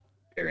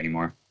there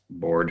anymore. I'm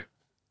bored.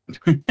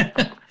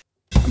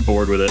 I'm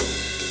bored with it.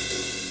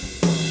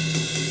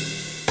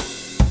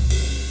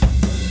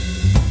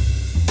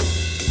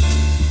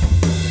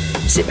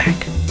 Sit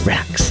back,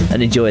 relax,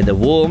 and enjoy the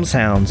warm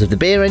sounds of the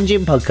Beer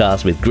Engine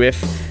podcast with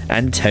Griff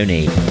and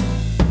Tony.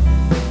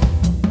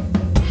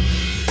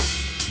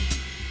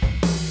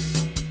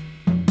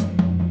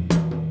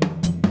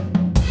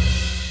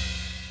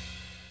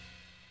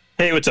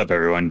 Hey, what's up,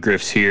 everyone?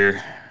 Griff's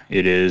here.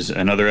 It is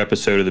another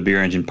episode of the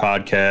Beer Engine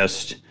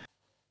podcast.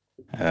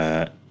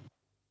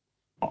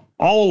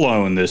 All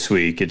alone this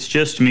week. It's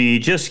just me.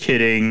 Just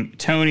kidding.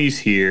 Tony's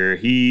here.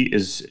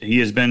 He's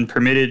been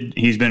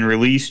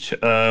released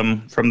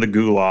from the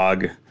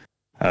gulag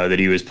that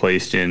he was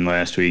placed in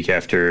last week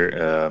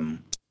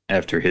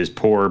after his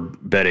poor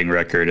betting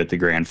record at the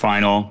grand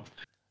final.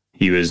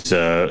 He was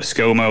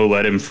ScoMo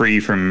let him free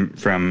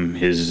from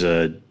his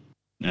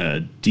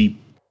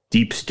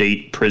deep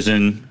state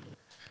prison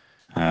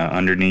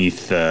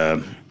underneath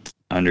the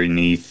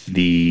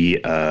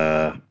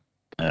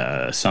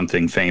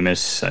something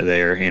famous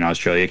there in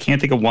Australia. I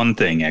can't think of one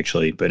thing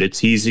actually, but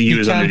he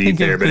was underneath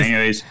there. But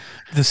anyways,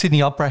 the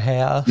Sydney Opera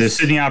House. The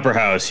Sydney Opera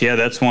House. Yeah,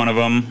 that's one of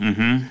them.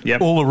 Mm-hmm.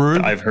 Yep.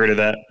 Uluru. I've heard of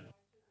that.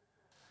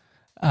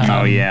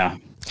 Oh yeah.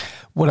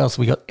 What else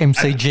we got?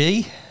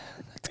 MCG.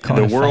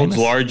 The world's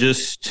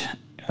largest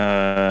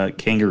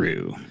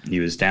kangaroo. He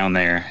was down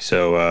there.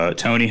 So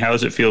Tony, how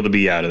does it feel to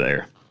be out of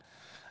there?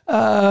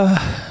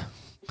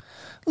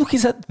 Look,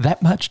 is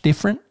that much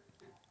different?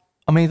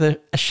 I'm either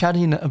shut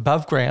in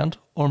above ground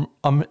or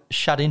I'm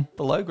shut in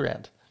below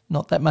ground.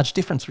 Not that much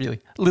difference, really.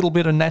 A little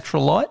bit of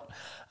natural light.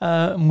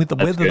 And with the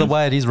weather the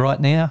way it is right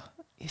now,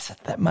 is it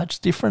that much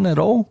different at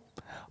all?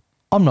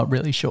 I'm not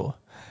really sure.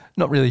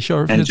 Not really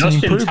sure if it's an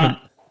improvement.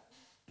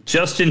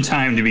 Just in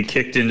time to be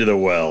kicked into the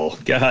well.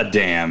 God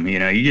damn.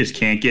 You just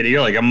can't get it.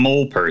 You're like a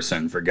mole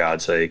person, for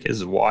God's sake. This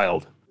is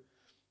wild.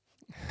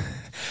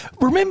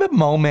 Remember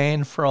Mole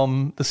Man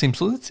from The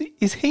Simpsons?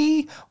 Is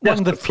he one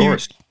of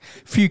the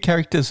few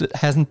characters that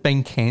hasn't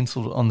been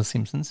cancelled on The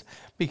Simpsons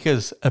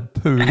because a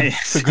poo,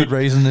 for good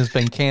reason, has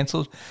been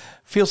cancelled?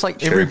 Feels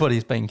like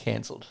everybody's been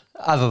cancelled,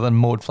 other than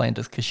Maud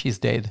Flanders because she's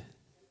dead.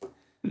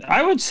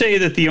 I would say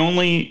that the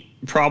only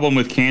problem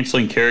with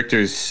cancelling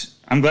characters,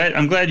 I'm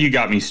glad you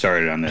got me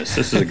started on this.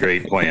 This is a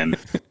great plan.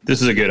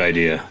 This is a good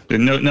idea.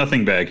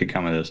 Nothing bad could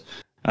come of this.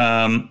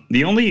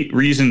 The only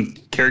reason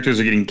characters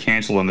are getting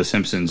canceled on The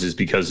Simpsons is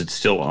because it's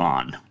still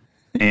on.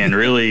 And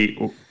really,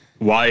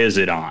 why is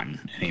it on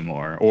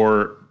anymore?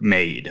 Or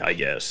made, I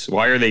guess.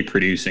 Why are they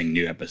producing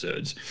new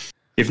episodes?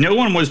 If no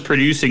one was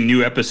producing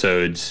new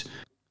episodes,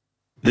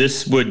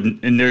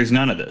 and there's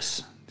none of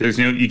this.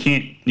 You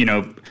can't,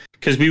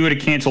 because we would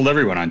have canceled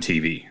everyone on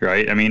TV,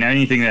 right? I mean,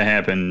 anything that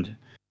happened,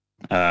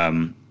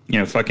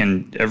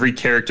 fucking every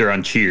character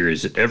on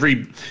Cheers,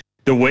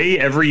 the way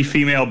every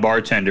female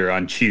bartender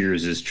on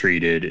Cheers is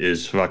treated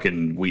is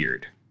fucking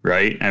weird,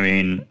 right? I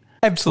mean,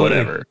 absolutely.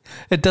 Whatever.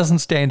 It doesn't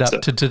stand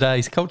up to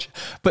today's culture.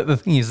 But the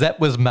thing is, that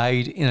was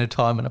made in a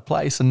time and a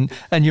place. And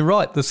you're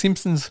right, The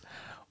Simpsons,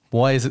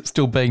 why is it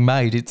still being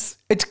made? It's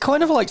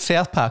kind of like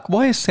South Park.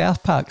 Why is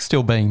South Park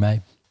still being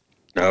made?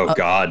 Oh,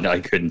 God, I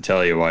couldn't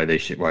tell you why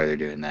they're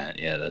doing that.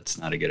 Yeah, that's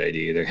not a good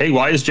idea either. Hey,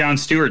 why is Jon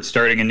Stewart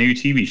starting a new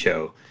TV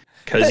show?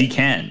 Because he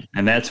can,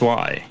 and that's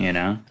why,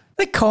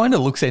 It kind of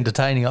looks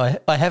entertaining.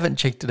 I haven't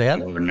checked it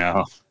out. Oh,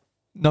 no.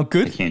 Not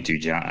good? I can't do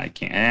John. I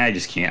can't. I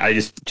just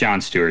can't. Jon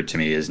Stewart to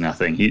me is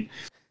nothing.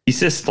 He's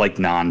just like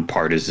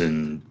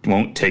nonpartisan,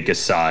 won't take a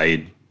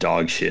side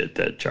dog shit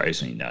that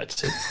drives me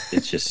nuts.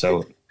 It's just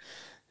so,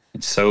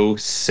 this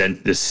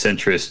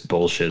centrist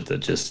bullshit that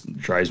just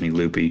drives me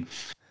loopy.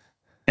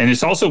 And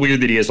it's also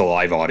weird that he has a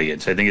live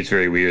audience. I think it's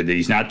very weird that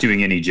he's not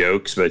doing any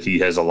jokes, but he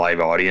has a live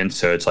audience.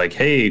 So it's like,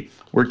 hey,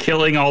 we're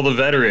killing all the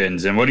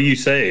veterans. And what do you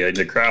say? In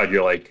the crowd,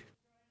 you're like,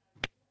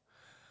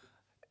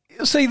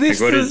 see,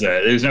 this. Like, what is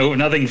that? There's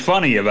nothing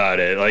funny about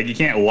it. Like, you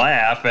can't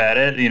laugh at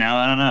it.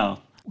 I don't know.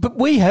 But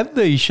we have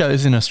these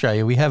shows in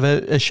Australia. We have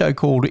a show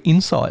called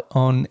Insight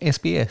on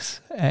SBS.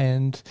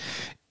 And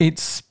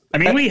it's...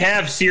 we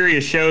have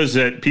serious shows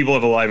that people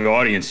have a live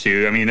audience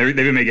to. I mean, they've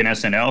been making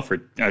SNL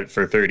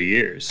for 30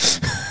 years.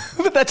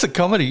 But that's a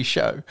comedy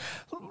show.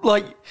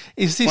 Like,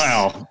 is this...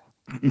 Well,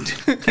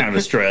 kind of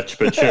a stretch,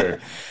 but sure.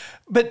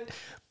 But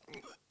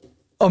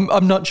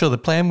I'm not sure the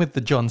plan with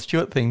the Jon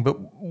Stewart thing, but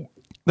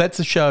that's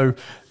a show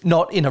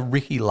not in a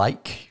Ricky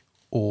Lake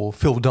or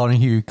Phil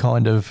Donahue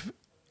kind of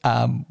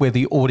where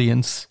the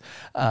audience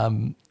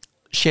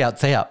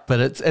shouts out, but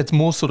it's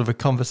more sort of a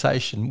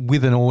conversation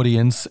with an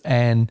audience,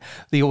 and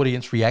the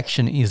audience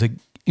reaction is an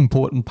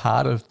important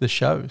part of the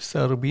show.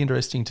 So it'll be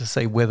interesting to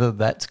see whether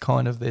that's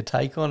kind of their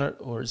take on it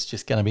or it's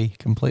just going to be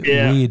completely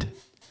weird.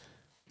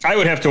 I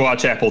would have to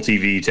watch Apple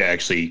TV to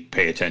actually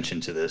pay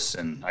attention to this,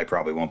 and I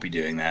probably won't be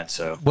doing that.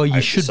 So, well,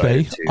 you should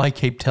be. I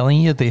keep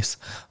telling you this.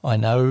 I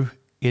know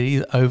it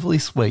is overly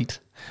sweet,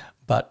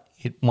 but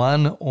it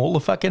won all the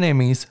fucking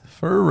Emmys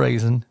for a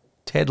reason.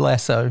 Ted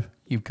Lasso,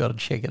 you've got to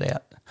check it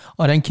out.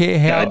 I don't care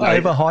how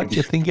overhyped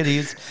you think it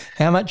is,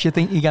 how much you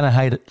think you're going to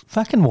hate it.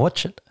 Fucking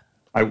watch it.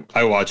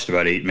 I watched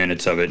about 8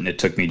 minutes of it, and it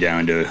took me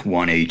down to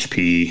 1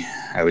 HP.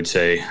 I would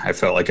say I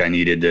felt like I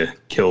needed to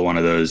kill one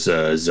of those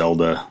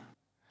Zelda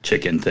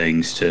chicken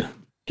things to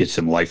get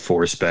some life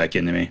force back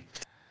into me.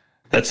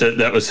 That's it.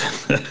 That was.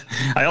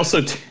 I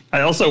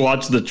also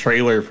watched the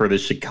trailer for the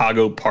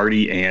Chicago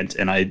Party Ant,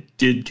 and I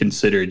did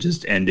consider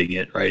just ending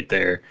it right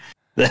there.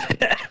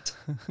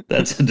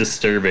 That's a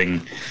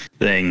disturbing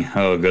thing.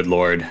 Oh, good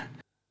Lord!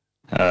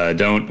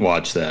 Don't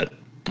watch that.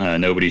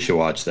 Nobody should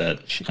watch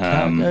that.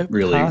 Chicago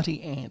really,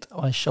 Party Ant.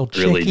 I shall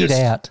check really it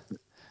out.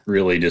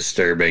 Really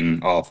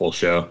disturbing, awful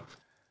show.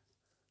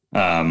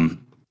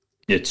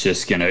 It's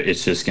just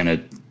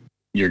gonna.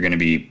 You're gonna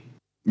be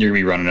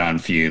running on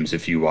fumes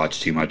if you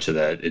watch too much of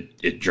that.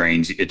 It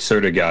drains. It's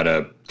sort of got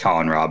a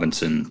Colin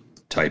Robinson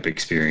type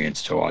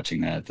experience to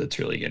watching that. It's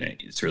really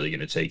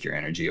gonna take your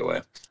energy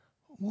away.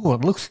 Oh,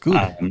 it looks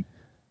good.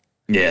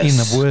 Yes, in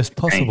the worst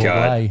possible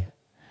way.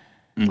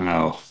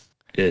 No,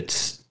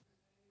 it's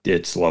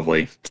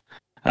lovely.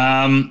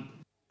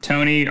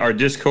 Tony, our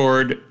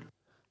Discord.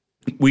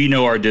 We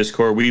know our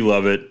Discord. We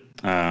love it.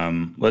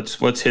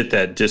 Let's hit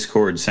that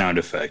Discord sound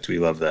effect. We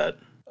love that.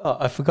 Oh,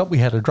 I forgot we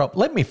had a drop.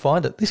 Let me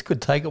find it. This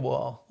could take a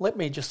while. Let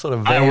me just sort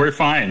of... we're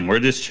fine.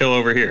 We're just chill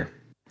over here.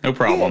 No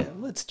problem. Yeah,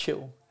 let's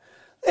chill.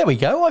 There we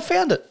go. I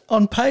found it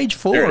on page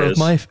 4 of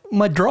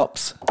my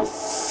drops.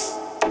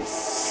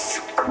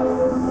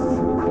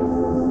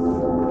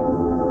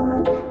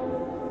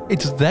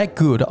 It's that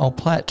good. I'll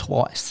play it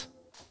twice.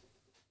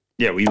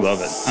 Yeah, we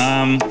love it.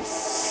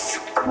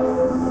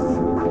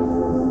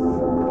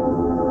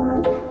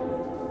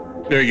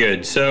 Very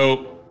good.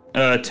 So...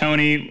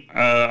 Tony,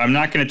 I'm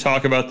not going to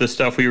talk about the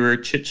stuff we were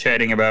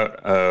chit-chatting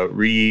about,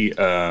 maybe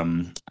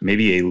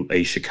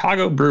a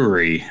Chicago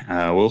brewery.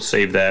 We'll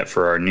save that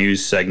for our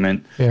news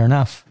segment. Fair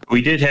enough.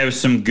 We did have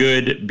some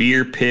good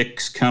beer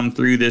picks come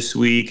through this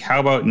week. How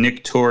about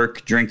Nick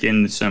Tork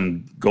drinking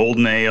some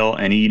golden ale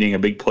and eating a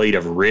big plate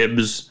of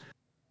ribs?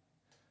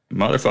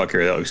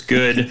 Motherfucker, that looks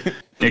good.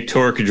 Nick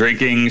Tork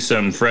drinking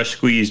some fresh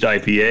squeezed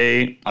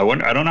IPA.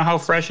 I don't know how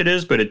fresh it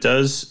is, but it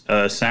does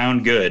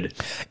sound good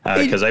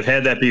because I've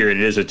had that beer and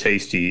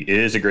it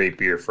is a great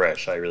beer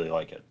fresh. I really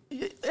like it.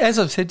 As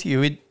I've said to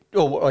you,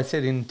 or I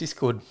said in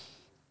Discord,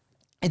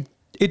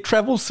 it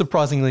travels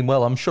surprisingly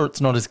well. I'm sure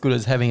it's not as good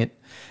as having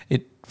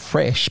it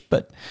fresh,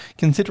 but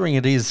considering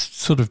it is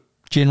sort of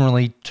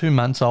generally 2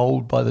 months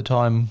old by the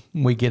time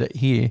we get it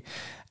here,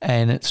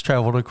 and it's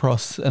travelled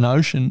across an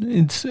ocean,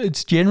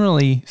 it's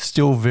generally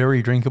still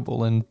very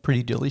drinkable and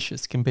pretty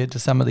delicious compared to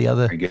some of the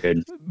other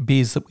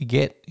beers that we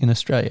get in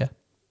Australia.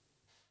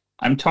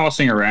 I'm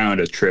tossing around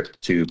a trip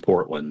to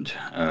Portland,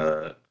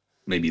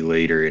 maybe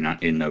later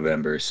in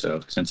November.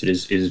 So since it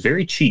is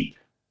very cheap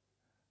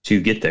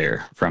to get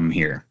there from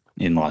here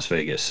in Las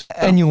Vegas,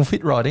 and you'll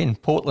fit right in.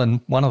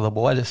 Portland, one of the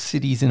widest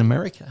cities in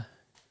America.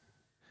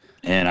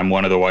 And I'm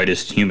one of the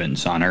whitest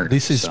humans on Earth.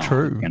 This is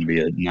true. It's going to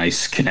be a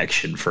nice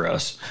connection for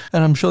us.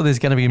 And I'm sure there's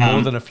going to be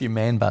more than a few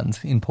man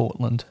buns in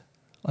Portland.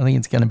 I think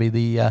it's going to be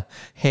the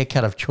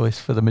haircut of choice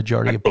for the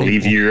majority of people.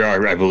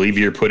 I believe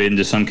you're put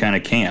into some kind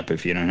of camp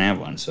if you don't have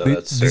one. So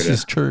this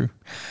is true.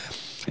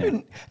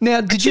 Yeah.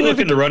 Now, did you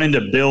looking to run into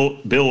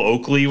Bill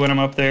Oakley when I'm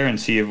up there and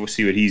see what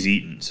he's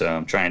eating? So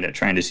I'm trying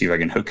to see if I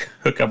can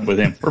hook up with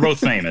him. We're both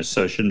famous,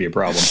 so it shouldn't be a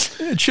problem.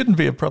 It shouldn't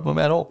be a problem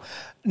at all.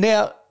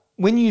 Now,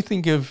 when you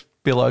think of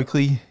Bill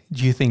Oakley,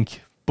 do you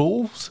think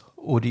Bulls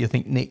or do you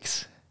think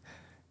Knicks?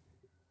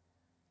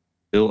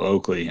 Bill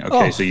Oakley.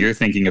 Okay, so you're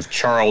thinking of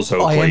Charles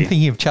Oakley. I am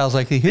thinking of Charles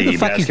Oakley. Who the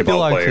fuck is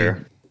Bill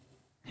Oakley?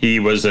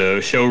 He was a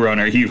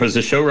showrunner. He was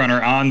a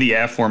showrunner on the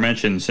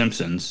aforementioned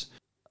Simpsons.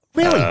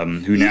 Really?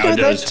 Who now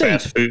does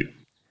fast food.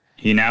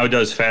 He now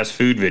does fast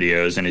food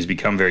videos and has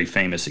become very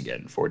famous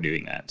again for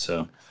doing that.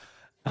 So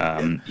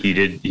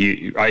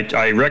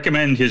I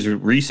recommend his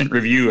recent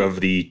review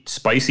of the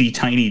spicy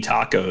tiny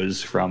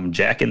tacos from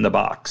Jack in the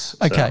Box.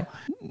 So okay.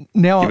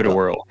 Now give it a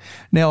whirl.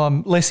 Now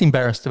I'm less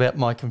embarrassed about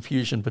my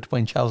confusion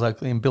between Charles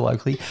Oakley and Bill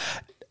Oakley.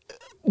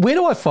 Where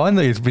do I find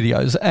these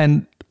videos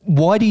and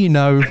why do you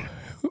know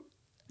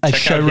a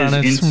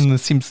showrunner from The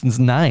Simpsons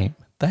name?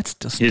 That's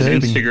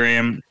disturbing. His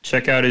Instagram.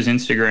 Check out his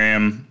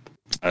Instagram.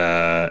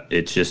 I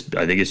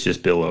think it's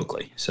just Bill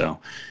Oakley. So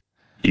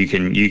you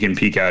can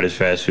peek out his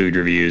fast food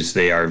reviews.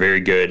 They are very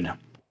good.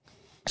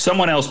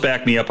 Someone else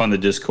back me up on the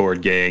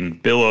Discord, gang.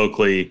 Bill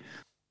Oakley,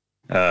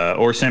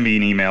 or send me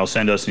an email.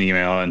 Send us an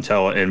email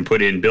and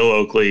put in Bill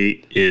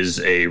Oakley is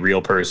a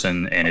real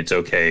person and it's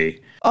okay.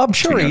 I'm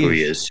sure who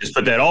he is. Just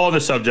put that all in the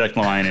subject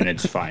line and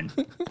it's fine.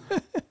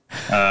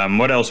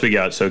 What else we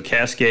got? So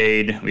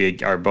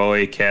Cascade, our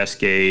boy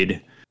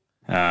Cascade.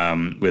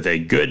 With a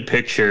good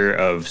picture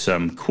of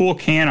some cool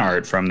can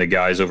art from the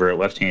guys over at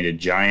Left-Handed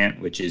Giant,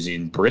 which is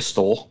in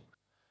Bristol.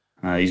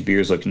 These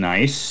beers look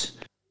nice.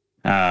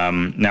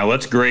 Now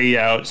let's grade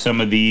out some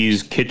of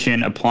these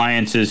kitchen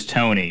appliances,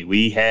 Tony.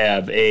 We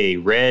have a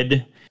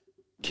red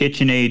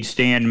KitchenAid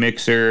stand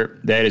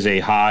mixer. That is a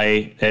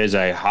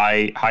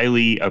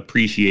highly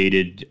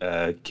appreciated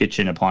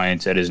kitchen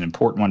appliance. That is an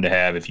important one to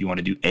have if you want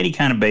to do any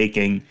kind of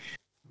baking.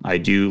 I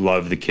do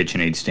love the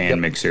KitchenAid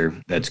stand mixer.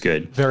 That's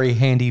good. Very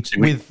handy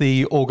with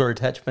the auger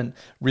attachment.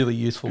 Really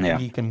useful. Yeah.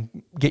 You can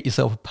get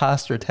yourself a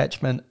pasta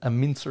attachment, a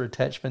mincer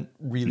attachment.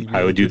 Really,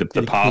 I would do the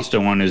good pasta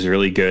kit. one is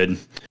really good.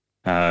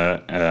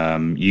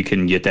 You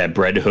can get that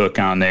bread hook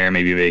on there.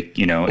 Maybe make,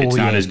 it's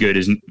not as good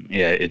as,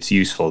 it's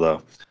useful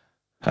though.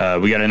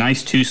 We got a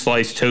nice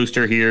 2-slice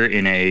toaster here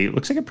in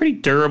looks like a pretty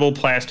durable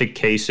plastic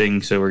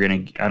casing. So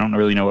I don't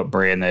really know what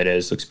brand that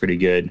is. Looks pretty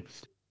good.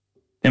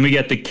 Then we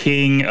got the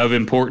king of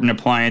important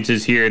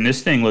appliances here. And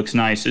this thing looks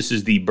nice. This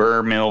is the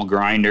Burr Mill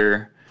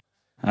grinder.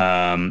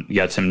 You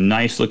got some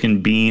nice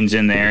looking beans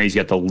in there. He's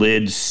got the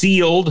lid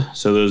sealed.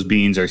 So those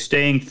beans are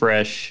staying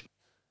fresh.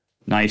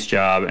 Nice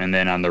job. And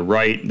then on the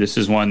right, this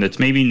is one that's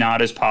maybe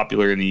not as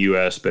popular in the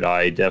US, but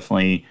I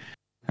definitely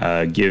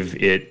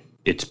give it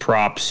its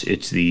props.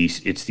 It's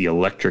the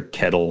electric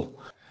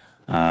kettle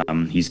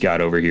he's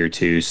got over here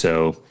too.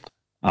 So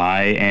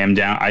I am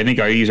down. I think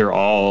these are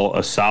all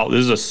this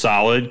is a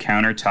solid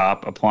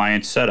countertop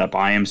appliance setup.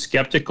 I am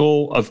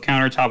skeptical of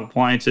countertop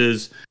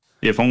appliances,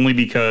 if only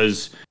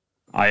because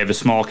I have a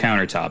small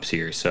countertops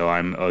here. So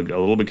I'm a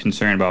little bit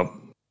concerned about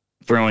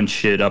throwing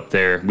shit up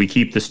there. We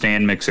keep the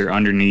stand mixer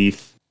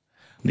underneath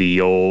the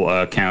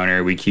old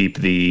counter. We keep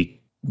the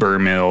Burr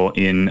Mill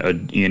in a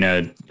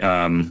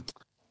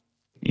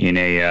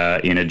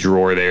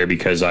drawer there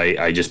because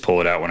I just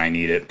pull it out when I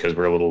need it because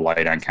we're a little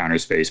light on counter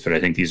space. But I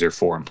think these are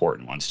 4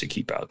 important ones to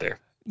keep out there.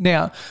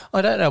 Now,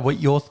 I don't know what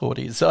your thought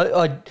is.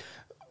 I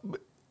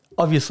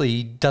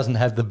obviously doesn't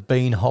have the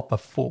bean hopper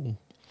full,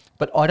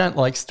 but I don't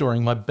like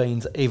storing my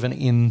beans even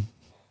in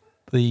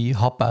the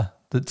hopper.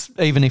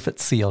 Even if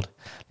it's sealed.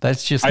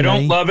 That's just I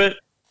don't love it.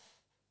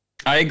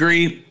 I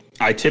agree.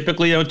 I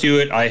typically don't do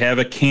it. I have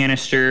a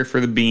canister for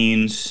the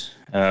beans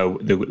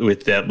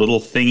with that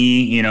little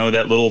thingy,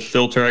 that little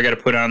filter I got to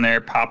put on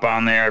there, pop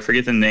on there. I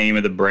forget the name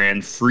of the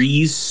brand,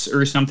 Freeze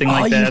or something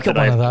like that. You've got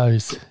one of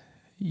those.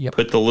 Yep.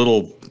 Put the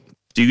little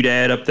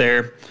doodad up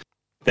there.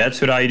 That's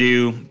what I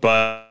do.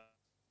 But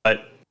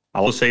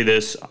I'll say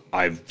this.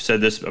 I've said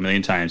this a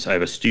million times. I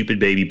have a stupid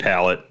baby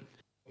palate.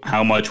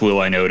 How much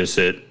will I notice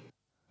it?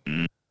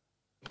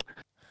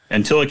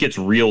 Until it gets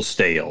real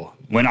stale.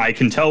 When I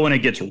can tell when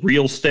it gets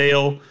real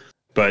stale,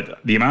 but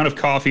the amount of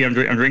coffee I'm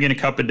drinking a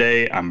cup a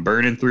day, I'm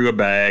burning through a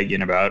bag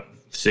in about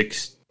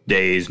 6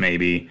 days,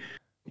 maybe,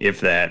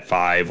 if that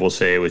 5, we'll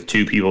say, with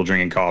 2 people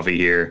drinking coffee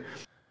here.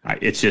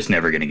 It's just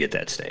never going to get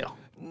that stale.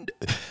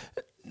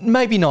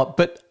 Maybe not,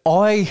 but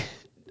I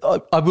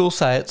will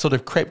say it sort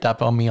of crept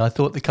up on me. I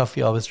thought the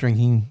coffee I was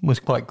drinking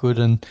was quite good,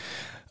 and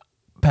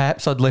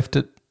perhaps I'd left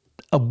it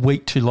a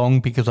week too long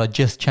because I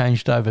just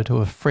changed over to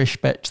a fresh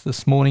batch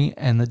this morning,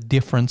 and the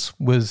difference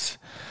was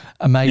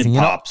amazing. It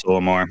pops a little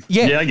more.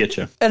 Yeah, I get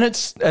you. And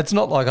it's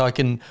not like I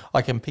can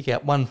pick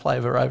out one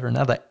flavour over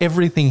another.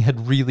 Everything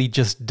had really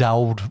just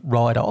dulled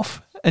right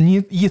off, and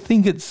you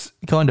think it's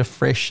kind of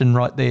fresh and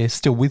right there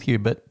still with you,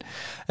 but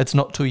it's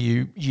not till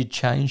you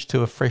change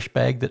to a fresh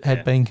bag that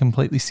had been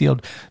completely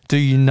sealed. Do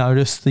you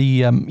notice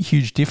the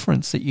huge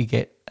difference that you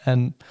get?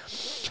 And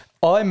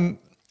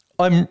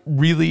I'm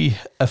really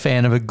a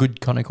fan of a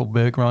good conical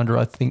burr grinder.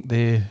 I think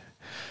they're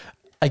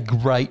a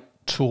great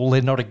tool.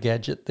 They're not a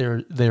gadget.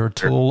 They're a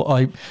tool.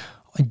 I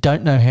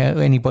don't know how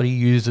anybody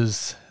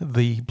uses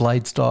the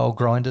blade style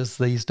grinders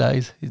these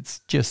days. It's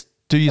just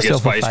do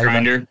yourself a favor.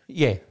 Grinder.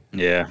 Yeah.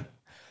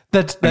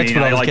 That's what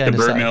I was like going the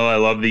to say. Burr Mill. I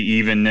love the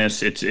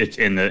evenness. It's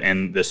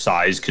and the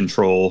size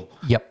control.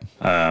 Yep.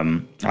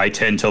 I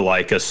tend to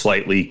like a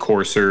slightly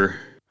coarser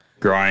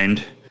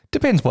grind.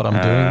 Depends what I'm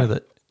doing with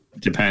it.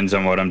 Depends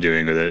on what I'm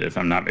doing with it. If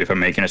I'm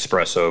making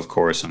espresso, of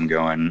course, I'm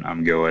going.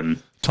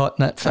 Tighten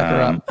that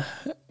sucker up.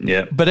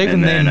 Yeah. But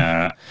even then,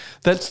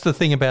 that's the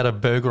thing about a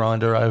burr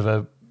grinder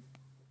over.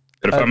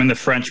 But if I'm in the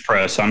French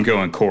press, I'm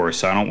going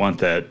coarse. I don't want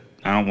that.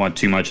 I don't want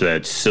too much of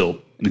that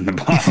silt in the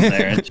bottom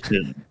there.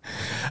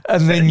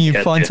 And then you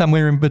find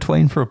somewhere in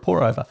between for a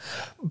pour over.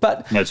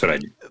 But that's what I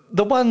do.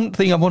 The one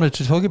thing I wanted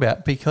to talk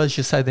about, because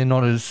you say they're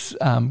not as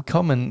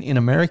common in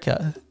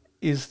America,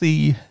 is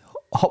the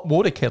hot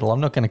water kettle. I'm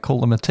not going to call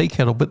them a tea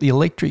kettle, but the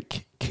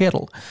electric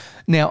kettle.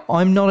 Now,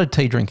 I'm not a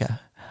tea drinker,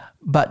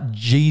 but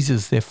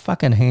Jesus, they're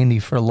fucking handy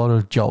for a lot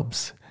of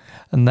jobs.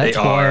 And that's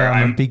why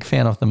I'm a big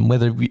fan of them.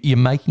 Whether you're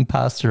making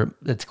pasta,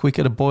 it's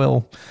quicker to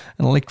boil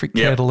an electric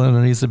kettle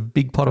than it is a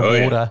big pot of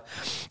water.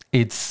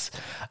 It's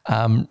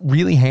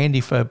really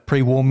handy for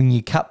pre-warming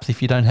your cups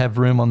if you don't have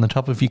room on the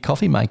top of your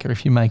coffee maker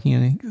if you're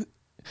making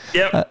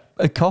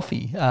a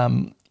coffee.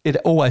 It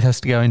always has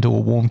to go into a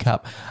warm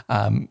cup.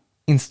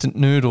 Instant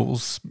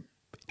noodles,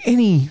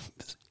 any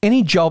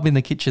job in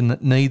the kitchen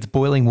that needs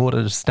boiling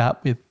water to start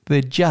with,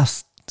 they're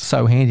just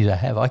so handy to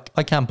have.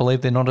 I can't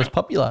believe they're not as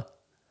popular.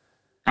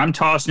 I'm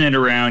tossing it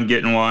around,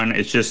 getting one.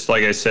 It's just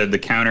like I said, the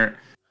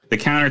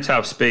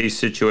countertop space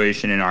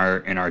situation in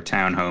our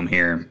townhome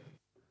here.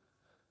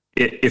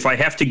 If I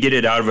have to get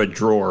it out of a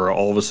drawer,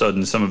 all of a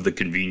sudden some of the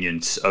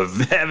convenience of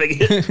having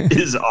it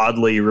is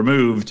oddly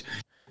removed.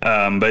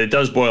 But it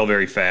does boil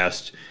very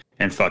fast.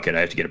 And fuck it, I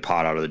have to get a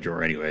pot out of the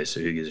drawer anyway, so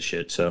who gives a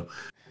shit? So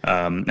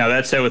Now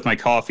that said, with my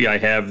coffee, I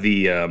have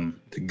the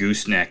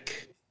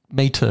gooseneck.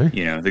 Me too.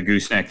 The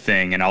gooseneck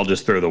thing, and I'll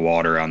just throw the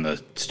water on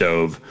the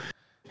stove.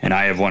 And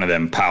I have one of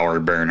them power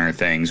burner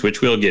things,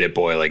 which will get it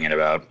boiling in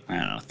about, I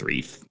don't know,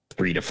 three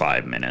to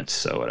 5 minutes.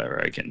 So whatever,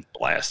 I can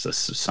blast this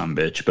some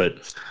bitch.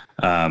 But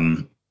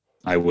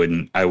I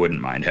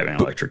wouldn't mind having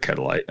an electric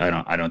kettle.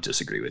 I don't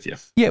disagree with you.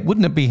 Yeah,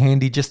 wouldn't it be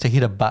handy just to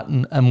hit a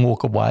button and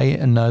walk away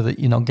and know that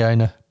you're not going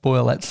to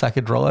boil that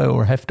sucker dry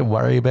or have to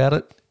worry about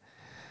it?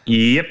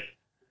 Yep.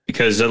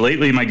 Because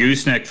lately my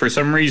gooseneck, for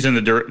some reason,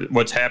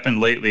 what's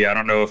happened lately, I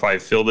don't know if I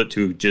filled it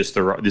to just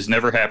this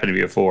never happened to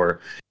me before.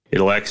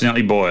 It'll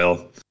accidentally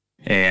boil,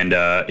 and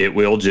it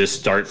will just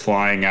start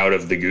flying out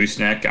of the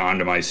gooseneck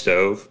onto my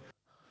stove.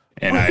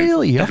 And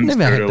really? I've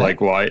never had that.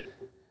 Like, why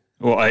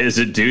is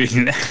it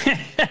doing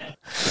that?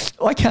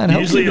 I can't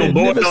help Usually you. it'll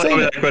boil,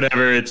 It.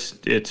 whatever.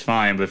 It's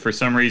fine, but for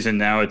some reason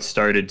now it's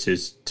started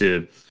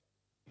to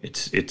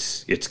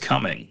it's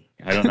coming.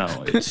 I don't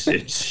know. It's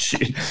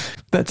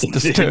That's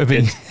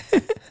disturbing.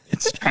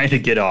 It's trying to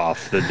get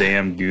off. The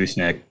damn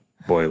gooseneck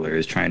boiler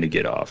is trying to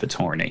get off. It's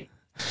horny.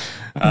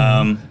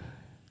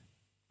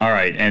 All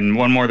right, and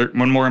one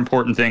more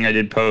important thing I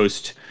did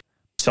post.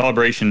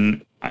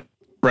 Celebration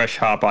Fresh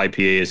Hop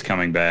IPA is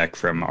coming back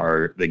from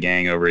the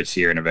gang over at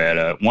Sierra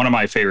Nevada. One of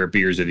my favorite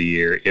beers of the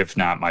year, if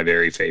not my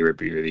very favorite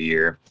beer of the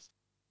year.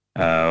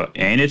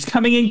 And it's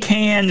coming in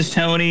cans,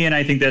 Tony, and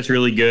I think that's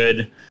really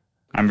good.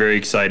 I'm very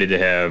excited to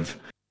have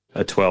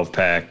a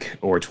 12-pack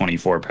or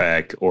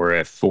 24-pack or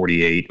a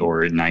 48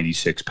 or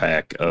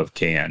 96-pack of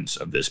cans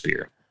of this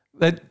beer.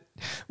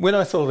 When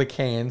I saw the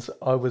cans,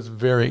 I was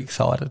very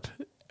excited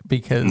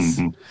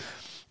because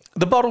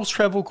the bottles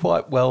travel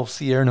quite well.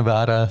 Sierra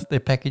Nevada, their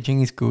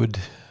packaging is good.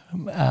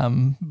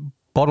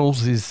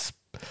 Bottles is,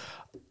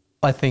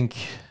 I think,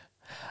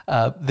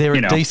 they're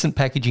a decent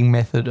packaging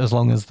method as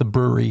long as the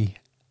brewery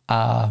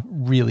are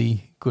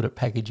really good at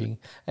packaging.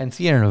 And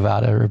Sierra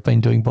Nevada have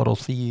been doing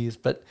bottles for years,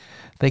 but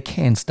their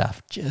canned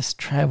stuff just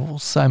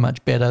travels so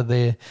much better.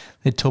 Their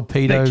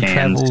torpedo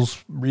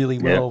travels really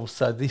well. Yep.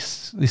 So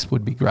this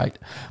would be great.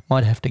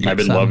 Might have to get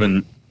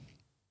some.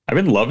 I've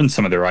been loving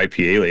some of their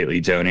IPA lately,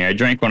 Tony. I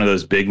drank one of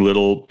those big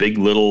little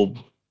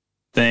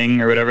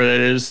thing or whatever that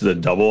is, the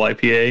double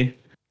IPA.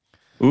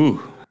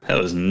 Ooh, that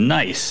was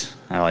nice.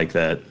 I like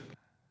that.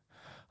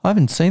 I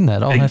haven't seen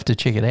that. I'll have to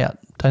check it out.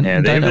 Don't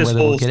know whether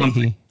we'll get it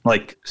here.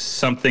 Like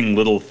something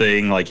little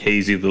thing, like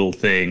hazy little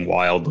thing,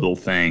 wild little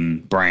thing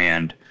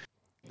brand.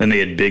 Then they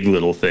had big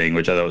little thing,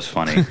 which I thought was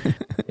funny.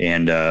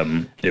 And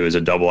it was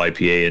a double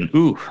IPA, and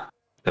ooh,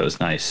 that was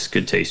nice.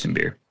 Good tasting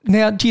beer.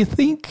 Now, do you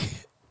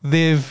think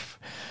they've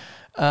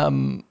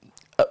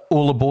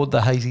all aboard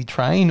the hazy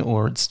train,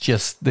 or it's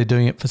just they're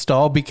doing it for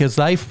style? Because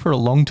they, for a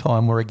long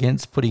time, were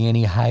against putting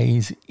any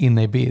haze in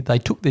their beer. They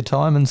took their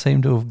time and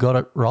seem to have got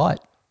it right.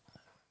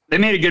 They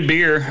made a good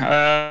beer.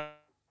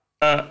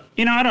 I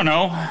don't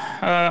know.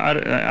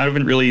 I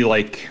haven't really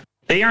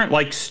they aren't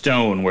like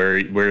Stone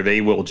where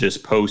they will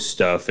just post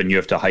stuff and you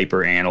have to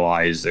hyper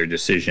analyze their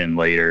decision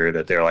later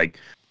that they're like,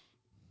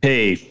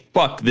 hey,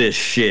 fuck this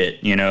shit.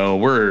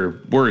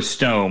 We're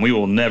Stone. We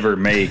will never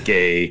make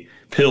a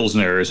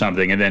Pilsner or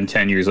something. And then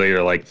 10 years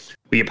later, like,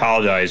 we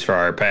apologize for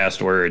our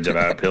past words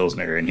about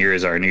Pilsner. And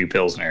here's our new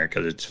Pilsner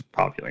because it's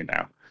popular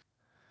now.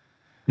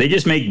 They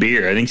just make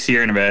beer. I think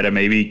Sierra Nevada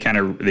maybe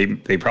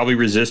they probably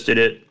resisted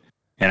it.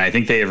 And I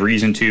think they have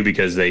reason to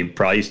because they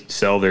probably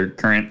sell their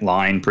current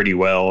line pretty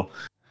well.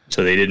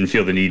 So they didn't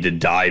feel the need to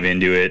dive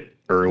into it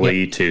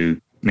early to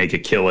make a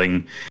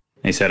killing.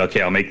 They said,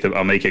 okay, I'll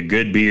make a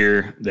good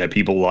beer that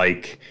people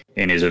like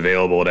and is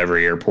available at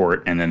every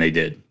airport. And then they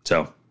did.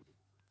 So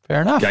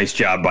fair enough. Nice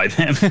job by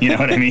them. You know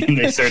what I mean?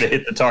 They sort of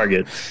hit the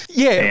target.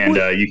 Yeah.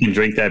 And you can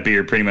drink that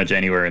beer pretty much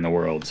anywhere in the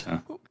world.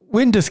 So.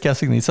 When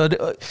discussing this,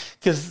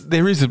 because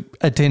there is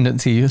a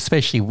tendency,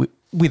 especially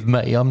with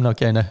me, I'm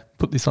not going to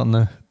put this on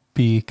the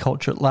beer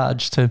culture at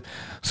large to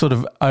sort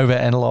of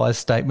overanalyze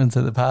statements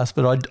of the past,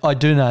 but I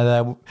do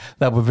know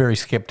they were very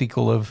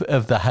skeptical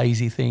of the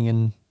hazy thing,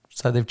 and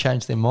so they've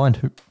changed their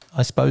mind.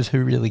 I suppose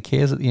who really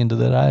cares at the end of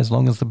the day as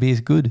long as the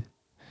beer's good?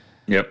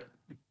 Yep.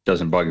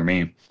 Doesn't bugger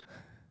me.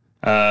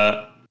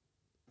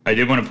 I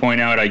did want to point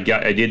out, I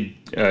did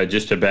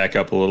just to back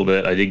up a little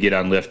bit, I did get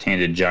on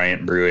Left-Handed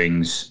Giant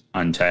Brewing's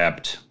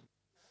Untapped,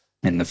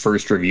 and the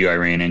first review I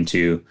ran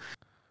into,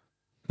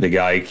 the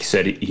guy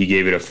said he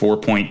gave it a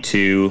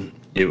 4.2.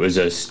 It was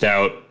a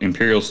stout,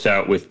 imperial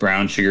stout with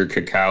brown sugar,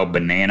 cacao,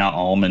 banana,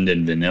 almond,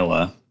 and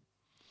vanilla.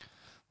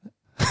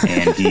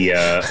 And he,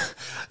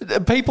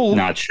 people,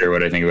 not sure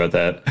what I think about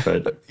that,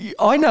 but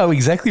I know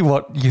exactly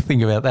what you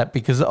think about that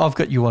because I've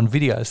got you on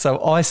video.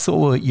 So I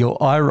saw your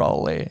eye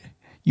roll there.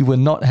 You were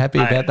not happy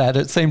about that.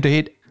 It seemed to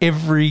hit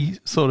every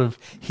sort of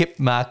hip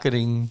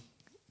marketing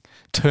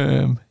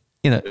term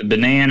in it.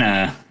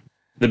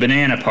 The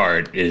banana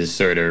part is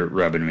sort of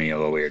rubbing me a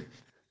little weird.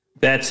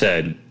 That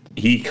said,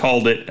 he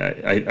called it,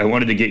 I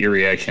wanted to get your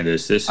reaction to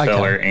this. This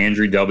feller,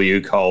 Andrew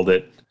W., called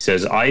it,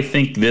 says, I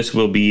think this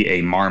will be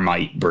a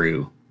Marmite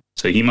brew.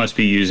 So he must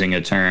be using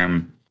a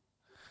term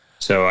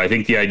So I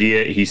think the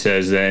idea, he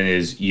says then,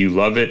 is you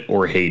love it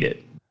or hate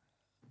it.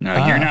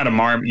 Now, you're not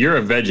you're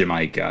a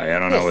Vegemite guy. I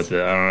don't know I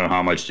don't know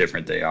how much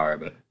different they are,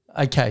 but.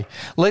 Okay,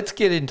 let's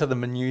get into the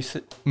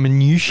minutia.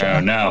 Oh,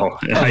 no.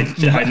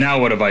 Now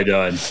what have I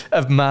done?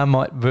 Of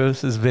Marmite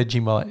versus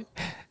Vegemite.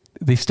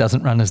 This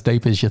doesn't run as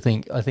deep as you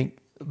think. I think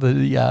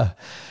the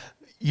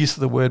use of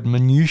the word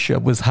minutia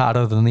was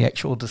harder than the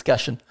actual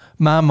discussion.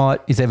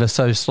 Marmite is ever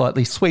so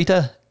slightly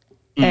sweeter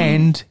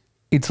and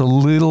it's a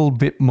little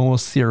bit more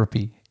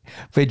syrupy.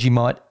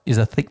 Vegemite is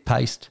a thick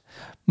paste,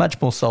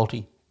 much more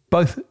salty.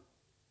 Both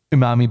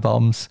umami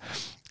bombs.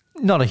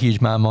 Not a huge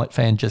Marmite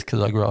fan just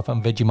because I grew up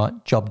on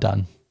Vegemite. Job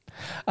done.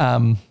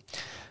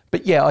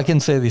 But yeah, I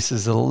can see this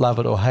as a love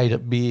it or hate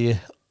it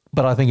beer,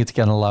 but I think it's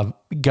going to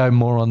go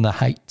more on the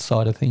hate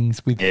side of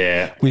things.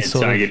 It's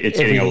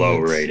getting a low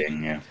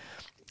rating, yeah.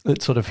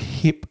 That's sort of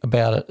hip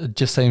about it. It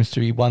just seems to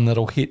be one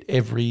that'll hit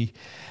every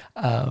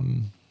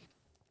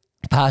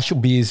partial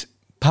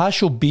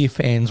beer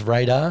fans'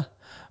 radar,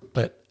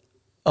 but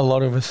a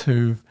lot of us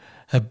who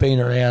have been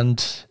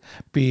around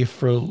beer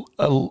for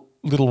a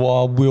little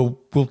while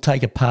will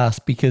take a pass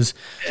because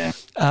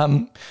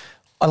I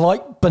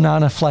like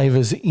banana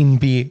flavours in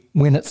beer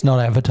when it's not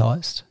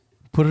advertised.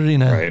 Put it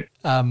in a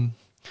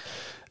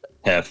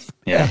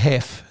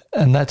hef,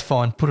 and that's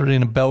fine. Put it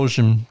in a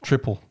Belgian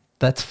triple,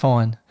 that's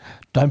fine.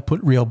 Don't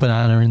put real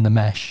banana in the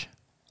mash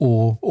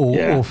or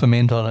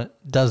ferment on it.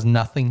 It does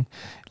nothing.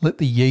 Let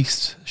the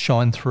yeast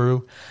shine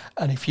through.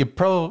 And if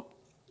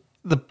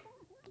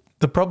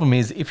the problem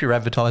is if you're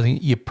advertising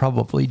it, you're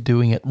probably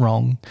doing it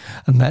wrong.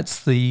 And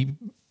that's the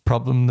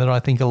problem that I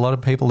think a lot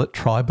of people that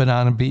try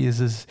banana beers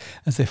as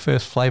their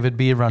first flavoured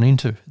beer run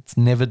into. It's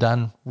never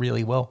done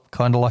really well,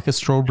 kind of like a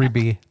strawberry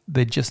beer.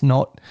 They're just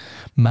not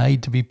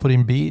made to be put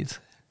in beers.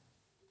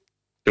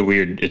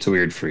 It's a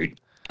weird fruit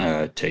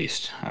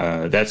taste.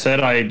 That said,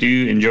 I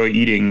do enjoy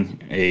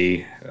eating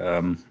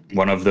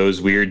one of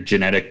those weird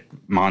genetic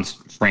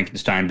monster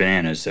Frankenstein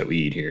bananas that we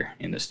eat here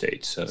in the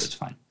States, so it's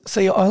fine.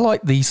 See, I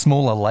like the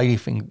smaller lady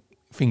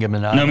finger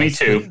bananas. No, me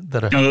too.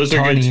 Those tiny.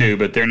 Are good too,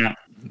 but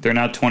they're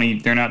not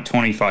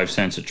 25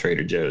 cents at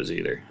Trader Joe's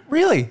either.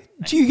 Really?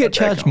 Do you get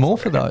charged more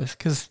for those?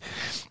 Because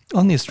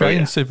on the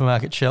Australian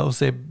supermarket shelves,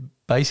 they're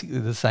basically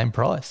the same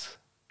price.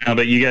 No,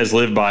 but you guys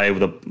live by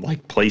the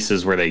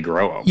places where they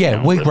grow them.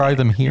 Yeah, we grow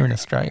them here in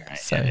Australia,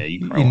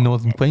 in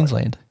northern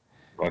Queensland.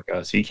 Fuck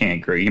us, you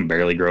can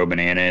barely grow a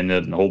banana in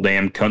the whole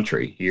damn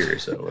country here,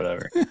 so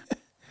whatever.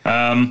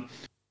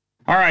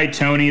 All right,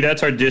 Tony,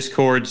 that's our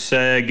Discord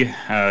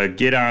seg.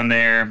 Get on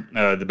there.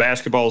 The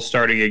basketball is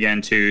starting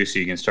again too, so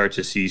you can start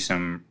to see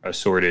some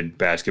assorted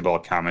basketball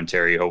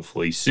commentary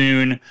hopefully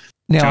soon.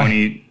 Now,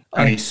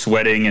 Tony's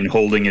sweating and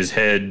holding his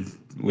head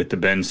with the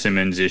Ben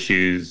Simmons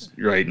issues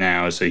right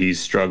now, so he's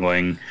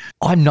struggling.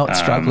 I'm not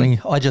struggling.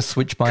 I just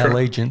switched my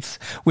allegiance.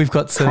 We've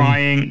got some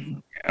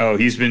crying. Oh,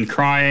 he's been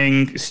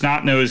crying,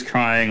 snot-nosed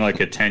crying like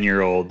a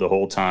 10-year-old the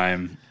whole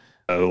time.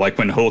 Like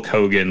when Hulk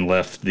Hogan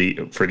left for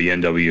the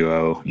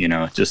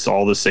NWO, just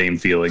all the same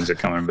feelings are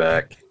coming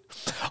back.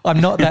 I'm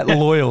not that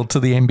loyal to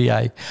the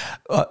NBA.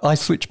 I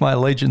switch my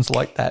allegiance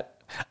like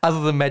that,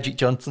 other than Magic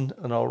Johnson,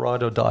 and I'll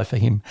ride or die for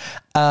him.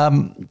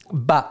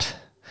 But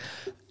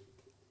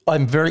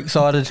I'm very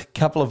excited. A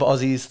couple of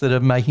Aussies that are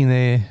making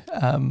their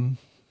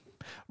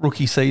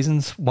rookie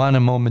seasons. One,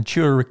 a more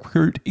mature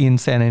recruit in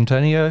San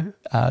Antonio,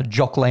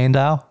 Jock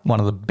Landau,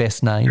 one of the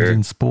best names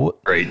in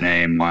sport. Great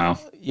name, wow.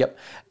 Yep.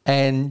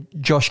 And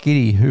Josh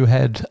Giddey, who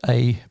had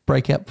a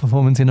breakout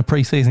performance in a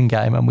preseason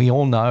game, and we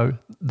all know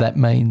that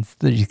means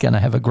that he's going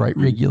to have a great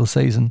regular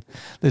season.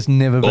 There's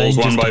never Bulls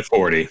been won by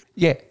 40.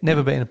 Yeah,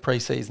 never been a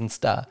preseason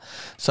star.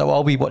 So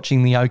I'll be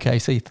watching the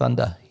OKC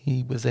Thunder.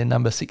 He was their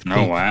number 6 pick.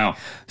 Oh, wow.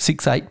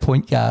 6'8"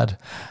 point guard,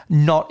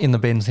 not in the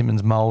Ben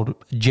Simmons mould,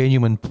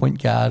 genuine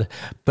point guard,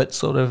 but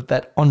sort of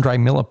that Andre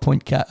Miller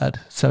point guard.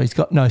 So he's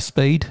got no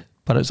speed,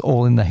 but it's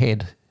all in the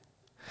head.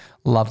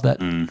 Love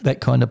that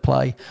kind of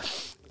play.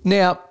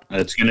 Now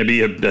that's going to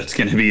be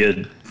a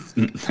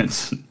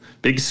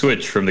big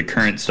switch from the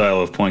current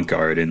style of point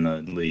guard in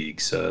the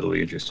league. So it'll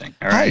be interesting.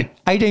 All right,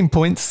 18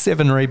 points,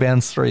 7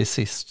 rebounds, 3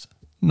 assists.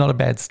 Not a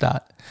bad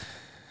start.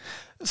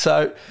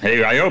 So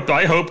hey,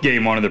 I hope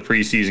game 1 of the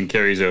preseason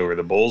carries over.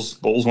 The Bulls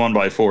won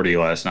by 40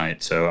 last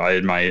night. So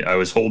I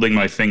was holding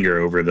my finger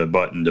over the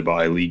button to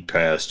buy League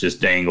Pass, just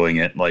dangling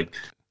it like.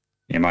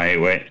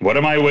 What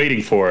am I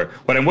waiting for?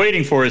 What I'm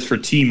waiting for is for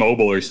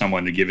T-Mobile or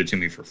someone to give it to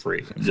me for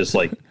free. I'm just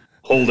like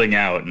holding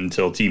out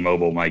until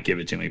T-Mobile might give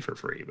it to me for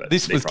free. But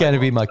this was going to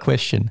be my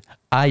question.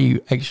 Are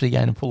you actually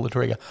going to pull the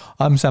trigger?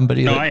 I'm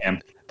somebody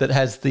that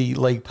has the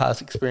League Pass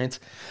experience.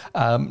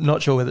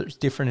 Not sure whether it's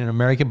different in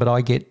America, but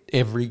I get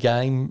every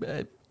game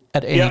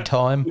at any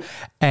time.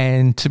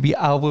 And to be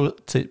able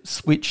to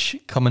switch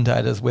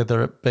commentators,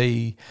 whether it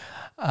be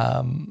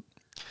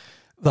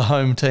the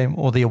home team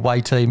or the away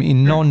team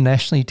in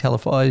non-nationally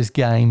televised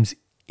games,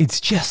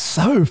 it's just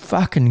so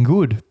fucking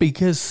good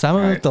because some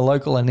of the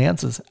local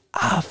announcers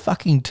are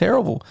fucking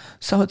terrible.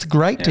 So it's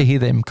great to hear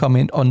them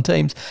comment on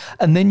teams.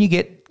 And then you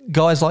get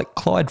guys like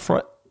Clyde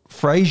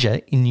Frazier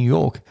in New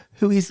York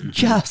who is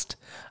just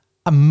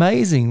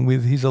amazing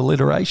with his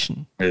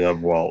alliteration. We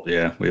love Walt.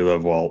 Yeah, we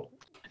love Walt,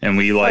 and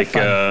we like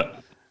Adam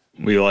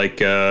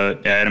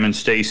and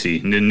Stacy,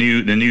 the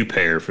new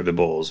pair for the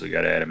Bulls. We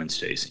got Adam and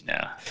Stacy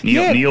now. I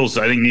think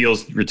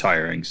Neil's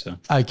retiring. So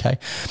okay,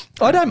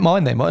 I don't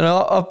mind them.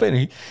 I've been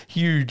a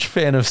huge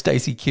fan of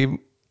Stacey King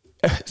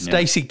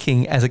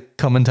as a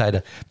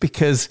commentator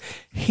because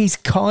he's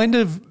kind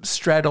of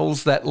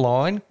straddles that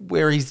line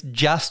where he's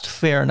just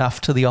fair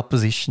enough to the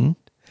opposition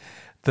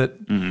that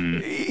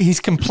he's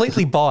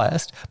completely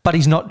biased, but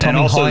he's not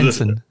Tommy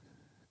Heinsohn.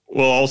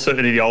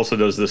 And he also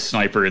does the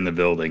sniper in the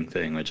building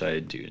thing, which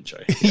I do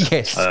enjoy. Yeah.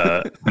 Yes.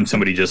 When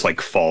somebody just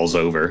like falls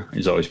over,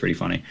 is always pretty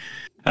funny.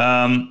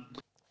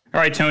 All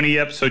right, Tony.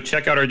 Yep. So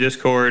check out our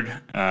Discord.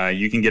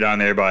 You can get on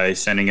there by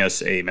sending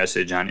us a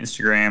message on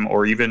Instagram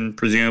or even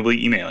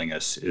presumably emailing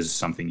us is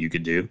something you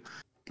could do.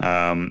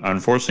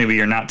 Unfortunately, we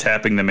are not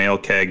tapping the mail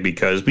keg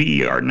because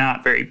we are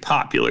not very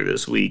popular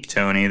this week,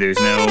 Tony. There's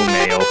no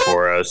mail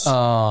for us.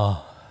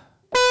 Oh.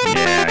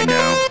 Yeah, I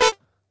know.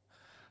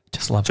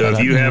 Just love so that.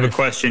 If you have a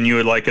question you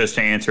would like us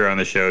to answer on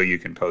the show, you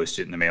can post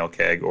it in the mail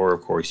keg, or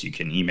of course you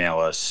can email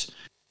us.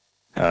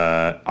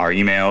 Our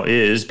email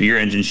is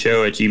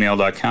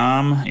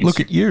beerengineshow@gmail.com. Look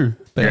at you.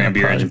 Beer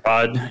Engine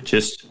Pod.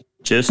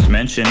 Just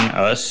mention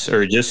us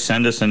or just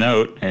send us a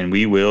note and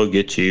we will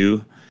get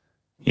you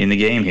in the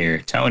game here.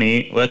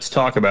 Tony, let's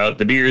talk about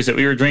the beers that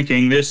we were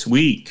drinking this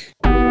week.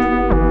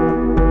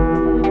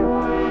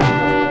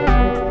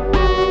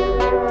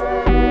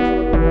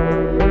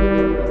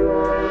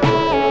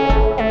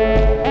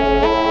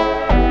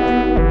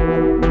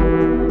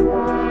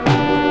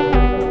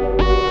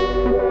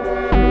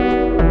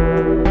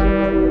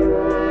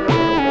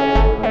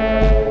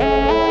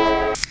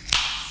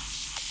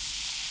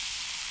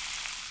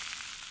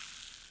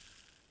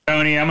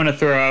 Tony, I'm going to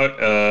throw out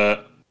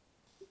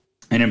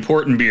an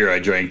important beer I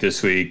drank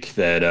this week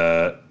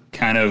that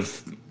kind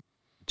of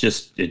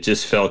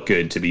just felt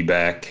good to be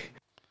back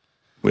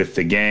with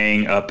the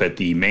gang up at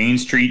the Main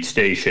Street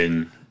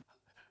Station,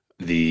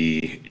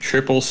 the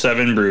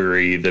 777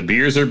 Brewery. The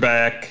beers are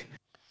back,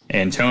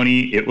 and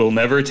Tony, it will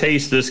never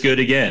taste this good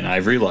again.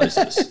 I've realized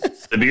this.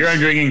 The beer I'm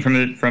drinking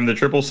from the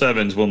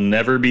 777s will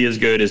never be as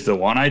good as the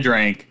one I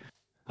drank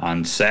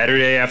on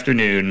Saturday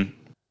afternoon.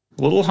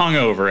 A little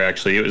hungover,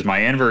 actually. It was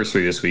my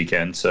anniversary this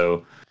weekend,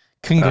 so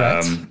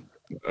congrats.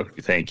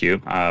 Thank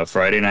you.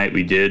 Friday night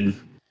we did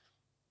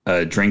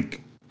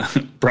drink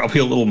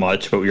probably a little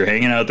much, but we were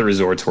hanging out at the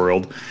Resorts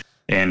World.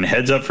 And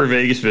heads up for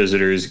Vegas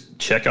visitors,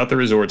 check out the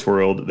Resorts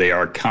World. They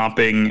are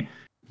comping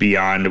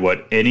beyond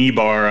what any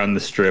bar on the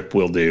Strip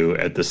will do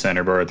at the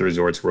center bar at the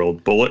Resorts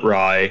World. Bullet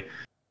Rye,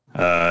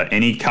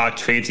 any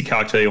fancy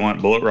cocktail you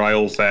want, Bullet Rye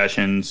Old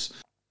Fashions,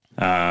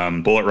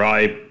 Bullet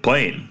Rye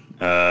Plain,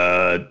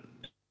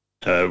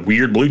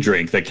 weird blue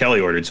drink that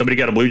Kelly ordered. Somebody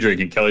got a blue drink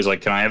and Kelly's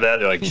like, "Can I have that?"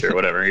 They're like, "Sure,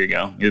 whatever. Here you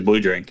go. Here's a blue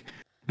drink."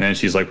 And then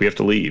she's like, "We have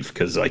to leave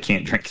because I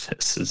can't drink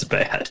this. It's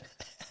bad."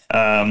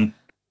 And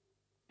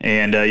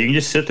you can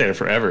just sit there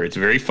forever. It's a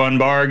very fun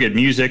bar, good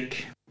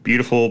music,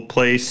 beautiful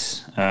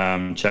place.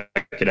 Check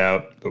it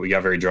out. But we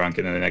got very drunk,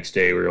 and then the next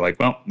day we were like,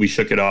 well, we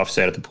shook it off,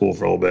 sat at the pool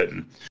for a little bit,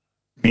 and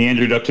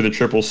meandered up to the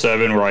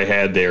 777 where I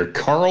had their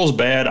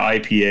Carlsbad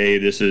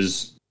IPA. This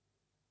is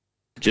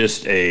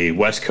just a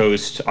West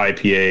Coast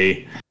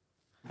IPA.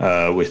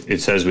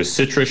 It says with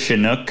citrus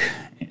Chinook,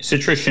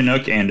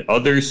 and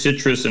other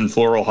citrus and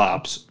floral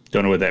hops.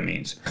 Don't know what that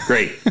means.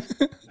 Great,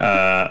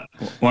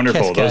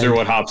 wonderful. Cascade. Those are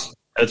what hops.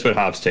 That's what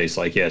hops taste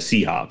like. Yeah,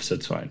 sea hops.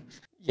 That's fine.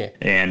 Yeah,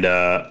 and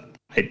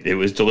it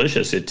was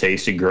delicious. It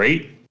tasted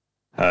great.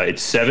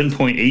 It's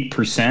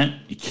 7.8%.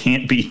 You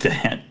can't beat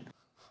that.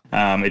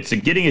 It's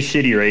getting a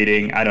shitty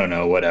rating. I don't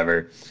know,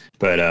 whatever.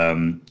 But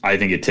I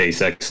think it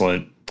tastes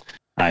excellent.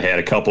 I had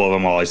a couple of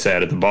them while I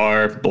sat at the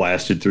bar,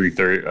 blasted through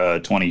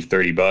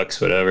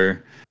 $20-$30,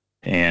 whatever,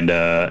 and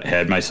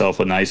had myself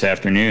a nice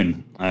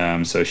afternoon.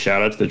 So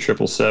shout out to the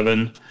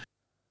 777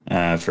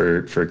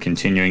 for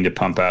continuing to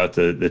pump out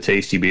the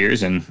tasty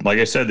beers. And like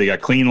I said, they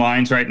got clean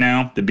lines right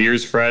now. The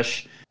beer's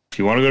fresh. If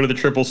you want to go to the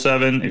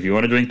 777, if you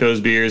want to drink those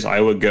beers,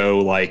 I would go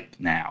like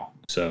now.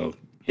 So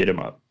hit them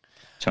up.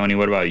 Tony,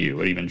 what about you?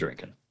 What have you been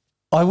drinking?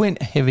 I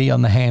went heavy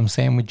on the ham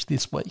sandwich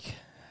this week.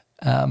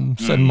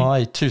 So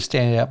my two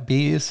standout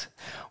beers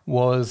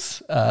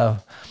was a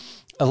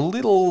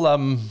little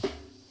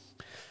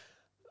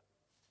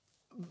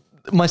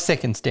my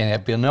second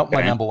standout beer, not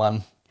my number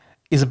one,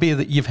 is a beer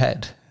that you've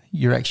had.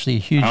 You're actually a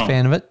huge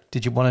fan of it.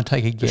 Did you want to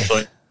take a guess?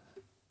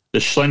 The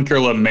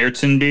Schlenkerla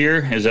Märzen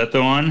beer, is that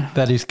the one?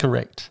 That is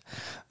correct.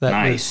 That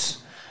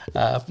nice.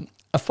 Was,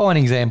 a fine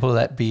example of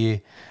that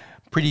beer.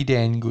 Pretty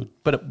damn good,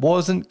 but it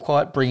wasn't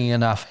quite bringing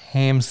enough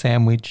ham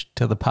sandwich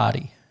to the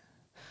party.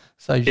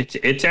 So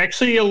it's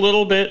actually a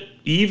little bit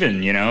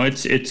even, you know.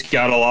 It's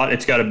got a lot.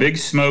 It's got a big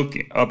smoke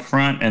up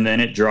front, and then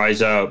it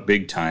dries out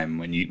big time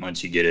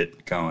once you get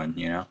it going,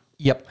 you know.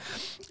 Yep.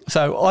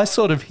 So I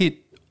sort of hit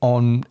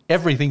on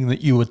everything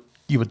that you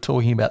were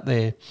talking about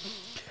there.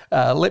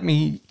 Let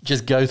me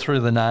just go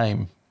through the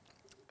name.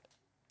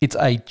 It's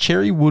a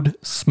cherrywood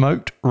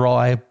smoked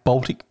rye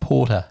Baltic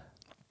porter.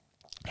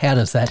 How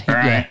does that hit All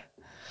right. you?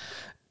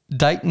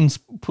 Dayton's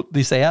put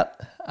this out.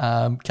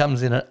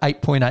 Comes in at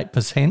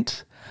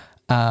 8.8%.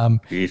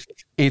 Jesus.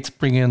 It's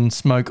bringing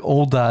smoke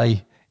all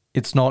day.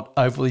 It's not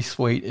overly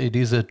sweet. It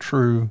is a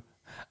true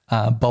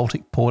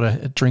Baltic porter.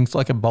 It drinks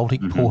like a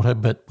Baltic porter,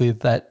 but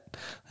with that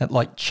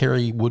like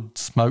cherry wood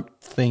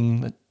smoked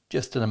thing.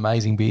 Just an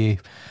amazing beer.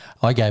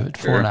 I gave it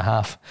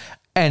 4.5.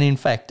 And in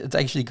fact, it's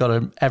actually got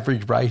an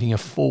average rating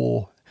of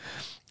 4.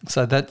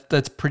 So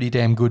that's pretty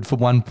damn good for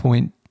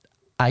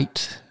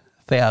 1.8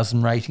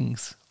 thousand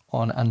ratings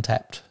on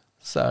Untapped.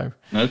 So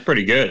That's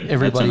pretty good.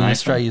 everybody in That's a nice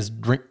Australia is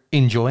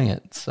enjoying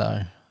it.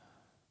 So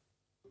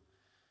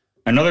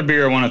Another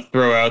beer I want to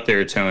throw out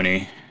there,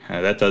 Tony.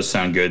 That does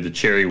sound good. The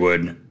cherry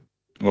wood.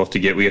 We have to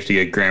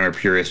get Grammar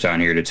Purist on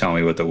here to tell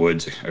me what the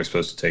woods are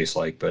supposed to taste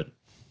like. But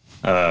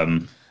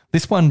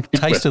this one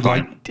tasted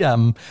fine.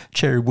 like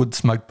cherry wood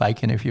smoked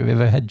bacon. If you've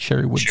ever had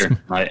cherry wood, sure,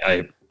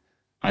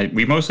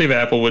 we mostly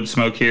have applewood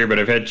smoke here, but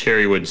I've had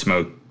cherry wood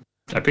smoke.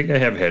 I think I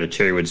have had a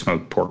cherry wood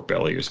smoked pork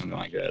belly or something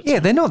like that. yeah,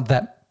 they're not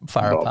that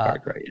far Ballpark,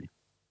 apart. right?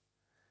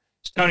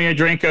 Tony, I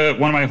drank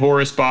one of my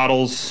Horus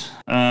bottles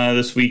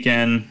this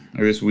weekend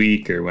or this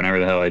week or whenever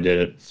the hell I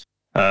did it.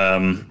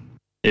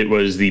 It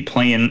was the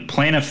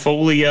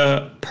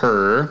Planifolia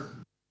Purr.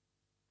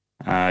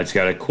 It's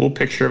got a cool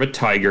picture of a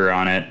tiger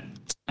on it.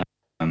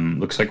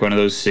 Looks like one of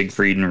those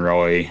Siegfried and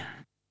Roy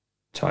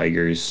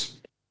tigers.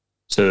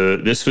 So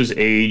this was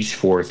aged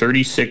for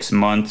 36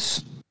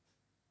 months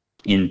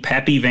in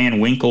Pappy Van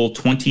Winkle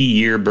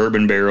 20-year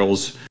bourbon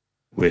barrels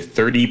with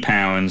 30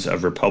 pounds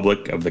of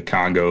Republic of the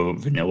Congo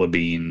vanilla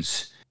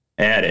beans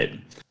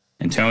added.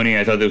 And Tony,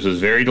 I thought this was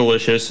very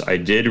delicious. I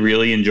did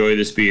really enjoy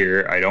this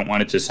beer. I don't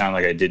want it to sound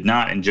like I did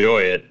not enjoy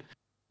it.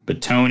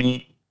 But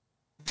Tony,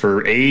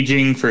 for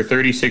aging for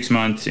 36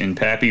 months in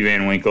Pappy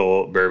Van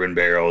Winkle bourbon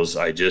barrels,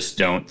 I just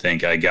don't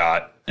think I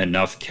got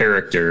enough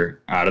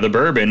character out of the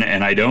bourbon.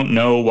 And I don't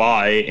know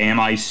why. Am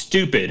I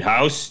stupid?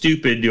 How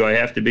stupid do I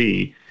have to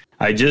be?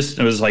 I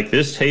was like,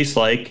 this tastes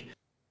like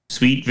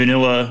sweet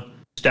vanilla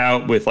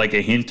stout with like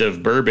a hint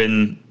of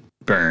bourbon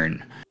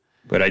burn.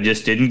 But I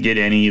just didn't get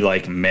any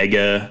like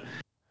mega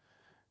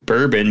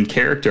bourbon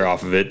character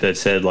off of it that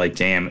said like,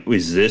 damn,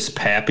 was this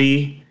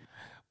Pappy?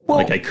 Well,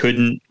 Like I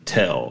couldn't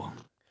tell.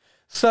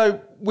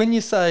 So when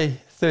you say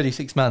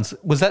 36 months,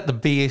 was that the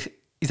beer?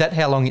 Is that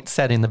how long it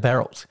sat in the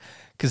barrels?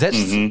 Because that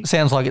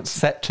sounds like it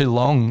sat too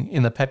long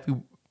in the Pappy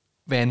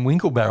Van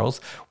Winkle barrels,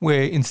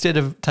 where instead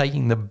of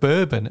taking the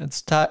bourbon,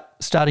 it's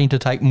starting to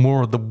take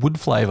more of the wood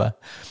flavour,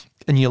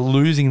 and you're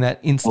losing that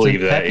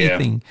instant Pappy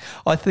thing.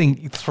 I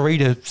think 3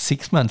 to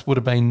 6 months would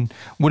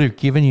have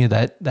given you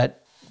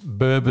that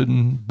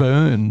bourbon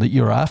burn that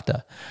you're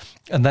after,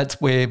 and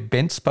that's where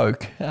Bent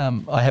spoke.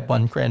 I had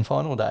one grand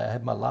final day. I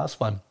had my last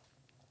one.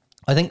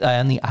 I think they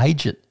only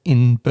age it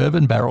in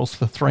bourbon barrels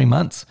for 3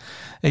 months.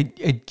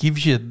 It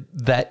gives you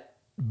that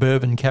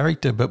bourbon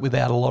character, but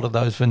without a lot of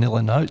those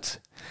vanilla notes.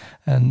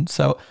 And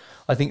so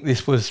I think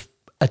this was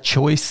a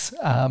choice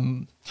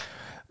that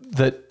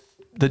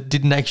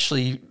didn't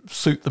actually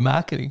suit the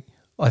marketing.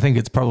 I think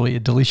it's probably a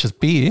delicious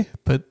beer,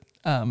 but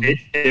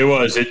It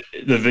was.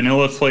 The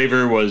vanilla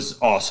flavor was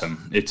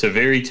awesome. It's a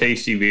very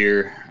tasty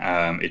beer.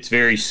 It's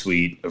very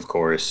sweet, of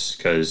course,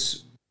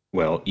 because,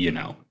 well, you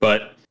know.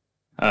 But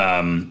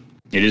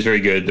it is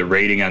very good. The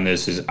rating on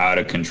this is out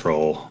of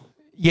control.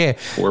 Yeah.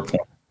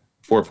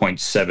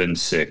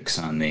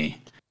 4.76 on the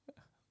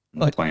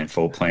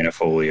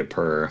Planifolia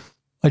Purr.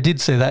 I did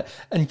see that.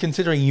 And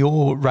considering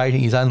your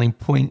rating is only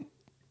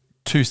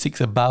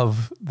 0.26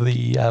 above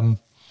the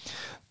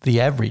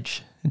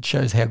average, it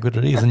shows how good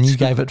it is. And you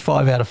gave it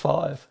 5 out of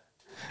 5.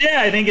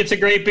 Yeah, I think it's a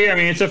great beer. I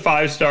mean, it's a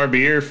 5-star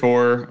beer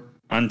for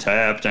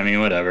Untapped. I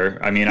mean,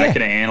 whatever. I mean, I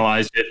could have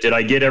analyzed it. Did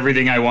I get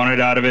everything I wanted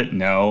out of it?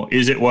 No.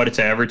 Is it what it's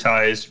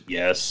advertised?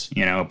 Yes.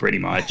 Pretty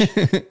much.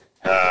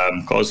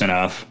 Close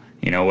enough.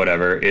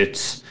 Whatever.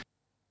 It's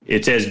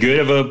as good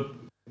of a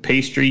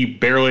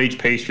barrel-aged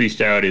pastry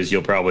stout as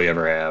you'll probably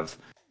ever have.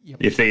 Yep.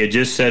 If they had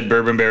just said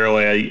bourbon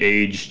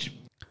barrel-aged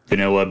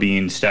vanilla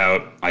bean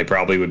stout, I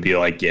probably would be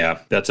like, yeah,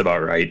 that's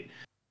about right.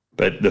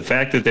 But the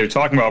fact that they're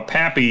talking about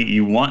Pappy,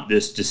 you want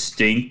this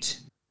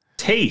distinct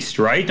taste,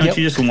 right? Don't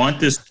you just want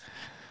this?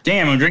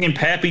 Damn, I'm drinking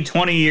Pappy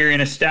 20-year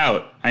in a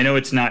stout. I know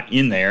it's not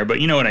in there, but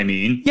you know what I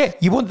mean. Yeah,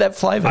 you want that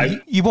flavor.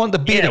 You want the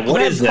beer to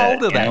what is that?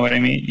 hold of that. You know what I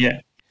mean? Yeah.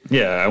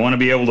 Yeah, I want to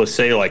be able to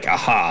say like,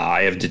 aha,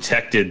 I have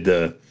detected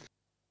the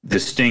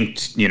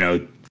distinct,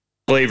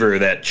 flavor,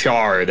 that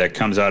char that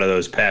comes out of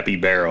those Pappy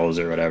barrels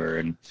or whatever.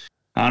 And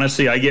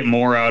honestly, I get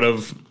more out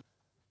of,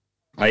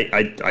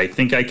 I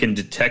think I can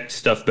detect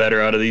stuff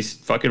better out of these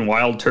fucking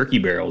wild turkey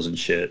barrels and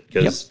shit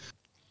because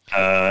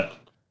they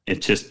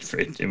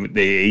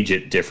age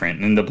it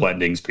different and the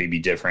blendings may be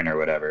different or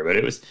whatever. But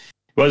it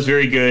was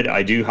very good.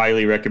 I do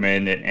highly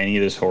recommend it. Any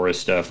of this Horus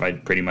stuff, I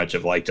pretty much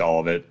have liked all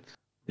of it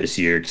this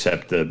year,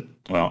 except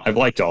I've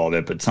liked all of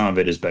it, but some of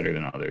it is better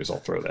than others. I'll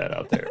throw that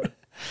out there.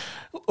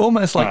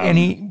 Almost like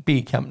any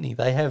beer company,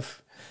 they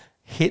have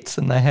hits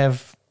and they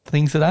have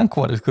things that aren't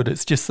quite as good.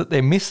 It's just that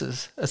their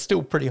misses are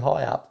still pretty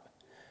high up.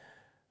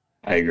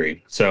 I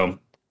agree. So,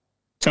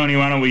 Tony,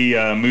 why don't we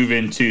move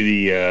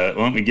into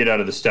why don't we get out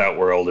of the stout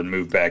world and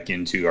move back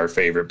into our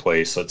favorite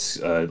place?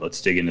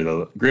 Let's dig into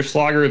the Griff's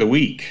Lager of the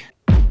Week.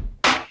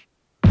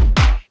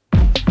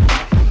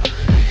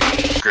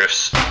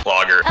 Griff's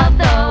Lager of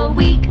the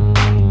Week.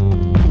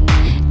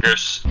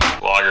 Griff's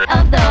Lager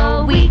of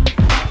the Week.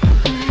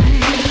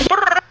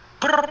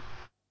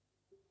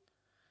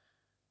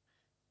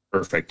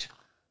 Perfect.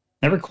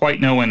 Never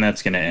quite know when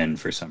that's going to end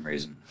for some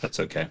reason. That's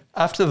okay.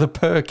 After the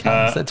purr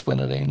comes, that's when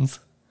it ends.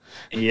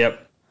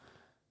 Yep.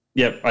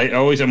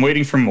 I'm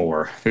waiting for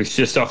more. There's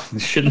just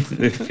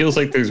it feels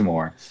like there's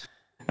more.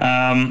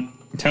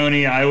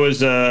 Tony, I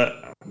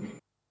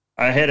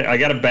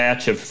got a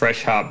batch of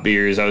fresh hop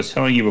beers. I was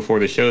telling you before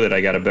the show that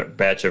I got a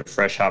batch of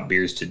fresh hop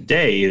beers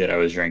today that I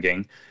was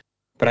drinking,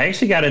 but I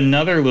actually got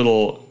another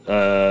little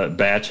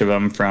batch of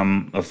them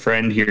from a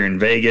friend here in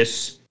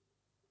Vegas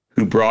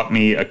who brought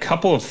me a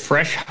couple of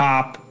fresh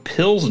hop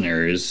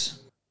pilsners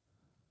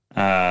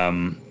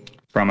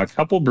from a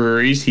couple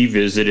breweries he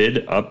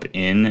visited up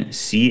in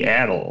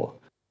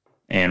Seattle.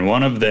 And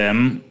one of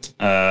them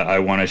I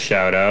want to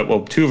shout out.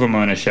 Well, two of them I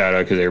want to shout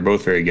out because they're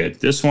both very good.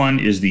 This one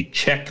is the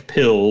Czech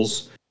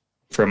Pils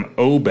from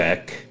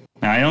Obeck.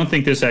 Now, I don't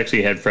think this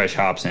actually had fresh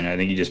hops in it. I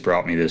think he just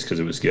brought me this because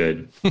it was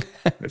good.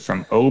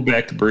 From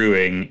Obeck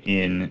Brewing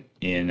in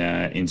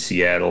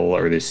Seattle,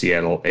 or the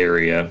Seattle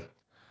area.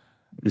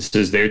 This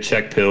is their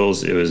Czech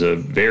Pils. It was a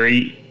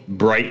very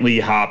brightly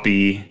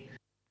hoppy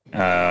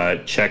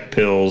Czech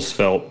Pils.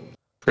 Felt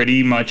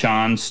pretty much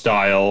on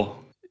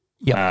style.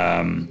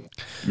 Yep.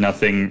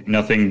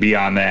 Nothing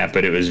beyond that,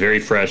 but it was very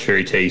fresh,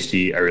 very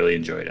tasty. I really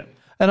enjoyed it.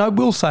 And I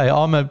will say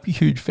I'm a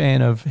huge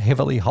fan of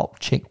heavily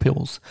hopped Czech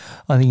Pils.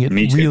 I think it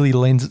really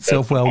lends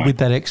itself well with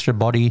that extra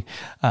body,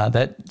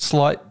 that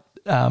slightly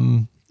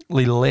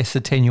less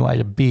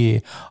attenuated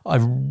beer. I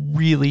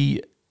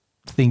really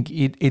think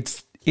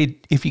it's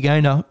if you're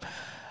going to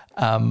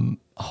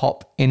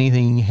hop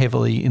anything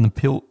heavily in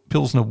the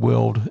Pilsner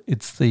world,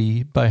 it's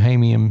the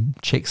Bohemian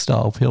Czech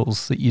style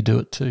Pils that you do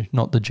it to,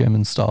 not the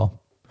German style.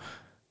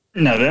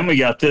 No, then we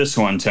got this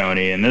one,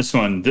 Tony, and this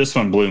one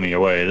blew me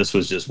away. This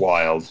was just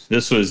wild.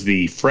 This was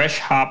the Fresh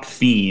Hop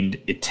Fiend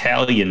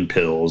Italian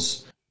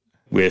Pils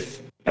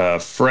with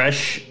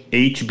fresh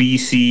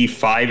HBC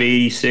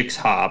 586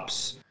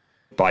 hops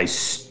by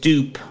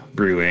Stoop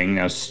Brewing.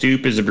 Now,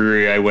 Stoop is a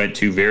brewery I went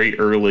to very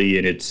early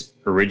in its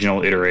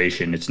original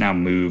iteration. It's now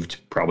moved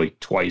probably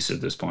twice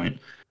at this point.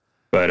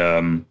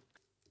 But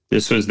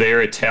this was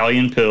their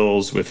Italian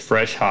Pils with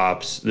fresh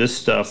hops. This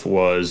stuff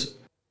was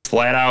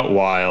flat out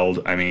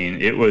wild. I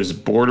mean, it was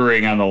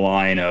bordering on the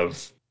line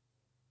of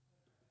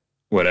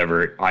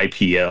whatever,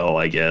 IPL,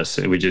 I guess,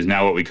 which is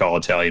now what we call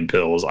Italian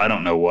Pils. I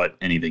don't know what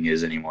anything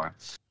is anymore.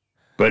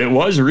 But it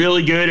was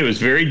really good. It was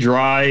very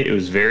dry. It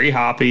was very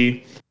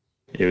hoppy.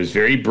 It was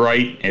very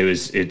bright.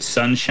 It's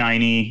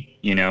sunshiny,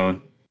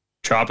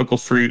 tropical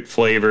fruit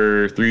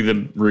flavor through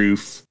the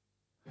roof.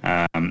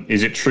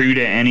 Is it true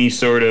to any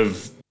sort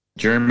of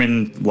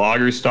German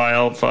lager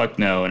style? Fuck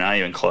no, not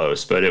even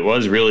close. But it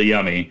was really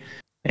yummy.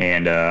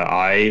 And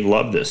I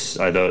love this.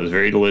 I thought it was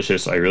very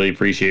delicious. I really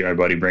appreciate my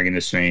buddy bringing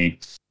this to me.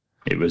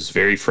 It was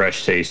very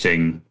fresh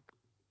tasting,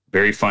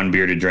 very fun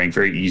beer to drink,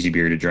 very easy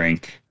beer to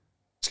drink.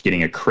 It's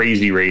getting a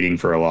crazy rating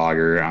for a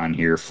lager on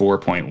here,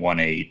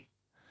 4.18.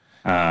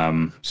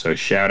 So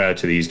shout out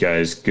to these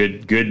guys.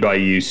 Good by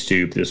you,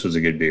 Stoop. This was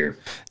a good beer.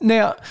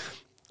 Now,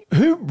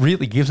 who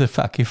really gives a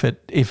fuck if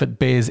it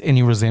bears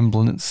any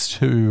resemblance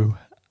to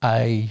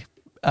a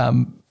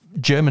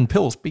German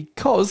Pils?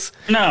 Because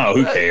no,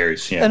 who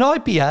cares? Yeah. An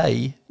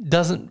IPA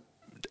doesn't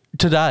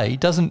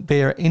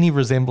bear any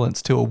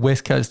resemblance to a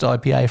West Coast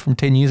IPA from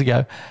 10 years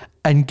ago.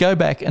 And go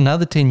back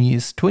another 10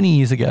 years, 20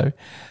 years ago,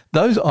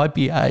 those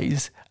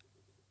IPAs,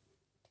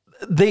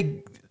 they're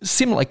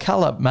similar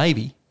colour,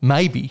 maybe,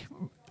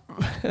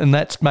 and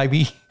that's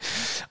maybe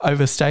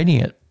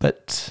overstating it.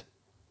 But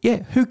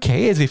yeah, who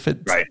cares if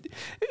it's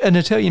an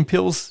Italian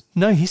Pils?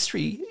 No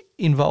history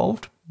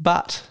involved,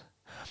 but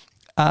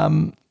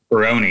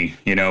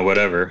Peroni,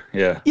 whatever.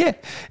 Yeah. Yeah,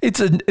 it's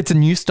a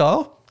new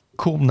style,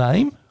 cool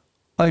name.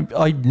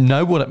 I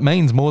know what it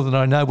means more than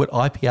I know what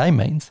IPA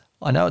means.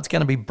 I know it's going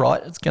to be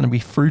bright, it's going to be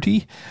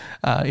fruity.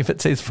 If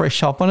it says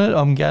fresh hop on it,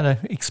 I'm going to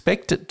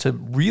expect it to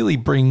really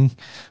bring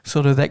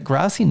sort of that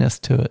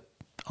grassiness to it.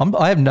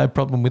 I have no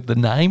problem with the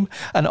name,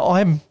 and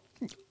I'm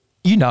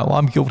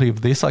guilty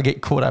of this. I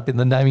get caught up in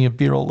the naming of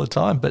beer all the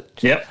time,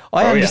 but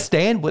I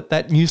understand what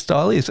that new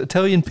style is.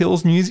 Italian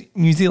Pils,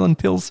 New Zealand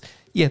Pils,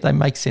 yeah, they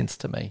make sense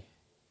to me.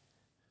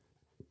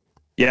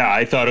 Yeah,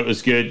 I thought it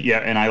was good. Yeah,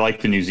 and I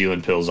like the New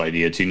Zealand Pils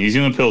idea too. New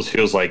Zealand Pils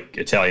feels like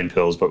Italian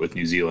Pils, but with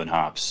New Zealand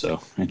hops.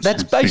 So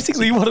that's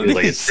basically what it is.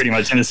 It's pretty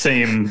much in the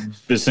same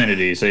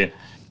vicinity. So,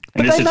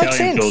 and this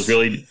Italian Pils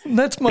really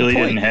point.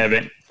 Didn't have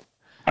it.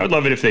 I would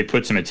love it if they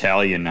put some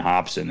Italian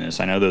hops in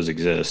this. I know those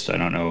exist. I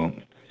don't know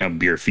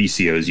beer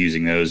Beerficios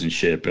using those and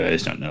shit, but I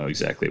just don't know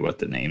exactly what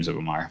the names of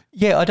them are.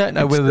 Yeah, I don't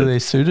know whether they're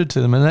suited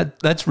to them, and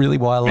that's really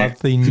why I love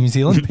the New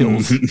Zealand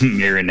pills.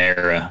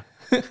 Marinara.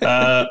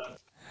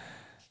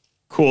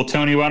 Cool,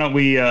 Tony. Why don't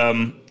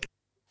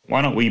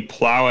we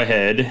plow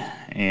ahead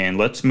and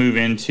let's move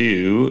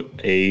into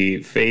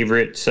a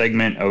favorite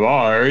segment of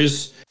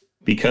ours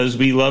because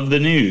we love the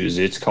news.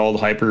 It's called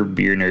Hyper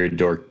Beer Nerd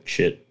Dork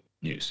Shit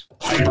News.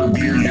 Hyper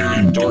Beer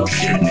Nerd Dork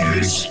Shit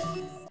News.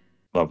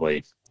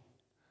 Lovely.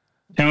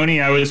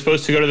 Tony, I was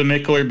supposed to go to the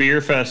Mickler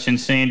Beer Fest in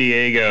San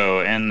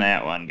Diego, and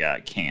that one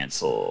got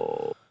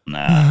canceled.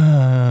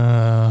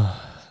 Nah.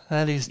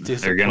 That is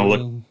disappointing. They're going to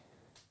look...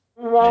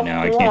 I know,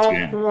 I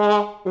can't do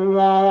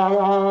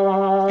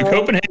it.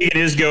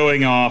 Copenhagen is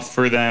going off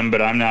for them,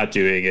 but I'm not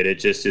doing it. It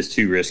just is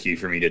too risky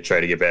for me to try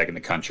to get back in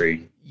the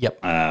country.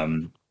 Yep.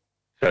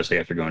 Especially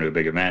after going to a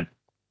big event.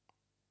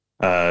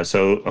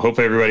 So I hope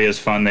everybody has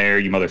fun there,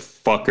 you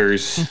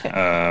motherfuckers.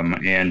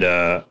 And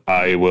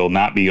I will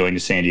not be going to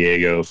San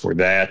Diego for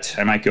that.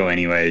 I might go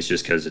anyways,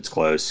 just because it's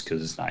close,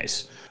 because it's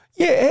nice.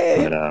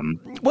 Yeah.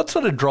 But, what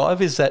sort of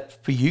drive is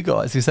that for you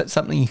guys? Is that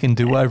something you can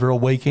do over a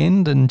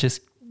weekend and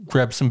just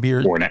grab some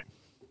beer?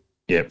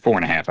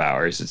 4.5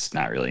 hours. It's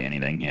not really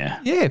anything. Yeah.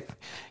 Yeah.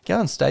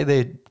 Go and stay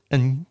there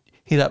and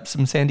hit up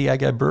some San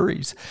Diego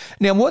breweries.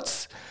 Now,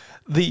 what's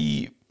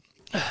the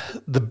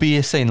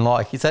beer scene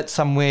like? Is that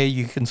somewhere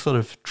you can sort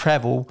of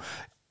travel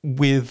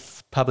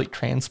with public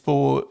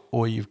transport,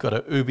 or you've got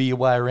to Uber your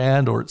way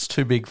around, or it's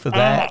too big for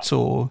that,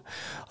 or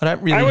I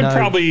don't really know.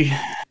 I would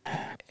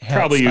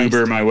probably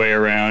Uber my way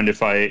around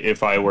if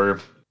I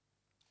were.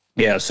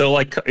 Yeah. So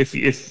like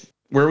if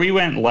where we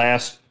went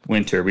last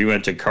winter, we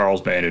went to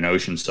Carlsbad in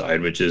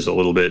Oceanside, which is a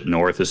little bit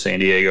north of San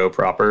Diego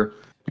proper,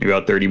 maybe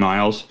about 30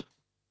 miles.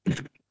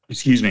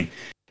 Excuse me.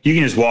 You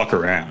can just walk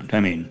around. I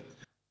mean,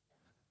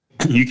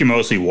 you can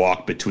mostly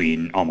walk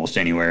between almost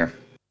anywhere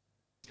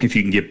if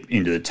you can get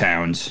into the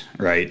towns,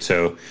 right?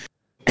 So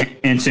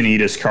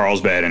Encinitas,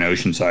 Carlsbad, and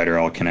Oceanside are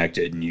all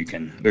connected,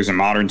 and there's a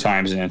Modern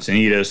Times in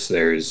Encinitas,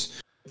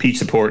 there's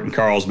Pizza Port in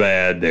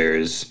Carlsbad,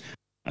 there's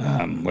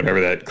whatever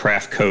that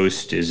Craft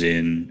Coast is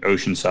in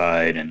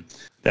Oceanside, and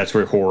that's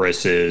where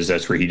Horace is.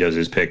 That's where he does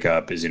his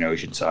pickup, is in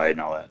Oceanside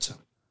and all that. So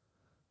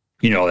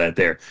you know all that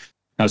there.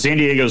 Now San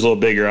Diego's a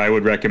little bigger. I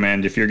would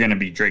recommend, if you're going to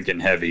be drinking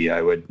heavy,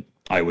 I would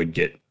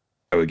get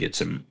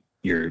some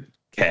your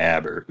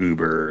cab or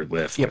Uber or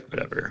Lyft,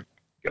 whatever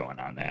going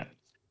on that.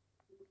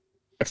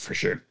 For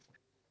sure.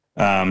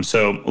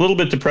 So a little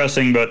bit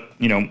depressing, but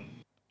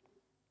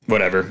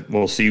whatever.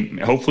 We'll see.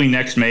 Hopefully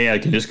next May I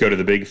can just go to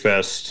the big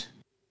fest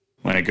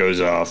when it goes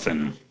off,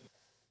 and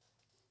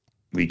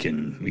we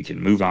can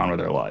move on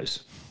with our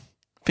lives.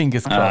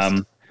 Fingers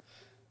crossed.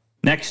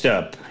 Next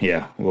up,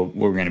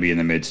 we're going to be in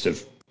the midst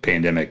of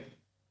pandemic,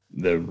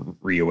 the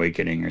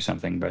reawakening or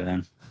something by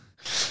then.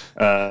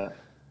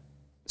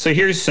 So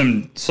here's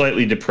some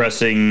slightly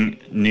depressing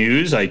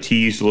news I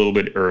teased a little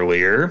bit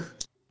earlier.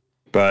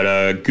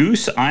 But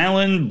Goose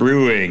Island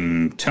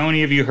Brewing.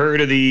 Tony, have you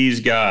heard of these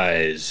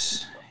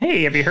guys?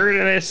 Hey, have you heard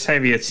of this?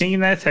 Have you seen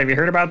this? Have you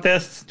heard about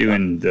this?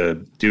 Doing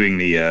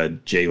the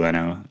Jay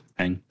Leno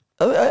thing.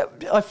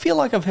 I feel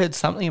like I've heard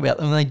something about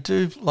them. They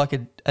do like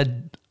a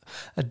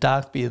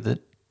dark beer that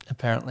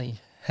apparently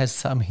has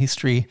some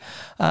history.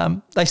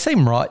 They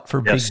seem right for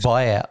a big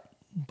buyout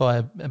by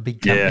a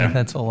big company. Yeah.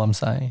 That's all I'm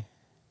saying.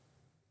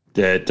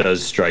 That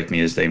does strike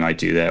me as they might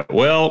do that.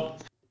 Well,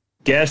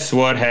 guess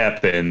what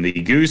happened? The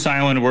Goose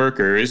Island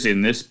workers,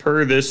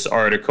 per this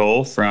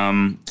article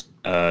from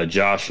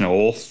Josh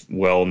Knoll,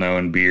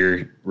 well-known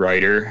beer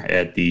writer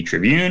at the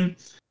Tribune,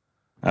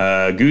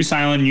 Goose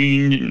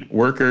Island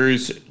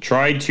workers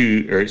tried to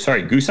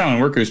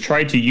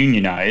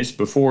unionize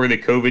before the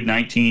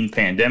COVID-19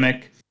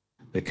 pandemic.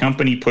 The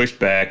company pushed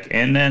back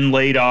and then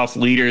laid off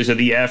leaders of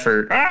the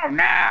effort. Oh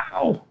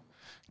no!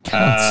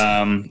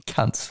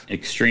 Cunts.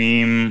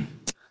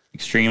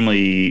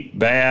 Extremely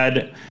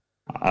bad.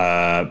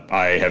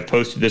 I have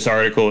posted this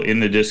article in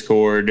the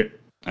Discord.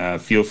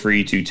 Feel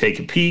free to take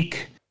a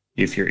peek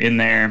if you're in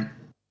there.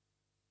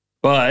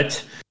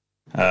 But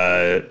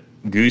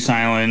Goose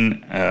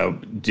Island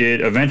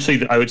did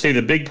eventually. I would say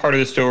the big part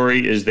of the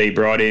story is they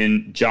brought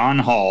in John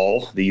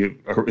Hall, the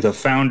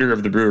founder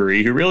of the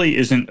brewery, who really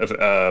isn't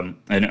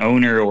an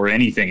owner or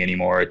anything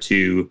anymore,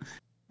 to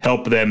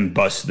help them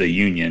bust the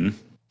union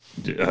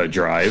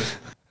drive.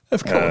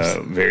 Of course.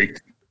 Very,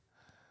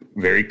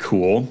 very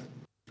cool.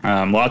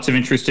 Lots of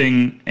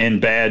interesting and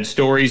bad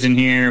stories in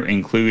here,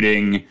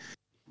 including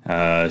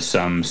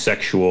some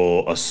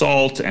sexual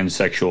assault and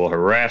sexual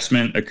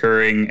harassment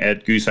occurring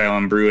at Goose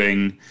Island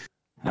Brewing,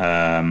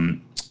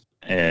 them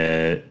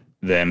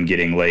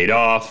getting laid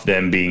off,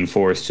 them being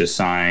forced to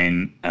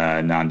sign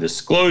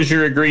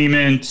non-disclosure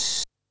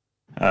agreements.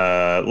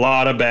 A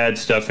lot of bad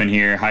stuff in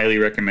here. Highly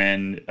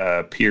recommend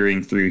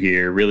peering through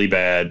here. Really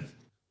bad.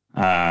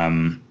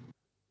 And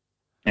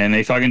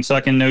they fucking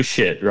suck in no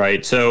shit,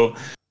 right? So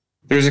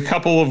there's a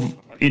couple of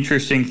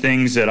interesting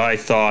things that I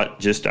thought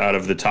just out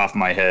of the top of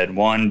my head.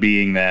 One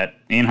being that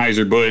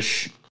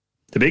Anheuser-Busch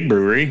the big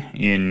brewery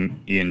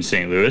in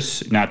St.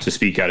 Louis, not to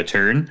speak out of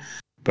turn,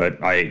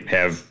 but I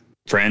have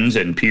friends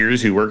and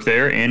peers who work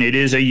there, and it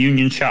is a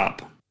union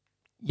shop.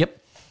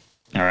 Yep.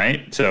 All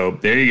right. So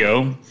there you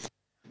go.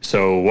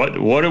 So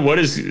what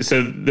is,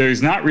 so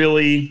there's not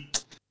really,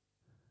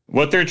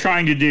 what they're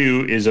trying to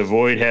do is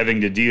avoid having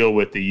to deal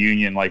with the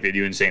union like they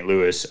do in St.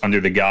 Louis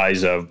under the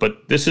guise of,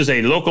 but this is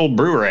a local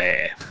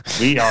brewery.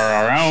 We are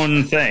our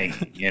own thing.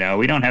 You know,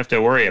 we don't have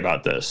to worry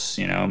about this.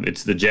 You know,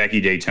 it's the Jackie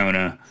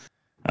Daytona,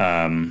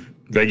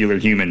 regular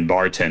human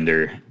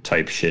bartender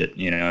type shit.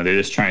 You know, they're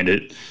just trying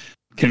to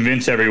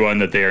convince everyone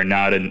that they are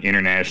not an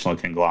international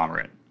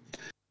conglomerate.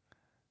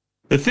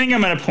 The thing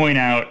I'm going to point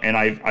out, and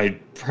I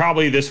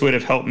probably this would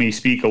have helped me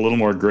speak a little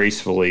more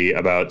gracefully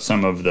about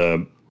some of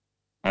the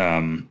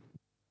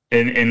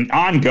and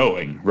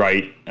ongoing,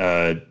 right,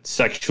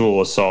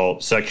 sexual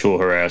assault, sexual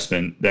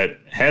harassment that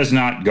has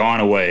not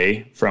gone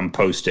away from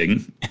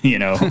posting. You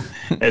know,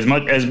 as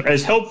much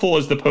as helpful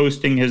as the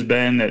posting has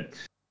been, that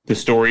the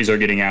stories are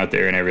getting out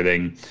there and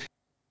everything.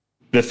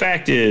 The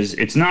fact is,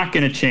 it's not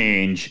going to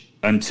change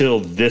until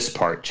this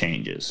part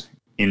changes,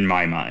 in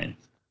my mind.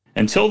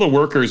 Until the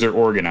workers are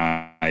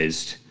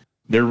organized,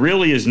 there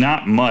really is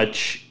not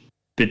much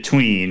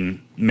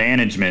between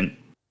management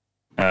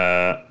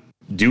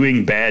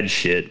doing bad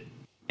shit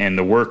and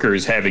the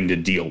workers having to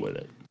deal with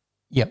it.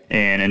 Yep.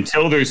 And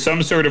until there's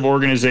some sort of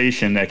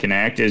organization that can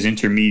act as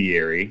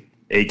intermediary,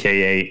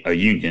 aka a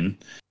union,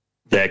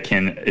 that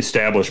can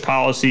establish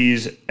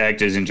policies,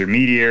 act as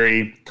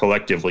intermediary,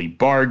 collectively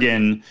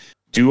bargain,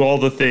 do all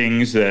the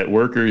things that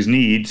workers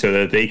need so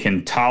that they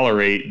can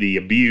tolerate the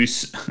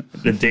abuse,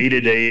 the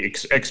day-to-day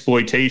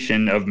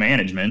exploitation of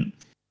management,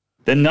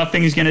 then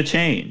nothing's going to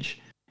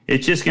change.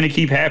 It's just going to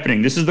keep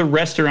happening. This is the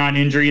restaurant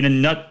industry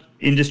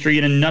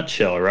in a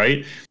nutshell,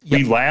 right? Yep.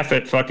 We laugh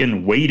at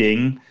fucking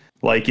waiting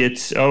like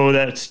it's, oh,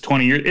 that's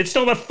 20 years. It's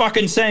still the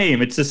fucking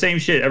same. It's the same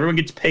shit. Everyone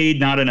gets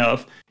paid not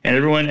enough, and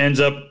everyone ends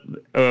up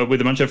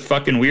with a bunch of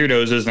fucking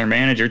weirdos as their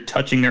manager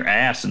touching their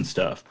ass and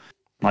stuff.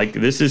 Like,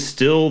 this is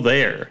still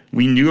there.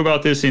 We knew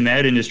about this in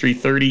that industry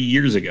 30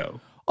 years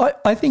ago.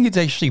 I think it's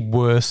actually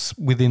worse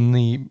within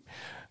the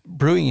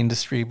brewing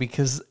industry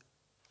because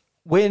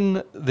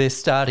when they're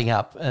starting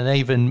up, and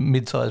even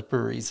mid-sized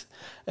breweries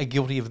are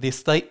guilty of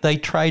this, they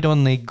trade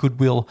on their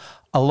goodwill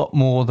a lot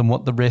more than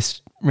what the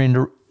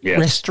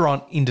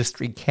restaurant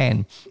industry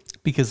can.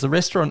 Because the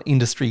restaurant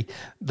industry,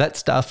 that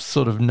stuff's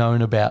sort of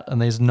known about,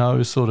 and there's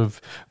no sort of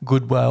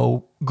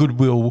goodwill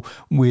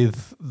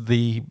with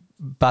the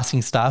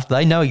bussing staff.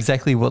 They know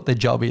exactly what their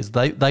job is.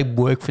 They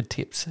work for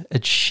tips.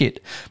 It's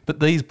shit. But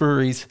these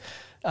breweries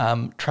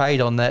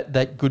trade on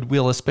that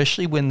goodwill,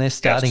 especially when they're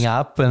starting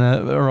up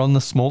and are on the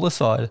smaller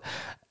side.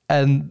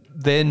 And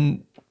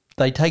then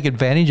they take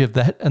advantage of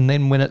that. And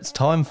then when it's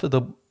time for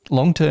the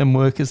long-term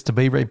workers to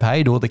be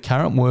repaid or the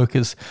current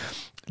workers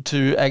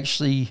to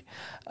actually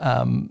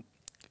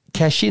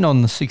cash in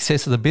on the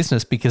success of the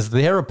business because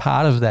they're a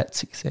part of that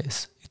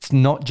success, it's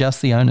not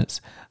just the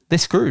owners. They're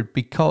screwed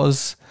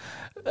because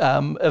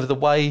of the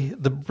way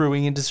the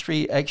brewing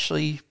industry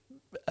actually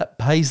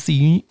pays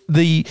the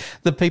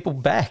people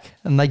back,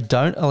 and they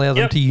don't allow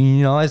them to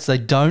unionize. They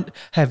don't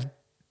have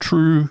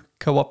true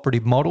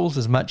cooperative models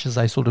as much as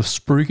they sort of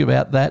spruik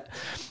about that.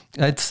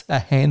 It's a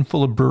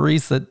handful of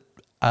breweries that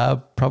are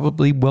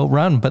probably well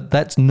run, but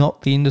that's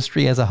not the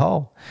industry as a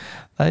whole.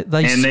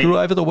 They screw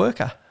over the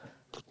worker.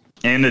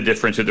 And the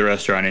difference with the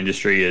restaurant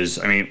industry is,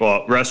 I mean,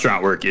 well,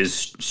 restaurant work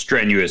is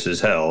strenuous as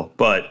hell,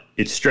 but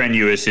it's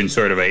strenuous in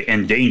sort of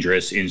and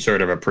dangerous in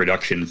sort of a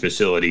production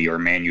facility or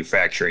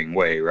manufacturing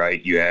way,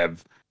 right? You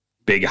have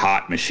big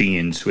hot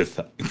machines with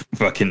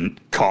fucking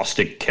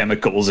caustic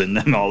chemicals in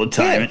them all the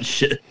time and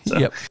shit.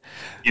 So,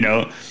 you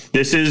know,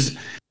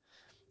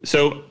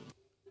 so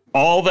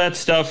all that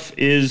stuff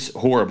is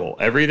horrible.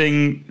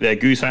 Everything that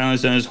Goose Island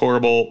has done is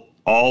horrible.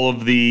 All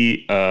of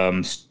the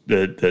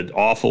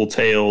awful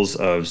tales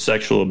of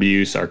sexual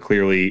abuse are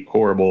clearly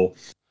horrible,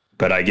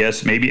 but I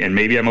guess maybe I'm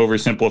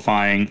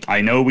oversimplifying. I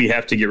know we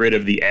have to get rid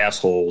of the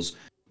assholes,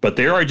 but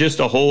there are just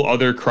a whole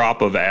other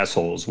crop of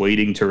assholes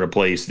waiting to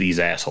replace these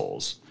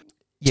assholes.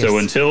 Yes. So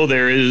until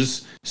there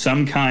is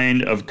some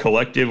kind of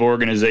collective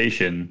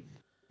organization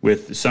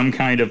with some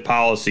kind of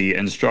policy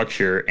and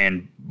structure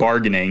and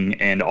bargaining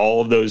and all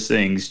of those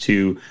things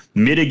to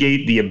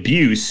mitigate the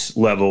abuse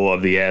level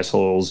of the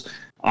assholes,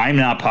 I'm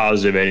not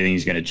positive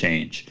anything's going to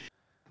change.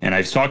 And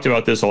I've talked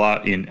about this a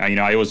lot.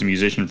 I was a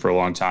musician for a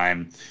long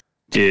time,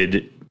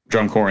 did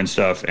drum corps and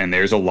stuff, and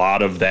there's a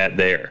lot of that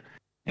there.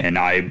 And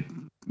I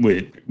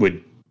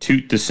would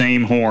toot the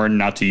same horn,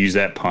 not to use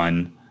that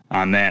pun,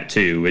 on that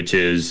too, which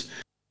is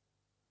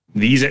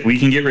we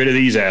can get rid of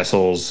these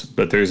assholes,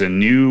 but there's a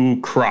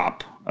new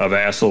crop of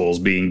assholes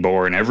being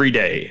born every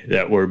day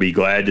that will be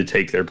glad to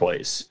take their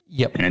place.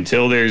 Yep. And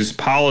until there's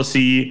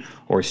policy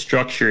or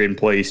structure in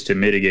place to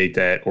mitigate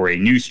that, or a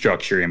new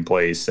structure in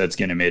place that's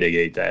going to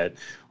mitigate that,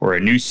 or a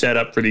new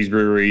setup for these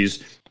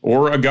breweries,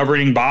 or a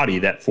governing body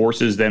that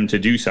forces them to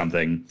do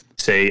something,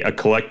 say a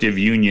collective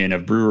union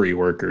of brewery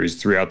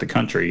workers throughout the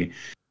country,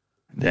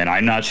 then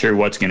I'm not sure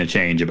what's going to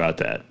change about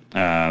that.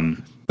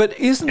 But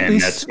isn't And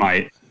this that's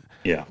my,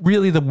 yeah.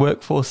 really the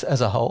workforce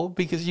as a whole?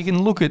 Because you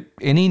can look at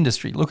any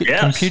industry, look at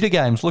Yes. computer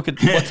games, look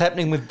at what's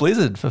happening with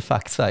Blizzard, for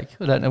fuck's sake.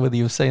 I don't know whether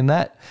you've seen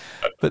that.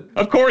 But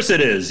Of course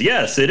it is.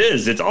 Yes, it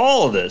is. It's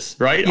all of this,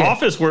 right? Yeah.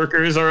 Office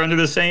workers are under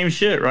the same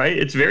shit, right?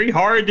 It's very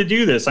hard to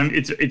do this.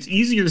 It's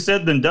easier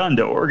said than done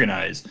to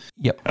organize.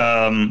 yep.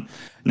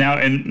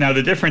 Now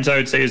the difference I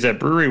would say is that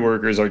brewery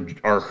workers are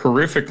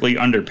horrifically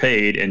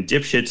underpaid, and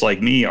dipshits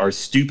like me are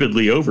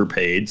stupidly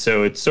overpaid.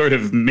 So it's sort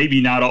of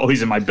maybe not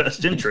always in my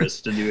best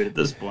interest to do it at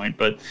this point.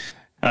 But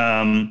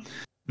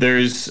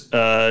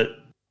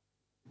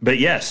but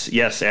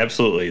yes,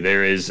 absolutely.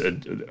 There is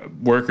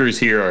workers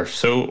here are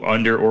so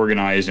under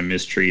organized and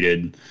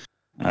mistreated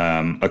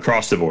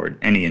across the board.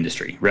 Any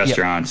industry,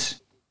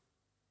 restaurants,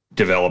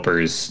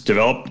 developers.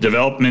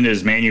 Development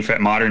is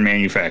modern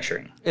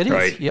manufacturing. It is.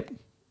 right? Yep.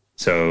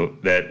 So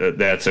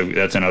that's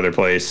another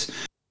place.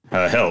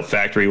 Hell,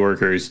 factory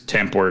workers,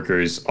 temp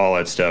workers, all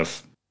that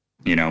stuff,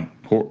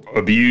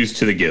 abused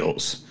to the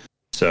gills.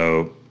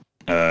 So,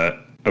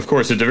 of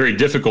course, it's a very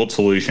difficult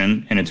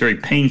solution and it's very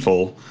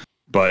painful,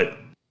 but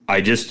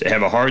I just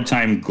have a hard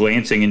time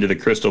glancing into the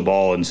crystal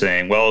ball and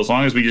saying, well, as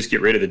long as we just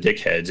get rid of the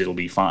dickheads, it'll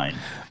be fine.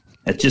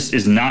 That just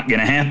is not going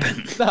to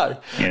happen. No.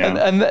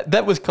 And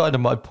that was kind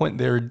of my point.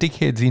 There are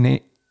dickheads in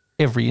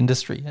every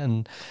industry,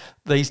 and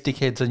these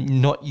dickheads are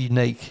not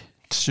unique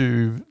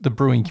to the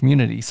brewing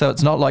community. So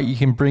it's not like you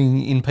can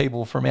bring in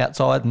people from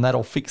outside and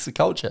that'll fix the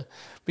culture,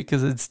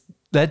 because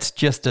that's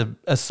just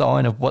a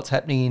sign of what's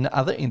happening in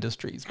other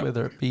industries,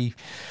 whether it be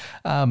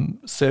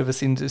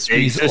service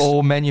industries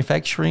or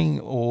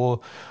manufacturing or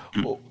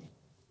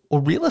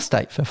real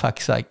estate, for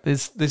fuck's sake.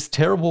 There's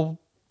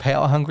terrible,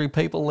 power-hungry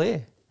people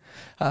there.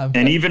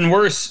 And even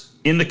worse,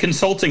 in the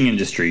consulting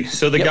industry.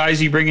 So the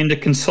guys you bring in to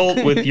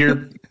consult with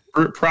your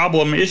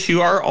problem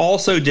issue are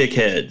also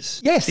dickheads.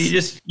 Yes.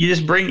 You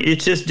just bring,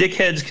 it's just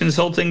dickheads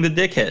consulting the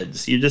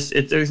dickheads.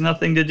 There's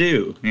nothing to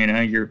do.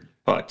 You're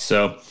fucked.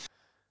 So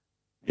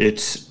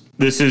Goose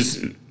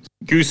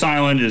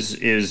Island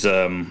is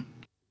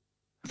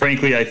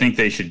frankly, I think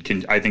they should.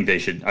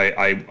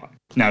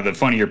 Now the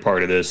funnier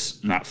part of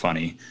this, not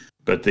funny,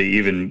 but the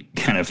even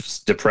kind of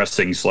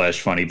depressing /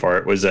 funny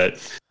part was that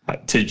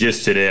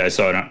today I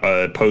saw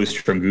a post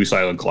from Goose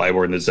Island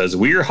Clybourne that says,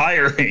 "We're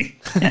hiring."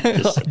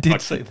 I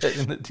did see that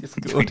in the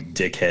Discord.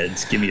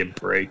 Dickheads, give me a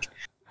break.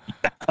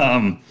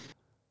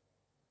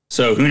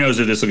 So who knows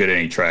if this will get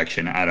any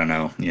traction? I don't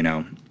know.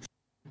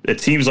 It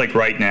seems like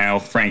right now,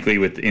 frankly,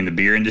 in the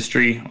beer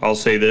industry, I'll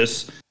say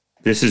this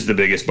is the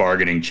biggest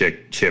bargaining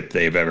chip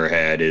they've ever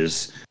had.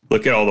 Is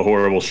look at all the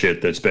horrible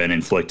shit that's been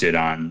inflicted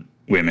on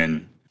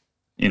women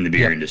in the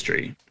beer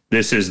industry.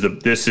 This is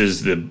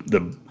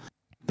the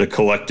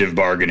collective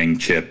bargaining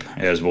chip,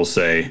 as we'll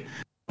say,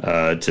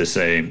 to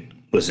say,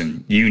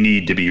 listen, you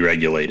need to be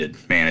regulated.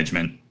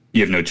 Management,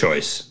 you have no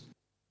choice.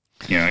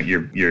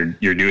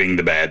 You're doing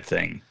the bad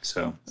thing.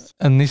 So,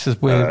 and this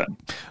is where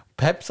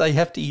perhaps they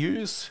have to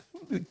use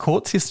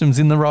court systems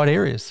in the right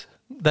areas.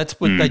 That's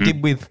what they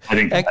did with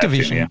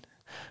Activision,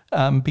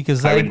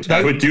 because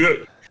I would do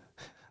it.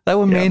 They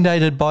were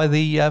mandated by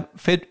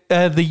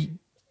the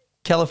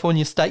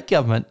California state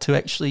government to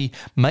actually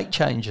make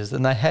changes,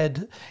 and they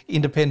had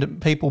independent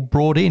people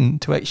brought in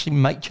to actually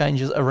make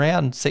changes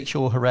around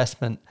sexual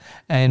harassment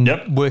and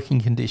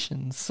working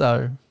conditions.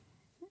 So,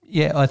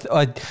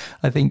 I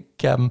think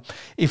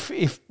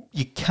if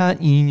you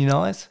can't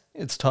unionise,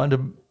 it's time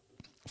to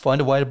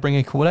find a way to bring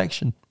a court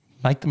action,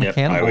 make them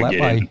accountable that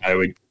way.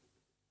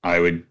 I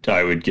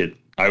would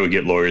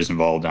get lawyers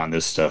involved on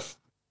this stuff.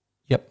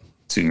 Yep.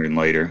 Sooner than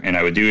later, and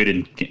I would do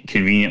it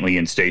conveniently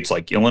in states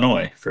like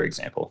Illinois, for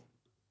example.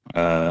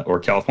 Or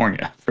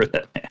California, for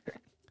that matter,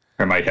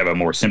 or might have a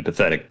more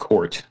sympathetic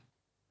court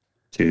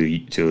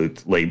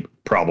to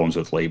problems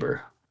with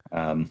labor.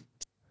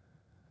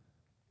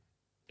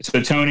 So,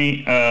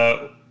 Tony,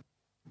 to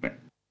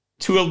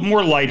a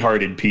more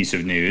lighthearted piece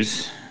of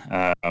news,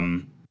 I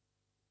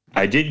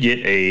did get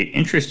a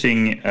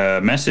interesting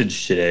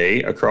message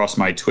today across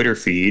my Twitter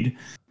feed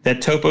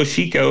that Topo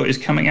Chico is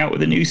coming out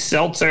with a new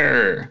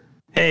seltzer.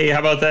 Hey, how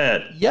about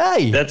that?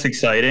 Yay! That's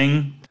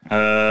exciting.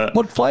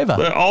 What flavor?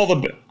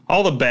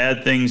 All the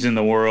bad things in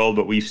the world,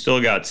 but we've still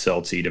got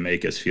Seltzy to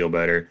make us feel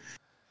better.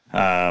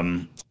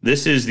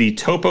 This is the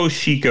Topo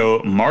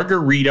Chico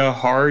Margarita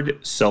Hard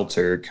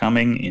Seltzer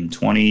coming in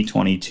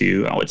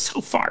 2022. Oh, it's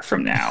so far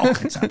from now.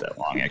 It's not that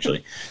long,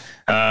 actually.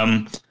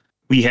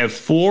 We have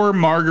 4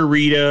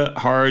 Margarita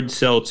Hard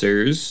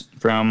Seltzers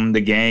from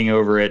the gang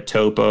over at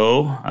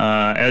Topo.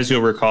 As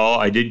you'll recall,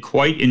 I did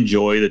quite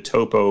enjoy the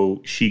Topo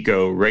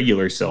Chico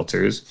regular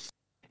seltzers.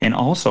 And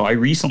also, I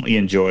recently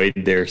enjoyed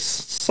their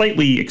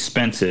slightly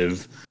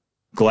expensive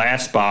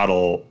glass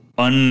bottle,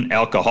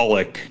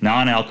 non-alcoholic,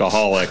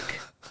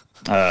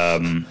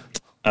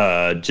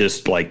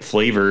 just like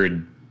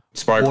flavored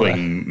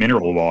sparkling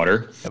mineral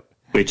water,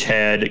 which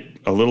had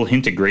a little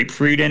hint of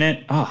grapefruit in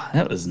it. Oh,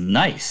 that was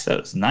nice.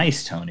 That was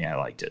nice, Tony. I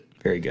liked it.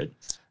 Very good.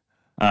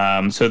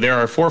 So there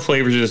are 4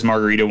 flavors of this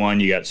margarita one.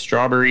 You got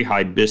strawberry,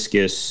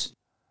 hibiscus.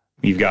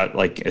 You've got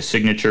like a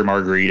signature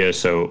margarita,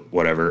 so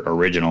whatever,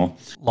 original.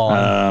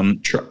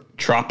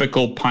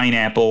 Tropical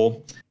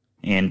pineapple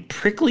and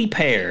prickly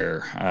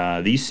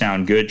pear. These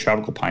sound good.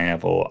 Tropical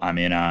pineapple, I'm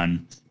in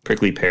on.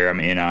 Prickly pear, I'm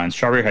in on.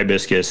 Strawberry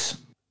hibiscus,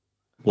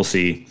 we'll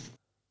see.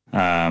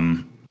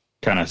 Kind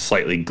of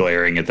slightly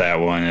glaring at that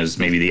one as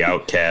maybe the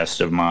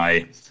outcast of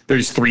my.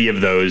 There's 3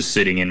 of those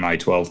sitting in my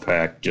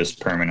 12-pack just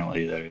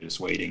permanently that are just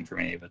waiting for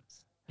me, but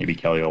maybe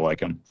Kelly will like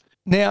them.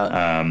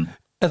 Now,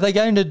 are they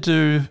going to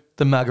do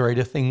the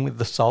margarita thing with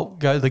the salt,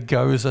 go the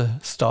Goza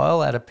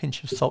style, add a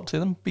pinch of salt to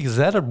them? Because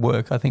that would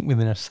work, I think,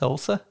 within a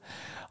salsa.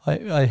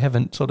 I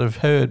haven't sort of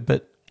heard,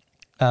 but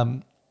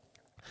I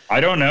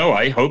don't know.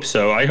 I hope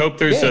so. I hope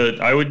there's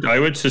I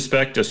would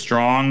suspect a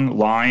strong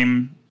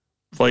lime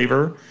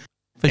flavor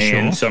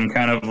and some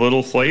kind of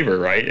little flavor,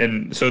 right?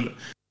 And so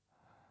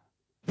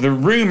the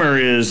rumor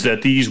is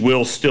that these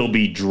will still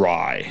be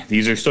dry.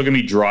 These are still going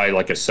to be dry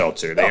like a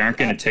seltzer. They aren't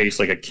going to taste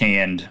like a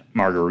canned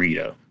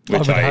margarita,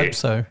 which I hope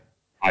so.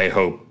 I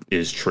hope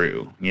is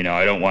true. You know,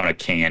 I don't want a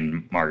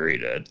canned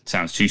margarita. It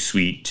sounds too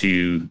sweet,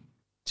 too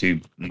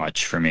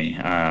much for me.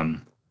 I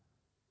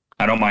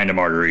don't mind a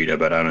margarita,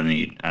 but I don't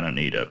need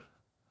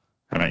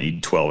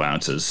 12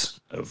 ounces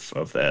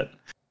of that.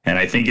 And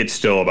I think it's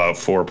still about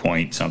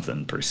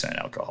 4-point-something%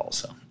 alcohol.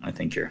 So I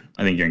think you're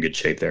in good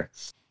shape there.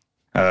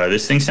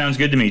 This thing sounds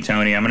good to me,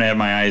 Tony. I'm gonna have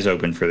my eyes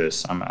open for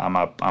this. I'm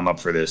up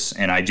for this,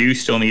 and I do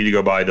still need to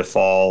go buy the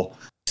fall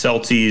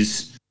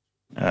Celties.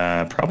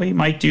 Probably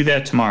might do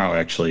that tomorrow,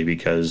 actually,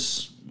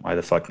 because why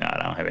the fuck not?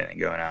 I don't have anything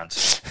going on.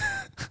 So.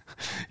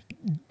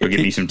 Go get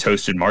me some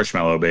toasted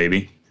marshmallow,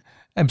 baby.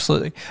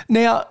 Absolutely.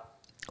 Now,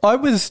 I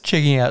was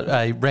checking out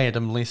a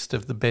random list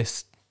of the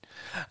best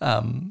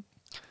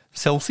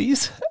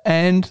Celsius,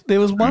 and there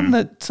was one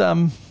that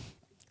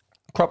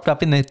cropped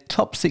up in their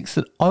top 6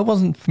 that I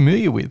wasn't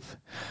familiar with,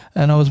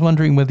 and I was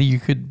wondering whether you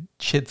could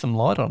shed some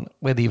light on it,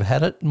 whether you've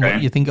had it and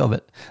what you think of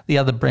it. The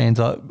other brands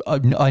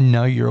I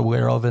know you're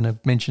aware of and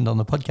have mentioned on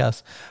the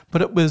podcast,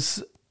 but it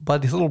was by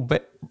this little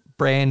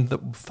brand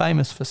that was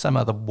famous for some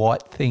other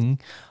white thing,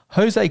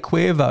 Jose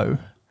Cuervo,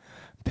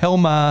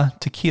 Palmar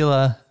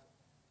Tequila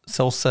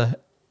Salsa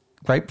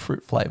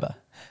Grapefruit flavor.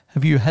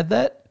 Have you had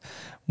that?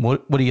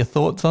 What are your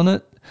thoughts on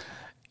it?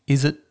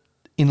 Is it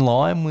in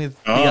line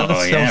with the other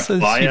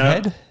salsas you've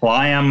had?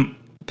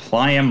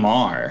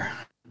 Playamar.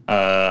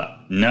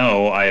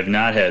 No, I have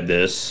not had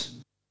this.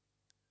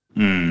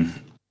 I'm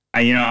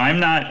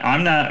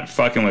not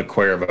fucking with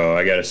Cuervo,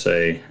 I gotta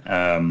say.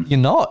 You're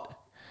not?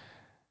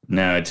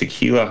 No,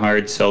 tequila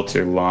hard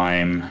seltzer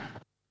lime,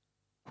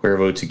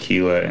 Cuervo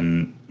tequila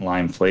and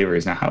lime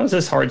flavors. Now, how is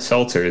this hard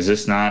seltzer? Is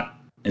this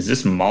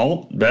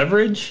malt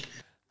beverage?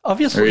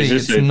 Obviously, or is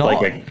this it's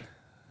not. Like a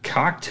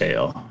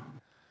cocktail?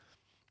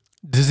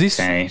 Does this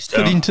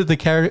fit into the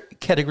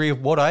category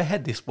of what I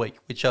had this week,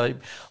 which I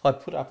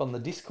put up on the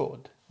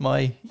Discord?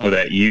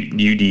 That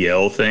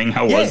UDL thing?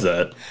 How was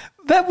that?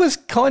 That was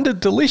kind of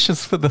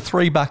delicious for the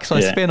 $3 I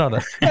spent on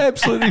it.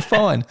 Absolutely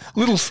fine.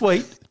 Little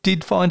sweet.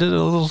 Did find it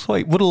a little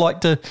sweet. Would have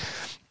liked a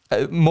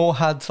more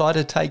hard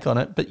cider take on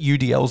it, but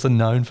UDLs are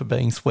known for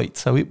being sweet,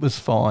 so it was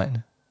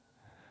fine.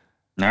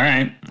 All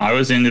right. I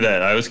was into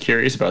that. I was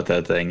curious about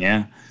that thing,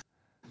 yeah.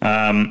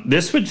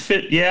 This would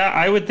fit. Yeah,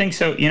 I would think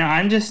so.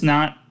 I'm just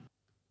not,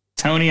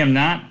 Tony, I'm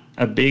not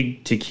a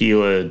big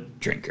tequila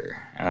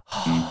drinker.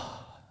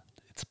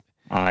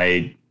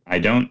 I'm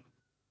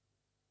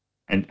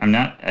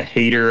not a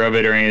hater of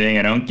it or anything.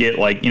 I don't get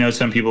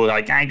some people are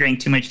like, I drank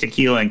too much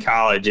tequila in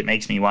college. It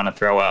makes me want to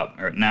throw up.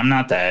 No, I'm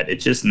not that.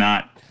 It's just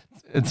not.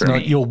 It's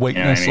not your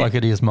weakness like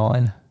it is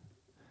mine.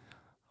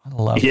 I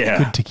love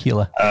good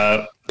tequila.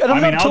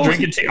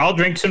 I'll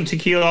drink some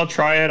tequila. I'll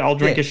try it. I'll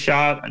drink a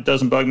shot. It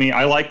doesn't bug me.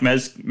 I like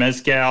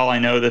mezcal. I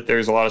know that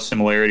there's a lot of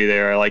similarity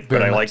there. I like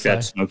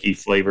that smoky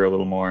flavor a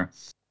little more.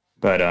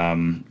 But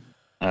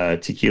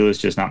tequila is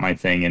just not my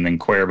thing. And then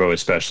Cuervo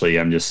especially,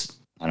 I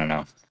don't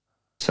know.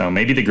 So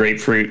maybe the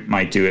grapefruit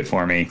might do it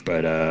for me.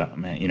 But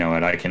you know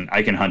what? I can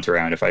hunt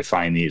around. If I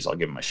find these, I'll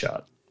give them a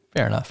shot.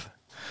 Fair enough.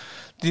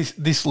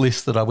 This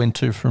list that I went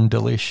to from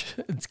Delish,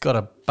 it's got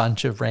a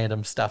bunch of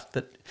random stuff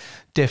that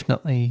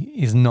definitely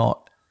is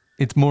not.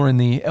 It's more in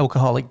the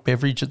alcoholic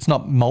beverage. It's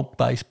not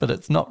malt-based, but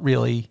it's not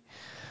really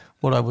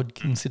what I would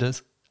consider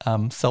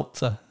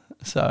seltzer.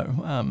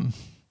 So,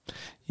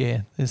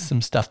 there's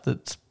some stuff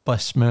that's by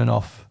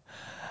Smirnoff.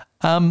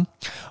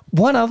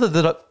 One other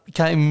that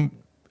came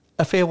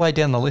a fair way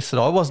down the list that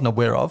I wasn't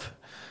aware of,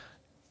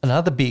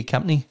 another beer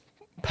company,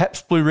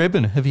 Pabst Blue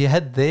Ribbon. Have you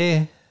had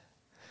their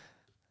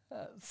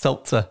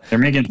seltzer? They're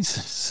making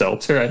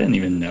seltzer? I didn't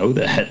even know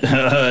that.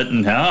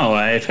 No,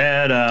 I've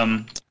had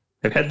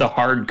the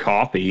hard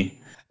coffee.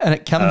 And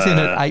it comes in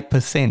at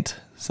 8%,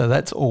 so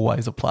that's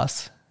always a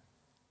plus.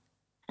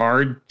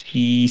 Hard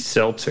tea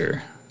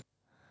seltzer.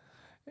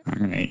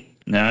 All right.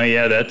 No,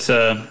 yeah, that's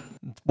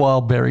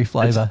wild berry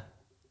flavor.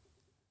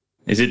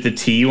 Is it the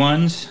tea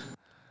ones?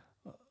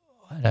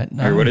 I don't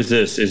know. Or what is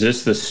this? Is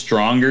this the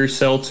stronger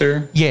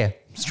seltzer? Yeah,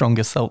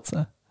 stronger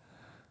seltzer.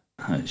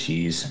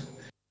 Jeez.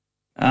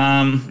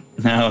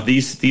 No,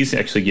 these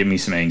actually give me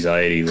some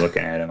anxiety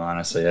looking at them.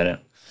 Honestly,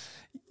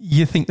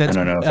 You think I that's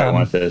don't know if I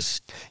want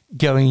this.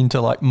 going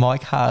into like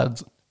Mike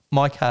Hard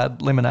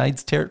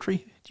Lemonade's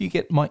territory? Do you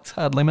get Mike's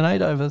Hard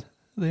Lemonade over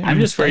there? I'm in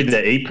the just worried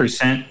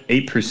States? that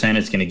 8%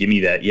 is going to give me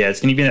that. Yeah, it's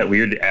going to give me that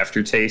weird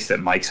aftertaste that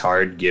Mike's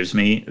Hard gives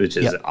me, which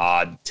is an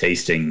odd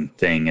tasting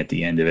thing at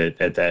the end of it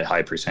at that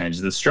high percentage.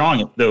 The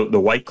strong, the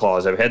White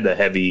Claws, I've had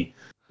the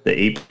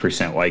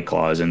 8% White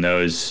Claws, and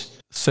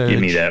those give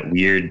me that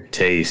weird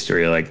taste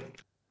or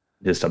like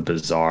just a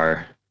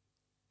bizarre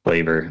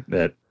flavor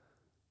that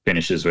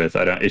finishes with.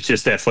 It's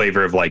just that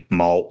flavor of like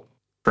malt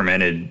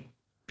fermented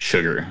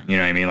sugar. You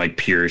know what I mean? Like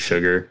pure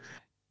sugar.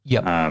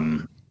 Yep.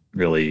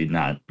 Really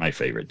not my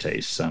favorite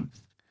taste. So,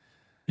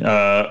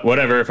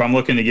 whatever. If I'm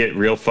looking to get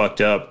real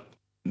fucked up,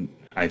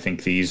 I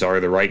think these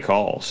are the right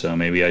call. So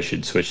maybe I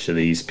should switch to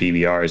these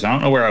PBRs. I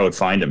don't know where I would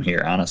find them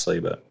here, honestly,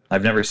 but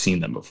I've never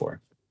seen them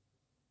before.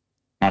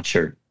 Not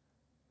sure.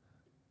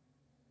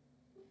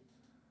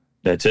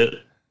 That's it.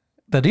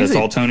 That's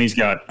all Tony's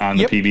got on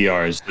the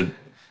PBRs.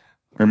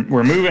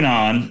 We're moving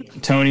on,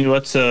 Tony.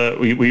 Let's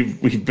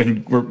we've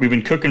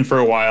been cooking for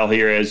a while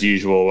here as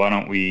usual. Why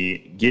don't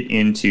we get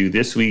into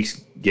this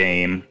week's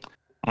game?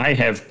 I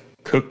have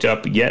cooked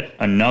up yet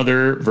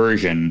another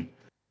version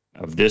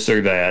of this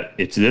or that.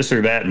 It's this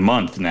or that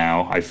month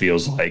now. I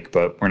feels like,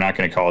 but we're not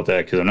going to call it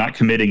that because I'm not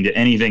committing to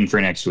anything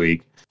for next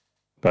week.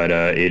 But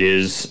it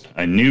is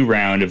a new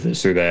round of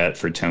this or that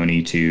for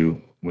Tony to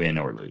win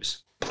or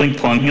lose. Plink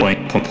plunk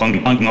plink plunk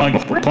plunk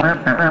plunk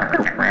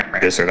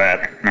plunk. This or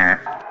that.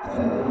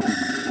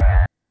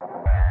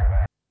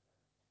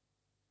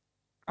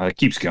 It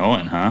keeps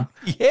going, huh?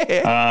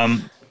 Yeah.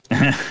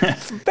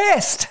 It's the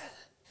best.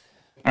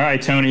 All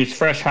right, Tony, it's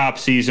fresh hop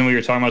season. We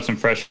were talking about some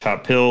fresh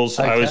hop pills.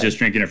 Okay. I was just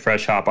drinking a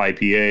fresh hop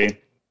IPA.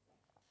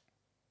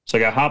 So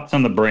I got hops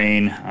on the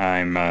brain.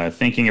 I'm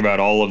thinking about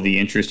all of the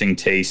interesting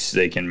tastes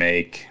they can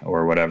make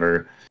or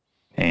whatever.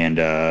 And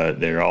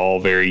they're all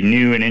very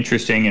new and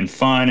interesting and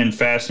fun and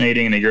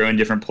fascinating. And they grow in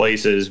different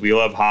places. We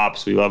love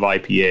hops. We love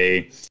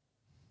IPA.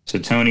 So,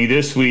 Tony,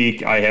 this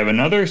week I have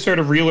another sort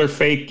of real or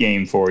fake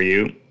game for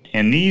you.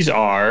 And these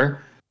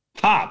are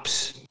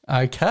hops.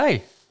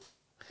 Okay.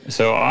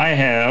 So I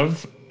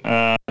have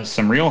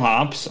some real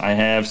hops. I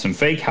have some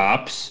fake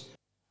hops.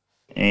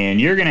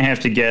 And you're going to have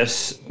to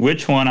guess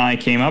which one I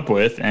came up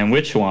with and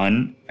which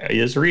one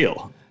is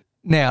real.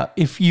 Now,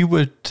 if you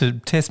were to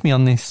test me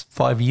on this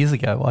 5 years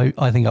ago,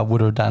 I think I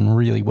would have done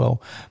really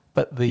well.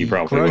 But the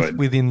growth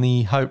within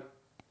the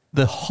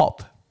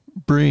hop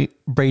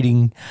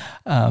breeding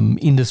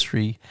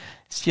industry,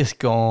 it's just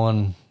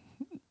gone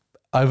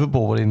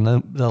overboard in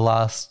the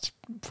last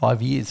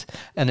 5 years,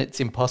 and it's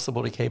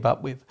impossible to keep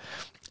up with.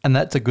 And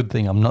that's a good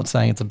thing. I'm not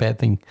saying it's a bad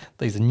thing.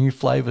 These are new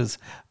flavors.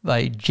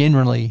 They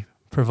generally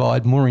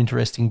provide more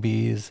interesting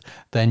beers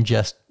than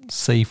just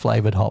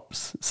C-flavored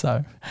hops.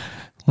 So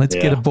let's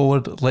get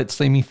aboard. Let's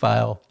see me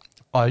fail.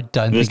 I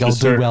don't think I'll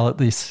do well at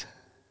this.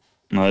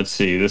 Let's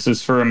see. This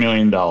is for $1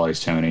 million,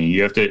 Tony.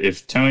 You have to.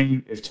 If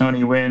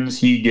Tony wins,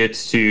 he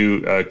gets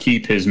to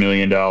keep his $1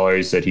 million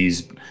that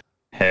he's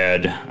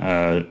had,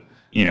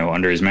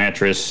 under his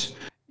mattress.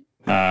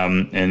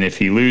 And if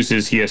he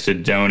loses, he has to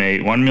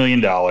donate $1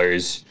 million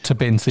to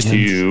Ben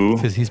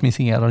Simmons because he's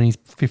missing out on his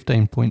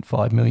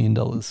 $15.5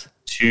 million.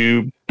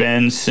 To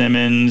Ben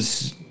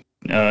Simmons,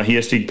 he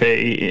has to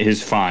pay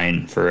his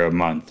fine for a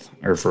month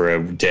or for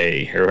a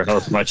day or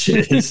however much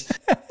it is.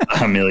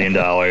 $1 million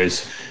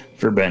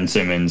for Ben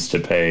Simmons to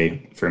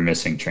pay for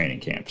missing training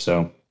camp.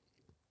 So,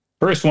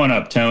 first one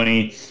up,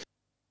 Tony.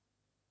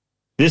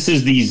 This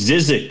is the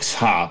Zizix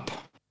hop.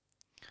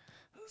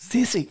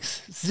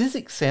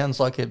 Zizix sounds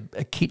like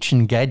a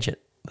kitchen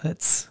gadget.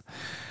 That's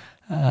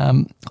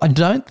I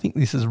don't think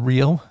this is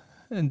real,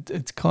 and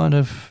it's kind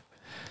of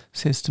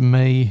says to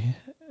me.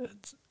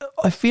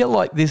 I feel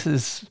like this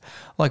is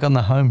like on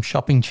the Home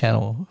Shopping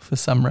channel for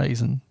some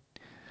reason,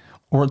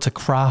 or it's a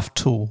craft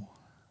tool.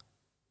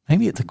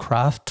 Maybe it's a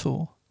craft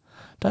tool.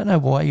 Don't know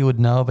why you would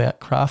know about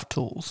craft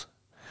tools.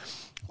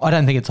 I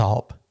don't think it's a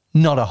hop.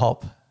 Not a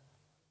hop.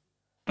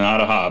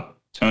 Not a hop.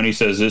 Tony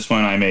says this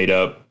one I made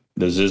up,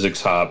 the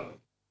Zizix hop,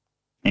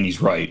 and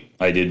he's right.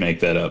 I did make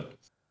that up.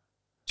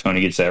 Tony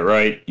gets that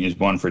right. He's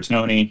one for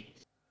Tony.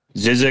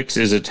 Zizix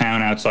is a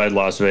town outside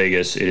Las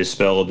Vegas. It is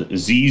spelled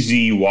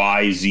ZZYZX.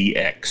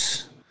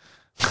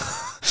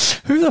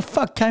 Who the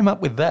fuck came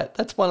up with that?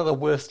 That's one of the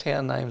worst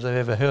town names I've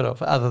ever heard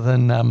of, other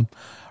than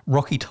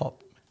Rocky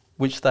Top,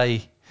 which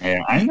they...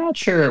 Yeah, I'm not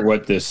sure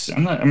what this...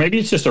 Maybe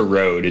it's just a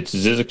road. It's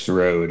Zizix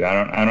Road.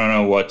 I don't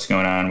know what's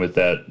going on with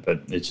that,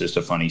 but it's just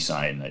a funny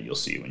sign that you'll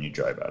see when you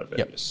drive out of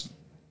Vegas.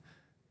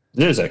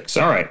 Yep.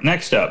 Zizix. All right,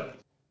 next up.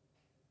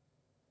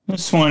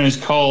 This one is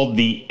called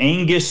the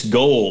Angus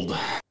Gold.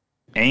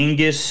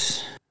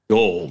 Angus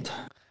Gold.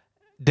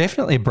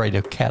 Definitely a breed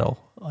of cattle.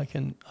 I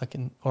can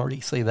already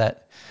see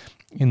that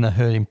in the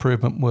herd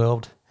improvement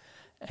world.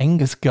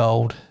 Angus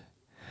Gold.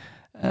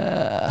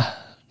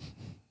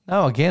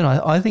 No, again,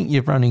 I think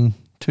you're running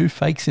two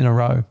fakes in a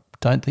row.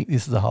 Don't think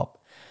this is a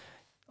hop.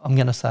 I'm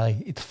going to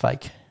say it's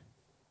fake.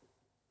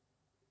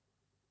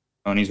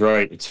 Tony's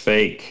right. It's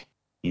fake.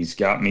 He's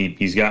got me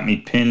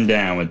pinned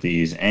down with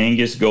these.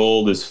 Angus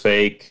Gold is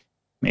fake.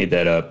 Made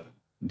that up.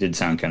 Did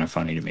sound kind of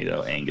funny to me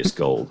though. Angus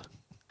Gold.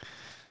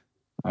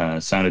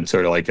 Sounded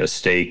sort of like a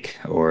steak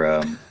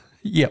or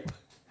Yep.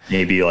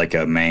 maybe like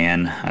a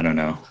man. I don't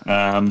know.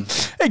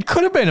 It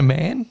could have been a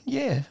man.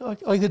 Yeah.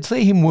 I could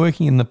see him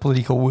working in the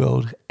political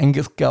world.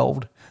 Angus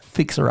Gold,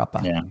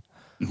 fixer-upper. Yeah.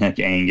 Like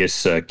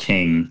Angus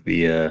King,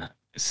 the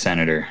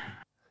senator.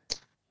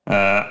 All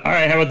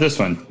right, how about this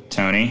one,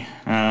 Tony?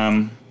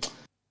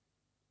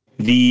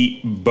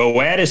 The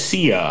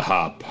Boadicea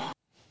hop.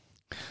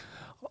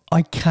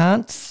 I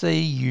can't see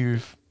you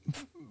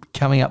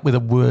coming up with a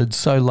word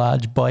so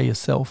large by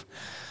yourself.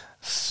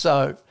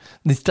 So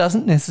this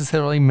doesn't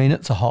necessarily mean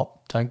it's a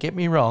hop. Don't get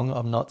me wrong.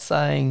 I'm not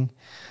saying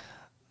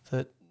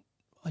that.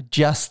 I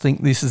just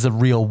think this is a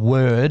real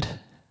word.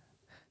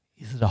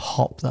 Is it a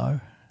hop, though?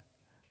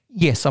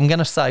 Yes, I'm going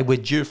to say we're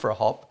due for a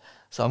hop.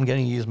 So I'm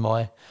going to use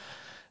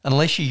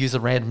unless you use a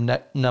random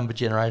number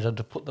generator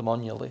to put them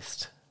on your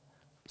list.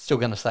 Still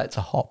going to say it's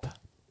a hop.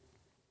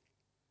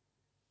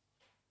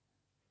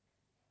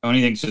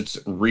 Tony thinks it's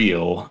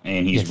real,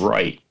 and he's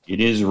right.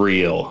 It is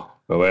real.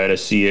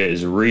 Boadicea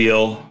is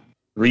real.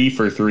 3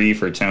 for 3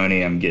 for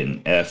Tony. I'm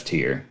getting F'd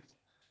here.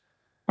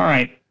 All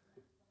right.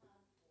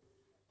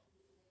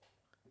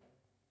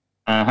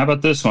 How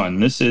about this one?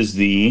 This is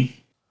the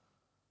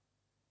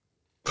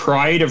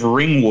Pride of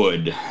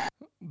Ringwood.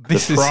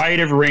 Pride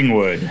of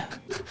Ringwood.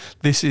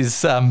 This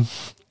is a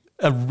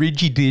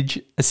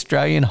Rigididge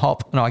Australian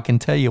hop, and I can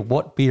tell you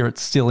what beer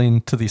it's still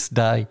in to this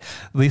day.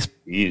 This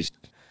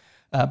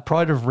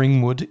Pride of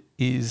Ringwood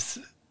is,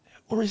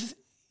 or is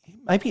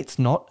maybe it's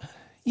not.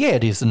 Yeah,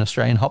 it is an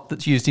Australian hop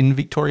that's used in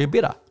Victoria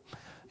Bitter.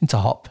 It's a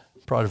hop,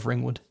 Pride of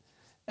Ringwood.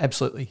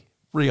 Absolutely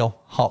real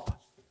hop.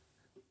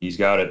 He's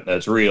got it.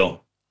 That's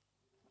real.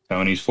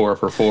 Tony's 4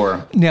 for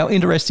 4. Now,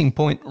 interesting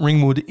point,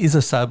 Ringwood is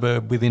a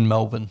suburb within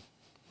Melbourne.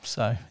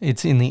 So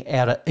it's in the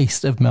outer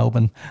east of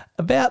Melbourne,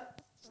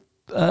 about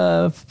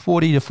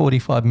 40 to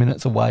 45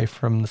 minutes away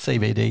from the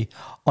CBD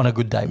on a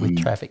good day with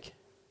traffic.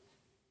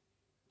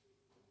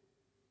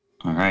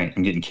 All right,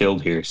 I'm getting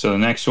killed here. So the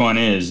next one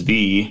is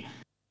the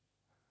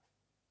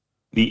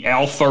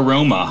Alfa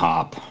Roma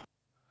hop.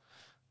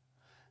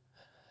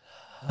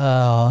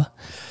 Now,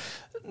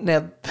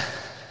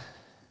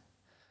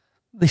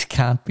 this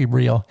can't be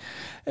real.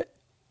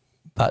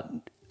 But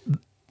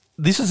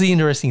this is the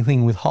interesting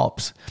thing with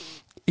hops,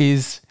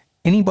 is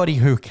anybody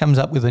who comes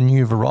up with a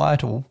new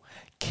varietal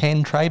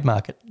can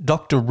trademark it.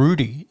 Dr.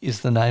 Rudy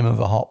is the name of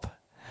a hop,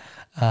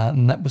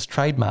 and that was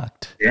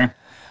trademarked. Yeah.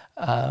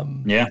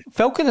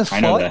 Falconer's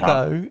Flight,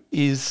 though,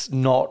 is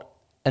not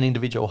an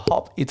individual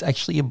hop. It's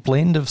actually a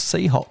blend of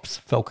sea hops,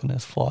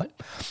 Falconer's Flight.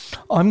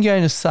 I'm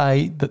going to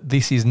say that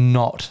this is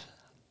not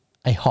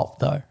a hop,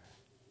 though.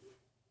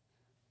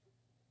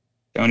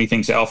 Tony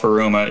thinks Alfa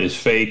Roma is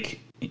fake.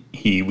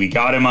 We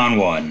got him on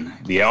one.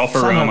 The Alfa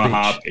Roma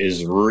hop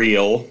is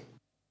real.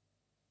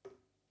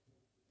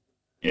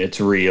 It's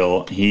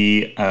real.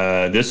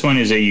 This one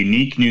is a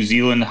unique New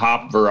Zealand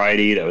hop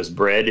variety that was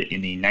bred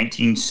in the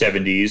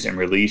 1970s and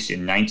released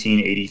in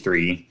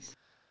 1983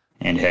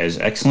 and has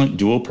excellent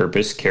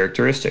dual-purpose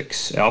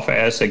characteristics. Alpha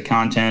acid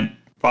content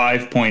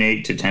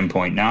 5.8 to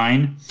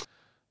 10.9.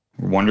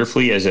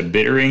 Wonderfully as a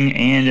bittering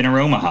and an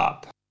aroma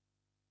hop.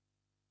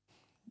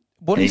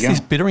 What is this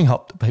bittering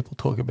hop that people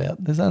talk about?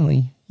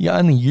 You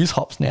only use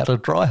hops now to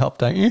dry hop,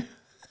 don't you?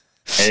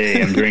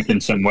 Hey, I'm drinking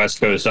some West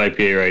Coast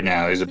IPA right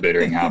now. There's a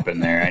bittering hop in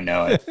there. I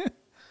know it.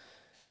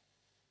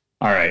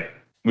 All right.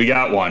 We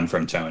got one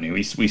from Tony.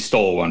 We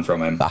stole one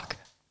from him. Fuck.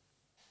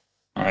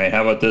 All right.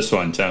 How about this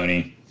one,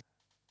 Tony?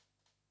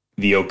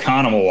 The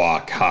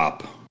Oconomowoc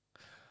hop.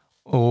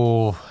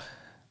 Oh.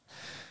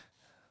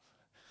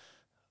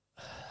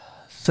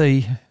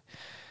 See,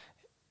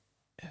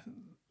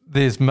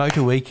 there's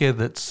Motueka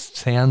that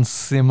sounds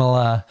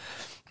similar,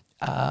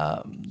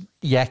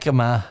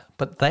 Yakima,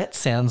 but that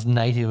sounds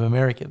Native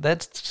American.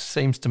 That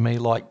seems to me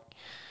like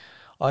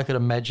I could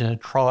imagine a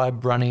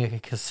tribe running a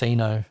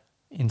casino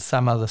in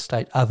some other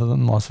state other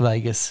than Las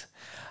Vegas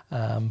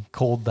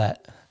called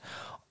that.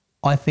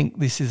 I think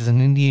this is an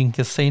Indian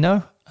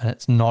casino and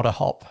it's not a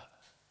hop.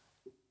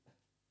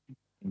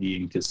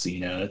 Indian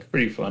casino. That's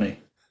pretty funny.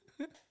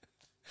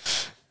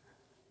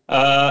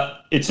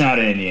 It's not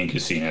an Indian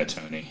casino,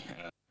 Tony.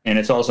 And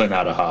it's also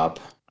not a hop.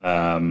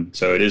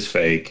 So it is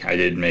fake. I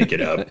did make it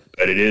up.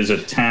 But it is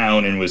a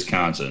town in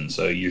Wisconsin.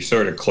 So you're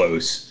sort of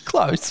close.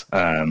 Close.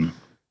 And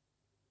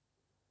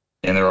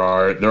there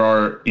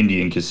are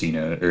Indian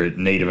casino or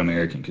Native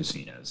American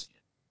casinos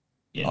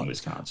in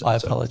Wisconsin. I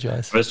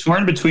apologize. I was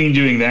torn between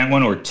doing that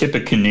one or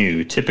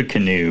Tippecanoe.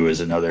 Tippecanoe is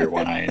another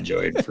one I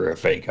enjoyed for a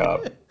fake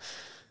hop.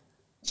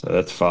 So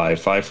that's 5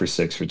 for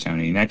 6 for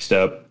Tony. Next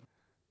up.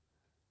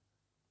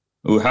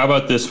 Ooh, how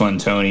about this one,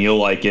 Tony? You'll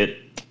like it.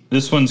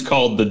 This one's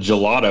called the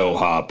Gelato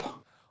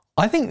hop.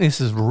 I think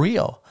this is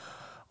real.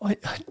 I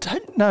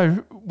don't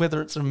know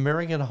whether it's an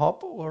American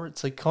hop or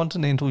it's a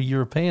continental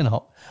European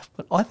hop,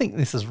 but I think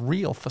this is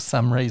real for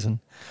some reason.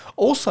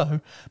 Also,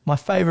 my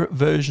favourite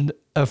version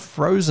of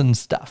frozen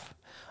stuff.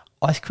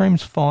 Ice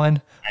cream's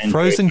fine. And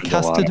frozen frozen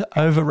custard, gelato.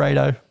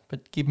 overrated,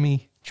 but give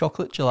me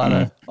chocolate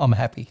gelato. I'm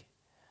happy.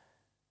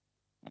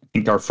 I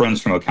think our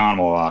friends from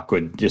Oconomowoc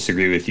would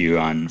disagree with you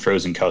on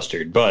frozen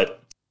custard,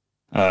 but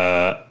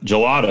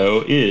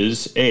gelato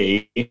is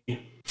a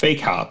fake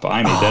hop.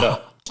 I made that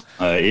up.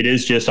 It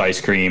is just ice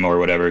cream or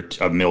whatever,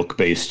 a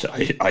milk-based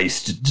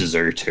iced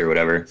dessert or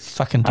whatever.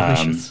 Fucking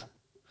delicious.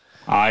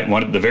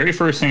 The very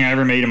first thing I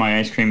ever made in my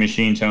ice cream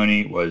machine,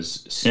 Tony,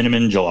 was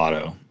cinnamon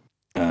gelato,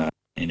 and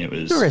it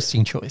was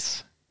Interesting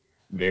choice.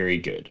 very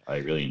good. I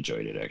really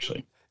enjoyed it,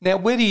 actually. Now,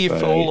 where do you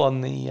fall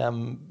on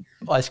the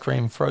ice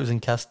cream, frozen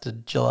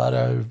custard,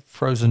 gelato,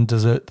 frozen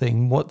dessert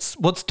thing? What's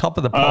top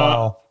of the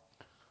pile?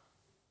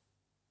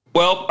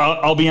 Well,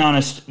 I'll be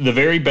honest. The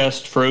very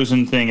best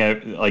frozen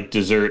thing, like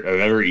dessert I've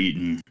ever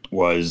eaten,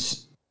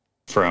 was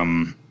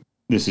from.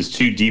 This is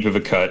too deep of a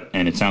cut,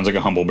 and it sounds like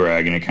a humble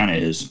brag, and it kind of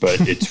is. But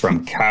it's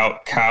from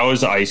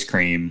Cow's Ice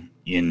Cream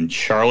in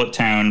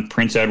Charlottetown,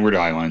 Prince Edward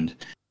Island.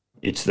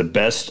 It's the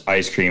best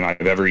ice cream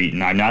I've ever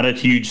eaten. I'm not a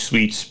huge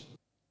sweets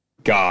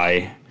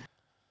guy,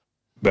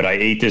 but I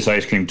ate this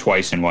ice cream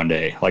twice in one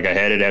day. Like I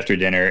had it after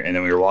dinner, and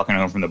then we were walking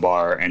home from the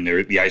bar, and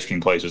the ice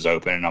cream place was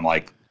open, and I'm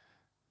like,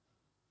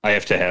 I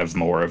have to have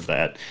more of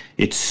that.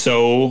 It's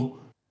so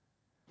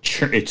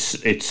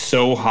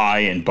high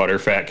in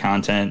butterfat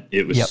content.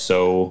 It was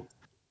so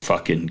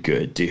fucking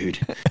good, dude.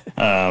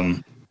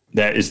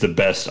 That is the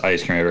best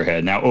ice cream I ever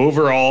had. Now,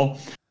 overall,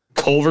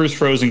 Culver's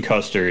frozen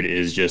custard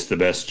is just the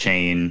best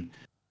chain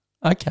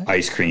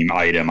ice cream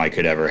item I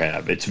could ever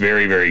have. It's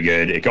very, very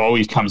good. It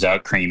always comes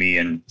out creamy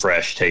and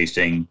fresh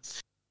tasting.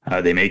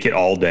 They make it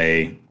all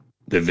day.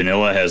 The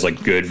vanilla has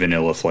like good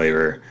vanilla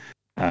flavor.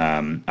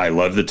 I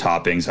love the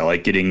toppings. I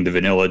like getting the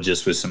vanilla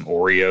just with some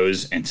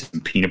Oreos and some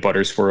peanut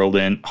butter swirled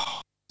in.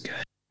 Oh,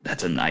 good.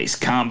 That's a nice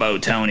combo,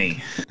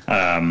 Tony.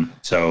 But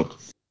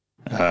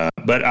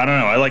I don't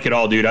know. I like it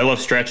all, dude. I love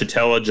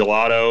stracciatella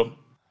gelato.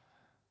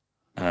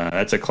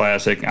 That's a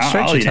classic.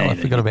 I'll eat Stracciatella, I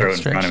anything forgot you throw about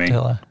in front of me.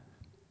 stracciatella.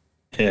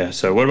 Yeah.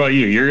 So what about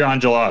you? You're on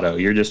gelato.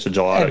 You're just a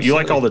gelato. Absolutely. You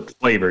like all the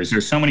flavors.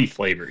 There's so many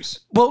flavors.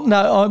 Well,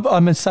 no,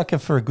 I'm a sucker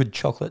for a good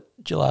chocolate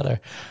gelato.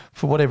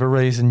 For whatever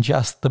reason,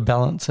 just the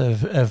balance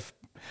of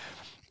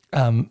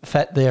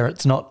fat there.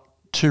 It's not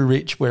too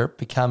rich where it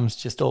becomes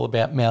just all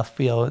about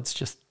mouthfeel. It's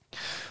just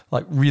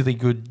like really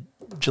good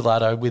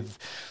gelato with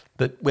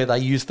where they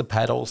use the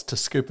paddles to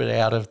scoop it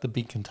out of the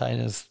big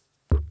containers.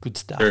 Good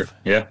stuff. Sure.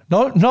 Yeah.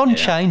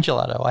 Non-chain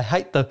gelato. I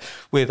hate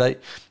where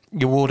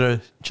you order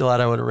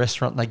gelato at a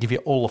restaurant and they give you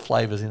all the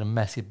flavors in a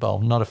massive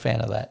bowl. Not a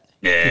fan of that.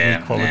 Yeah.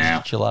 Give me quality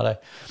gelato.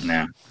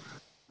 No.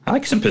 I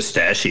like some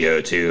pistachio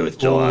too with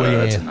gelato. Oh, yeah.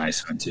 That's a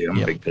nice one too.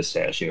 I'm a big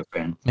pistachio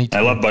fan. Me too.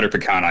 I love butter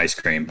pecan ice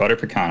cream. Butter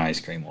pecan ice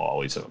cream will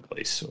always have a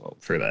place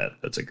for that.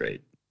 That's a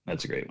great one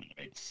to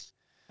me.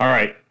 All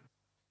right.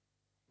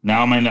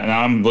 Now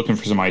I'm looking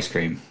for some ice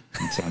cream.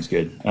 That sounds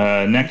good.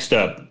 Next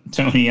up,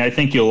 Tony, I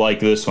think you'll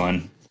like this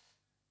one.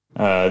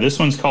 This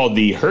one's called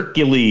the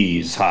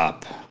Hercules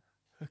hop.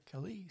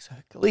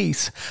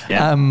 Hercules.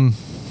 Yeah.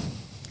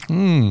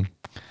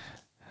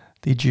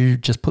 Did you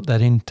just put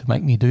that in to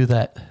make me do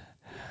that?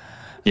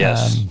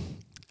 Yes.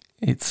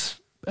 It's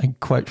a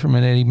quote from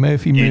an Eddie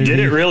Murphy movie. You did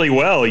it really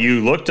well.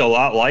 You looked a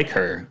lot like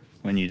her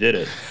when you did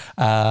it.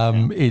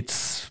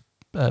 It's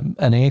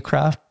an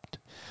aircraft,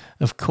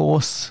 of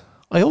course.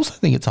 I also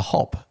think it's a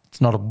hop. It's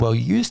not a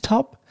well-used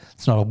hop.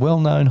 It's not a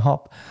well-known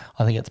hop.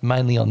 I think it's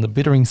mainly on the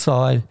bittering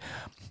side.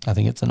 I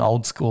think it's an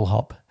old-school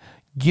hop.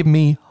 Give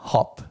me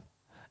hop,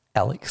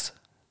 Alex.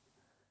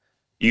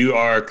 You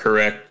are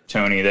correct,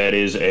 Tony. That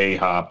is a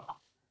hop.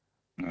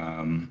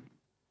 You're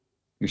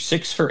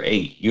 6 for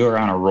 8. You are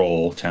on a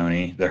roll,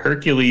 Tony. The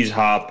Hercules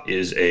hop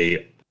is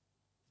a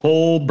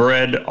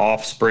full-bred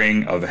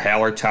offspring of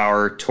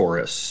Hallertauer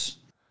Taurus.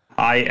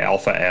 High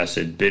alpha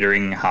acid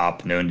bittering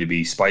hop known to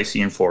be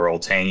spicy and floral,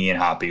 tangy and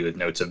hoppy with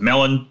notes of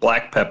melon,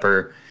 black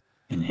pepper,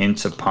 and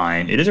hints of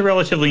pine. It is a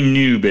relatively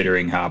new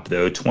bittering hop,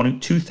 though,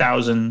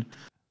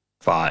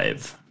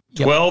 2005.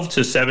 12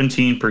 to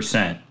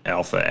 17%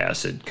 alpha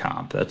acid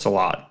comp. That's a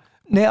lot.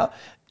 Now,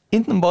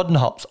 in the modern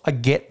hops, I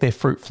get their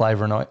fruit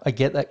flavour and I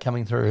get that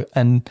coming through.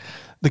 And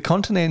the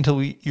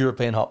continental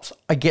European hops,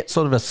 I get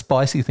sort of a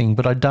spicy thing,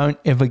 but I don't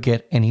ever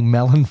get any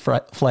melon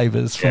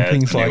flavours from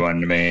things like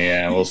one to me.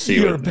 Yeah, we'll see.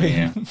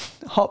 European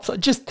hops.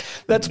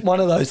 That's one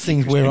of those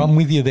things where I'm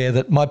with you there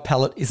that my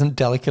palate isn't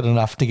delicate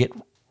enough to get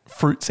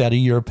fruits out of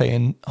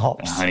European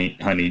hops. Honey.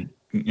 I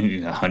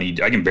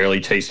can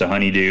barely taste a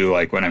honeydew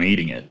like when I'm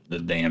eating it. The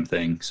damn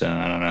thing. So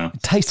I don't know.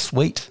 It tastes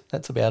sweet.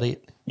 That's about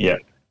it. Yeah.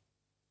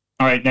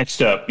 All right.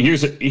 Next up,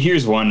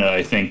 here's one that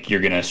I think you're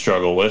gonna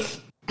struggle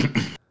with.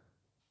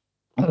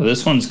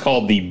 This one's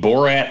called the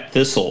Borat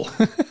Thistle.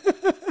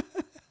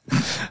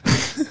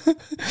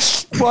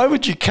 Why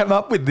would you come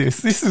up with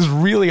this? This is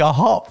really a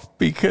hop,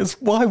 because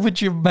why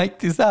would you make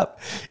this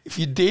up? If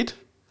you did,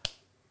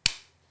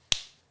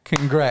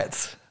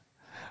 congrats.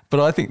 but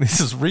I think this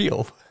is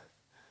real.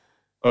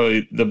 Oh,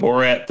 the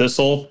Borat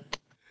thistle?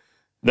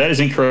 That is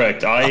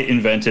incorrect. I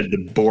invented the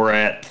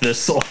Borat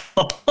thistle.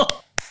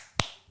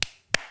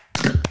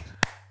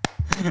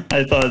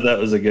 I thought that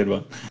was a good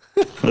one.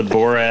 The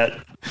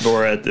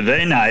Borat,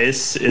 very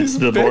nice. It's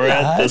the Very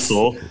Borat nice.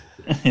 thistle.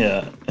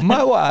 Yeah.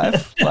 My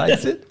wife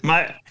likes it.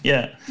 My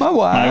My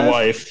wife.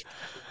 wife,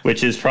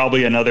 which is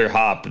probably another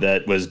hop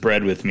that was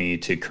bred with me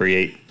to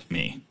create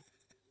me.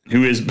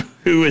 Who is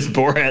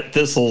Borat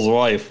Thistle's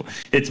wife?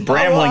 It's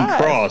Bramling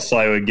wife. Cross,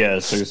 I would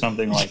guess, or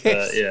something like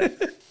that. Yeah.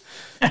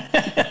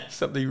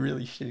 Something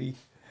really shitty.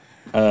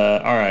 All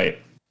right.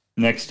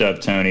 Next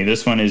up, Tony.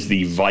 This one is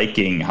the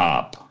Viking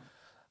hop.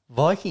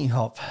 Viking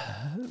hop,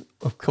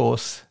 of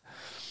course,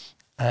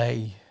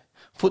 a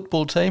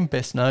football team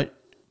best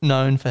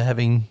known for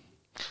having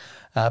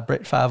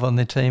Brett Favre on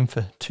their team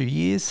for 2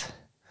 years.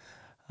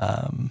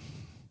 Fran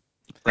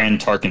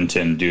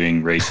Tarkenton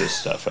doing racist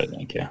stuff, I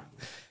think, yeah.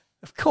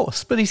 Of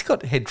course, but he's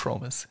got head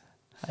traumas.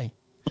 Hey.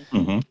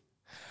 Mm-hmm.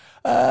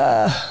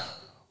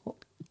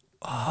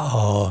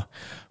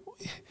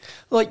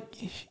 Like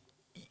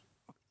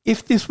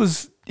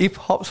if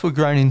hops were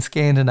grown in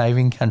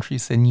Scandinavian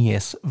countries, then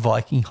yes,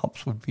 Viking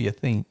hops would be a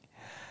thing.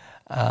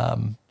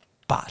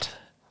 But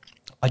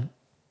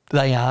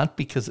they aren't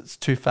because it's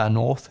too far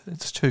north.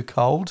 It's too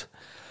cold.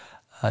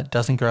 It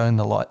doesn't grow in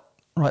the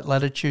right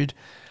latitude.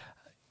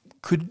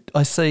 Could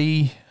I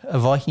see a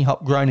Viking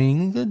hop grown in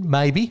England?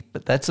 Maybe,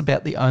 but that's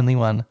about the only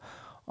one.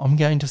 I'm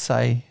going to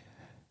say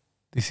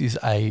this is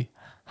a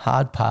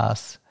hard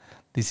pass.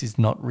 This is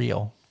not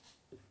real.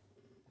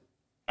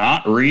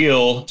 Not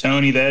real.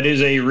 Tony, that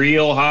is a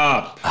real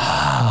hop.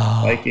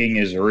 Viking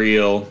is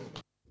real.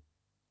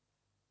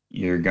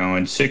 You're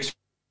going 6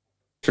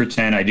 for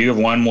 10. I do have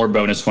one more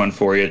bonus one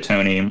for you,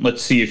 Tony.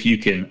 Let's see if you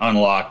can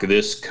unlock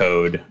this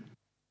code.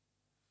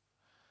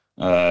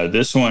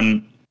 This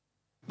one,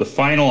 the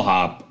final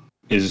hop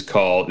this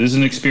is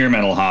an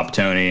experimental hop,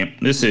 Tony.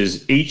 This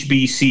is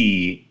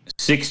HBC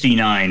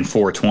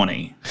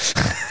 69420.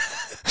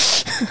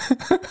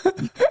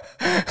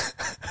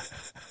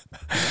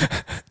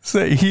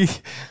 So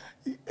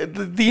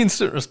the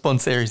instant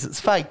response there is it's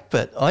fake,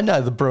 but I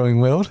know the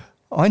brewing world.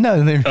 I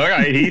know them. All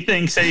right, he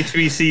thinks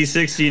HBC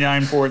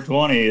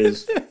 69420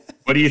 is.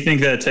 What do you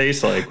think that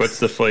tastes like? What's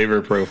the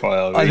flavor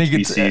profile of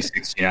HBC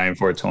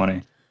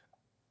 69420?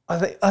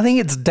 I think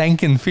it's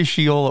dank and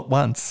fishy all at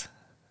once.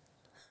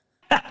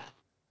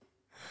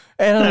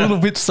 And a little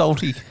bit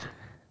salty.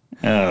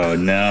 Oh,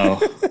 no.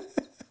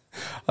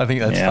 I think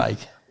that's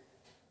fake.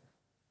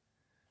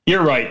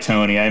 You're right,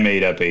 Tony. I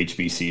made up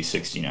HBC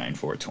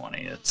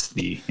 69420. It's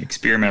the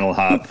experimental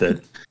hop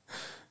that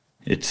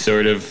it's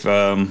sort of,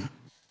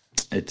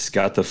 it's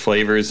got the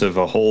flavors of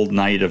a whole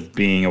night of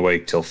being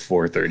awake till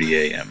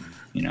 4:30 a.m.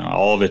 You know,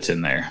 all of it's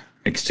in there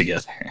mixed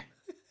together.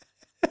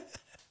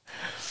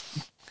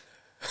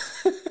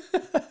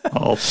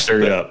 All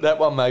stirred up. That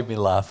one made me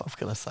laugh, I've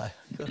got to say.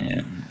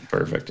 Yeah,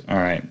 perfect. All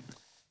right.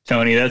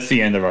 Tony, that's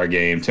the end of our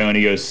game.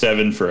 Tony goes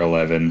 7 for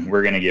 11.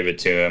 We're going to give it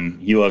to him.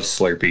 He loves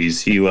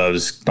Slurpees. He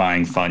loves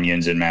buying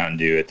Funyuns and Mountain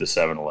Dew at the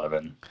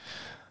 7-Eleven.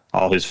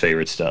 All his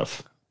favorite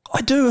stuff.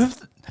 I do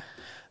have...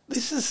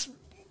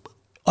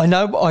 I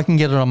know I can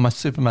get it on my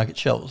supermarket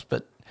shelves,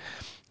 but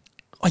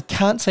I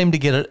can't seem to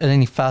get it at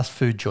any fast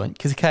food joint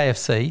because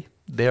KFC,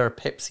 they're a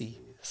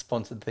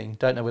Pepsi-sponsored thing.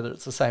 Don't know whether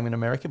it's the same in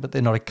America, but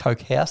they're not a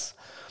Coke house.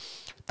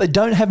 They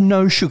don't have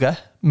no sugar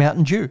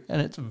Mountain Dew,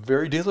 and it's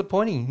very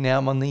disappointing. Now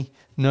I'm on the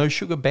no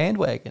sugar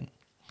bandwagon.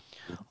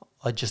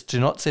 I just do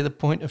not see the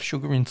point of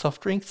sugar in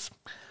soft drinks.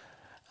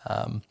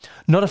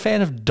 Not a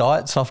fan of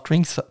diet soft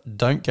drinks.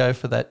 Don't go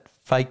for that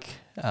fake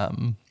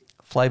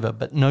flavour,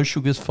 but no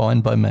sugar's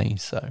fine by me.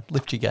 So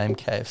lift your game,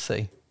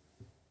 KFC.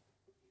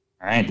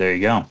 All right, there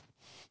you go.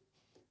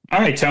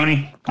 All right,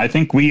 Tony. I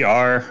think we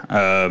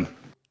are.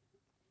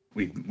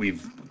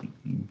 We've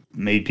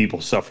made people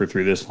suffer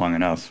through this long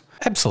enough.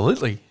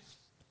 Absolutely.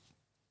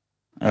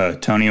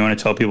 Tony, you want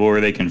to tell people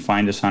where they can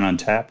find us on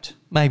Untapped?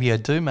 Maybe I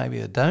do,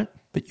 maybe I don't.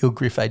 But you're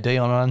Griff AD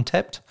on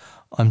Untapped.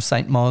 I'm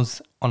St.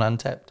 Moz on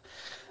Untapped.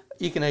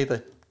 You can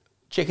either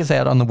check us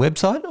out on the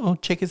website or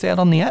check us out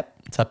on the app.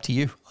 It's up to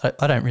you.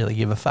 I don't really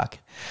give a fuck.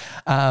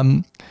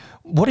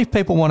 What if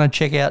people want to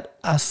check out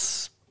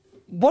us?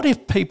 What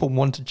if people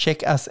want to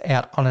check us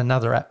out on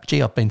another app?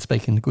 Gee, I've been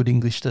speaking good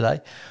English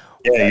today.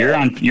 Yeah, you're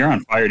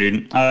on fire,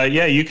 dude.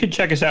 Yeah, you could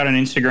check us out on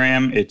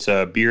Instagram. It's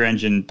a Beer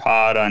Engine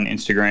Pod on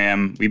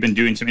Instagram. We've been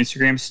doing some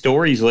Instagram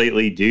stories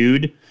lately,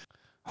 dude.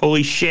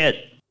 Holy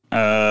shit.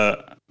 May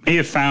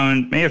have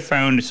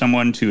found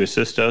someone to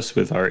assist us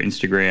with our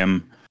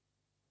Instagram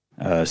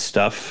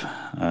stuff.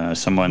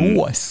 Someone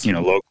Nice.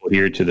 Local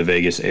here to the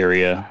Vegas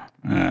area,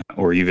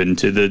 or even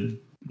to the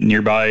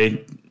nearby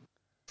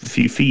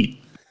few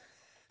feet.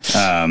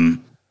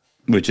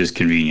 Which is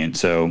convenient.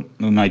 So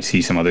we might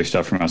see some other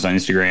stuff from us on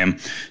Instagram.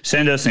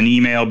 Send us an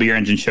email,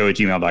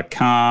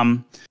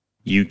 beerengineshow@gmail.com.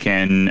 You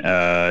can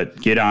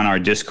get on our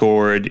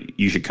Discord.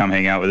 You should come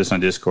hang out with us on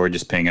Discord.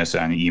 Just ping us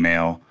on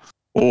email.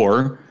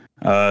 Or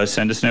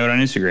send us a note on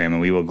Instagram,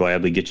 and we will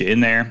gladly get you in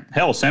there.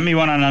 Hell, send me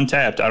one on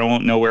Untapped. I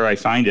don't know where I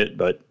find it,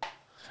 but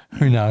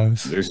who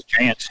knows? There's a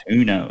chance.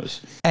 Who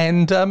knows?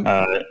 And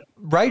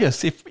rate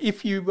us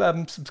if you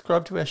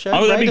subscribe to our show.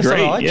 Oh, that'd rate be us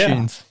great. on Yeah.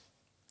 iTunes.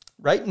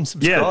 Rate and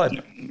subscribe.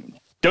 Yeah.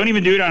 Don't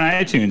even do it on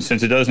iTunes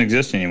since it doesn't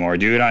exist anymore.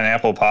 Do it on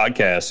Apple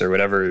Podcasts or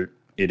whatever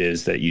it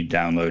is that you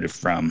download it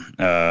from,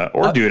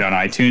 or do it on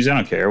iTunes. I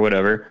don't care.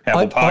 Whatever.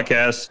 Apple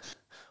Podcasts.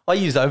 I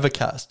use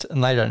Overcast,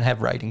 and they don't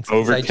have ratings.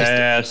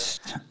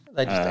 Overcast.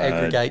 They just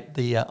aggregate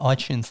the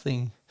iTunes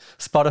thing.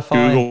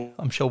 Spotify, Google.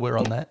 I'm sure we're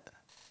on that.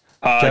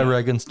 Joe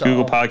Rogan style.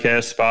 Google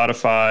Podcasts,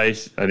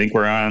 Spotify. I think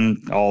we're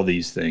on all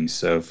these things.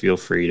 So feel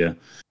free to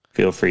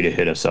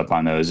hit us up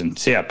on those. And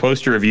so, yeah,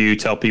 post a review.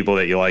 Tell people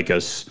that you like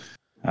us,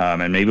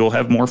 and maybe we'll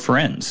have more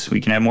friends.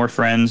 We can have more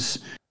friends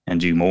and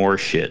do more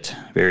shit.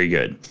 Very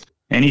good.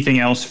 Anything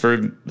else for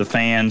the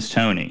fans,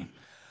 Tony?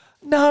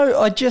 No,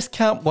 I just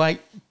can't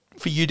wait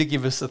for you to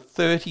give us a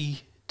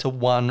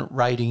 30-1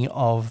 rating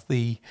of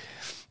the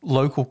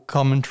local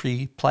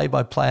commentary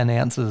play-by-play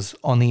announcers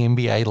on the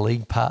NBA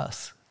League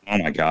Pass. Oh,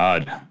 my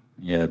God.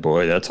 Yeah,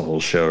 boy, that's a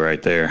whole show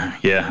right there.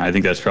 Yeah, I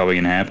think that's probably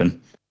going to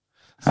happen.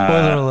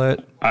 Spoiler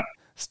alert,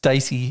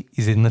 Stacey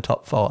is in the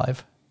top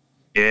 5.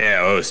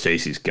 Yeah,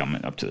 Stacey's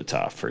coming up to the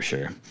top for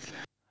sure.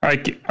 All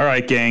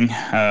right, gang.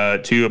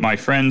 Two of my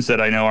friends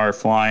that I know are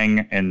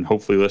flying and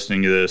hopefully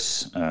listening to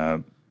this,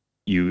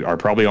 you are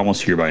probably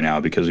almost here by now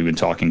because we've been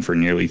talking for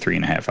nearly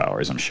 3.5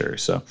 hours, I'm sure.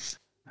 So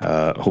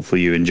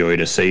hopefully you enjoyed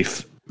a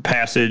safe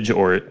passage,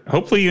 or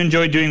hopefully you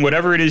enjoyed doing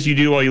whatever it is you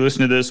do while you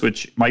listen to this,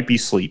 which might be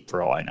sleep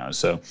for all I know.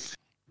 So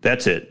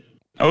that's it.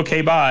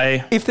 Okay,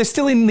 bye. If they're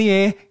still in the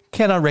air,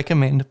 can I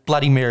recommend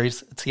Bloody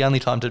Marys? It's the only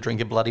time to drink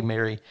a Bloody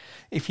Mary.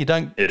 If you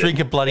don't drink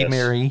a Bloody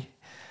Mary,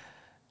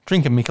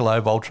 drink a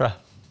Michelob Ultra.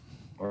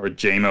 Or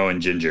JMO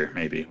and ginger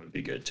maybe would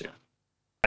be good too.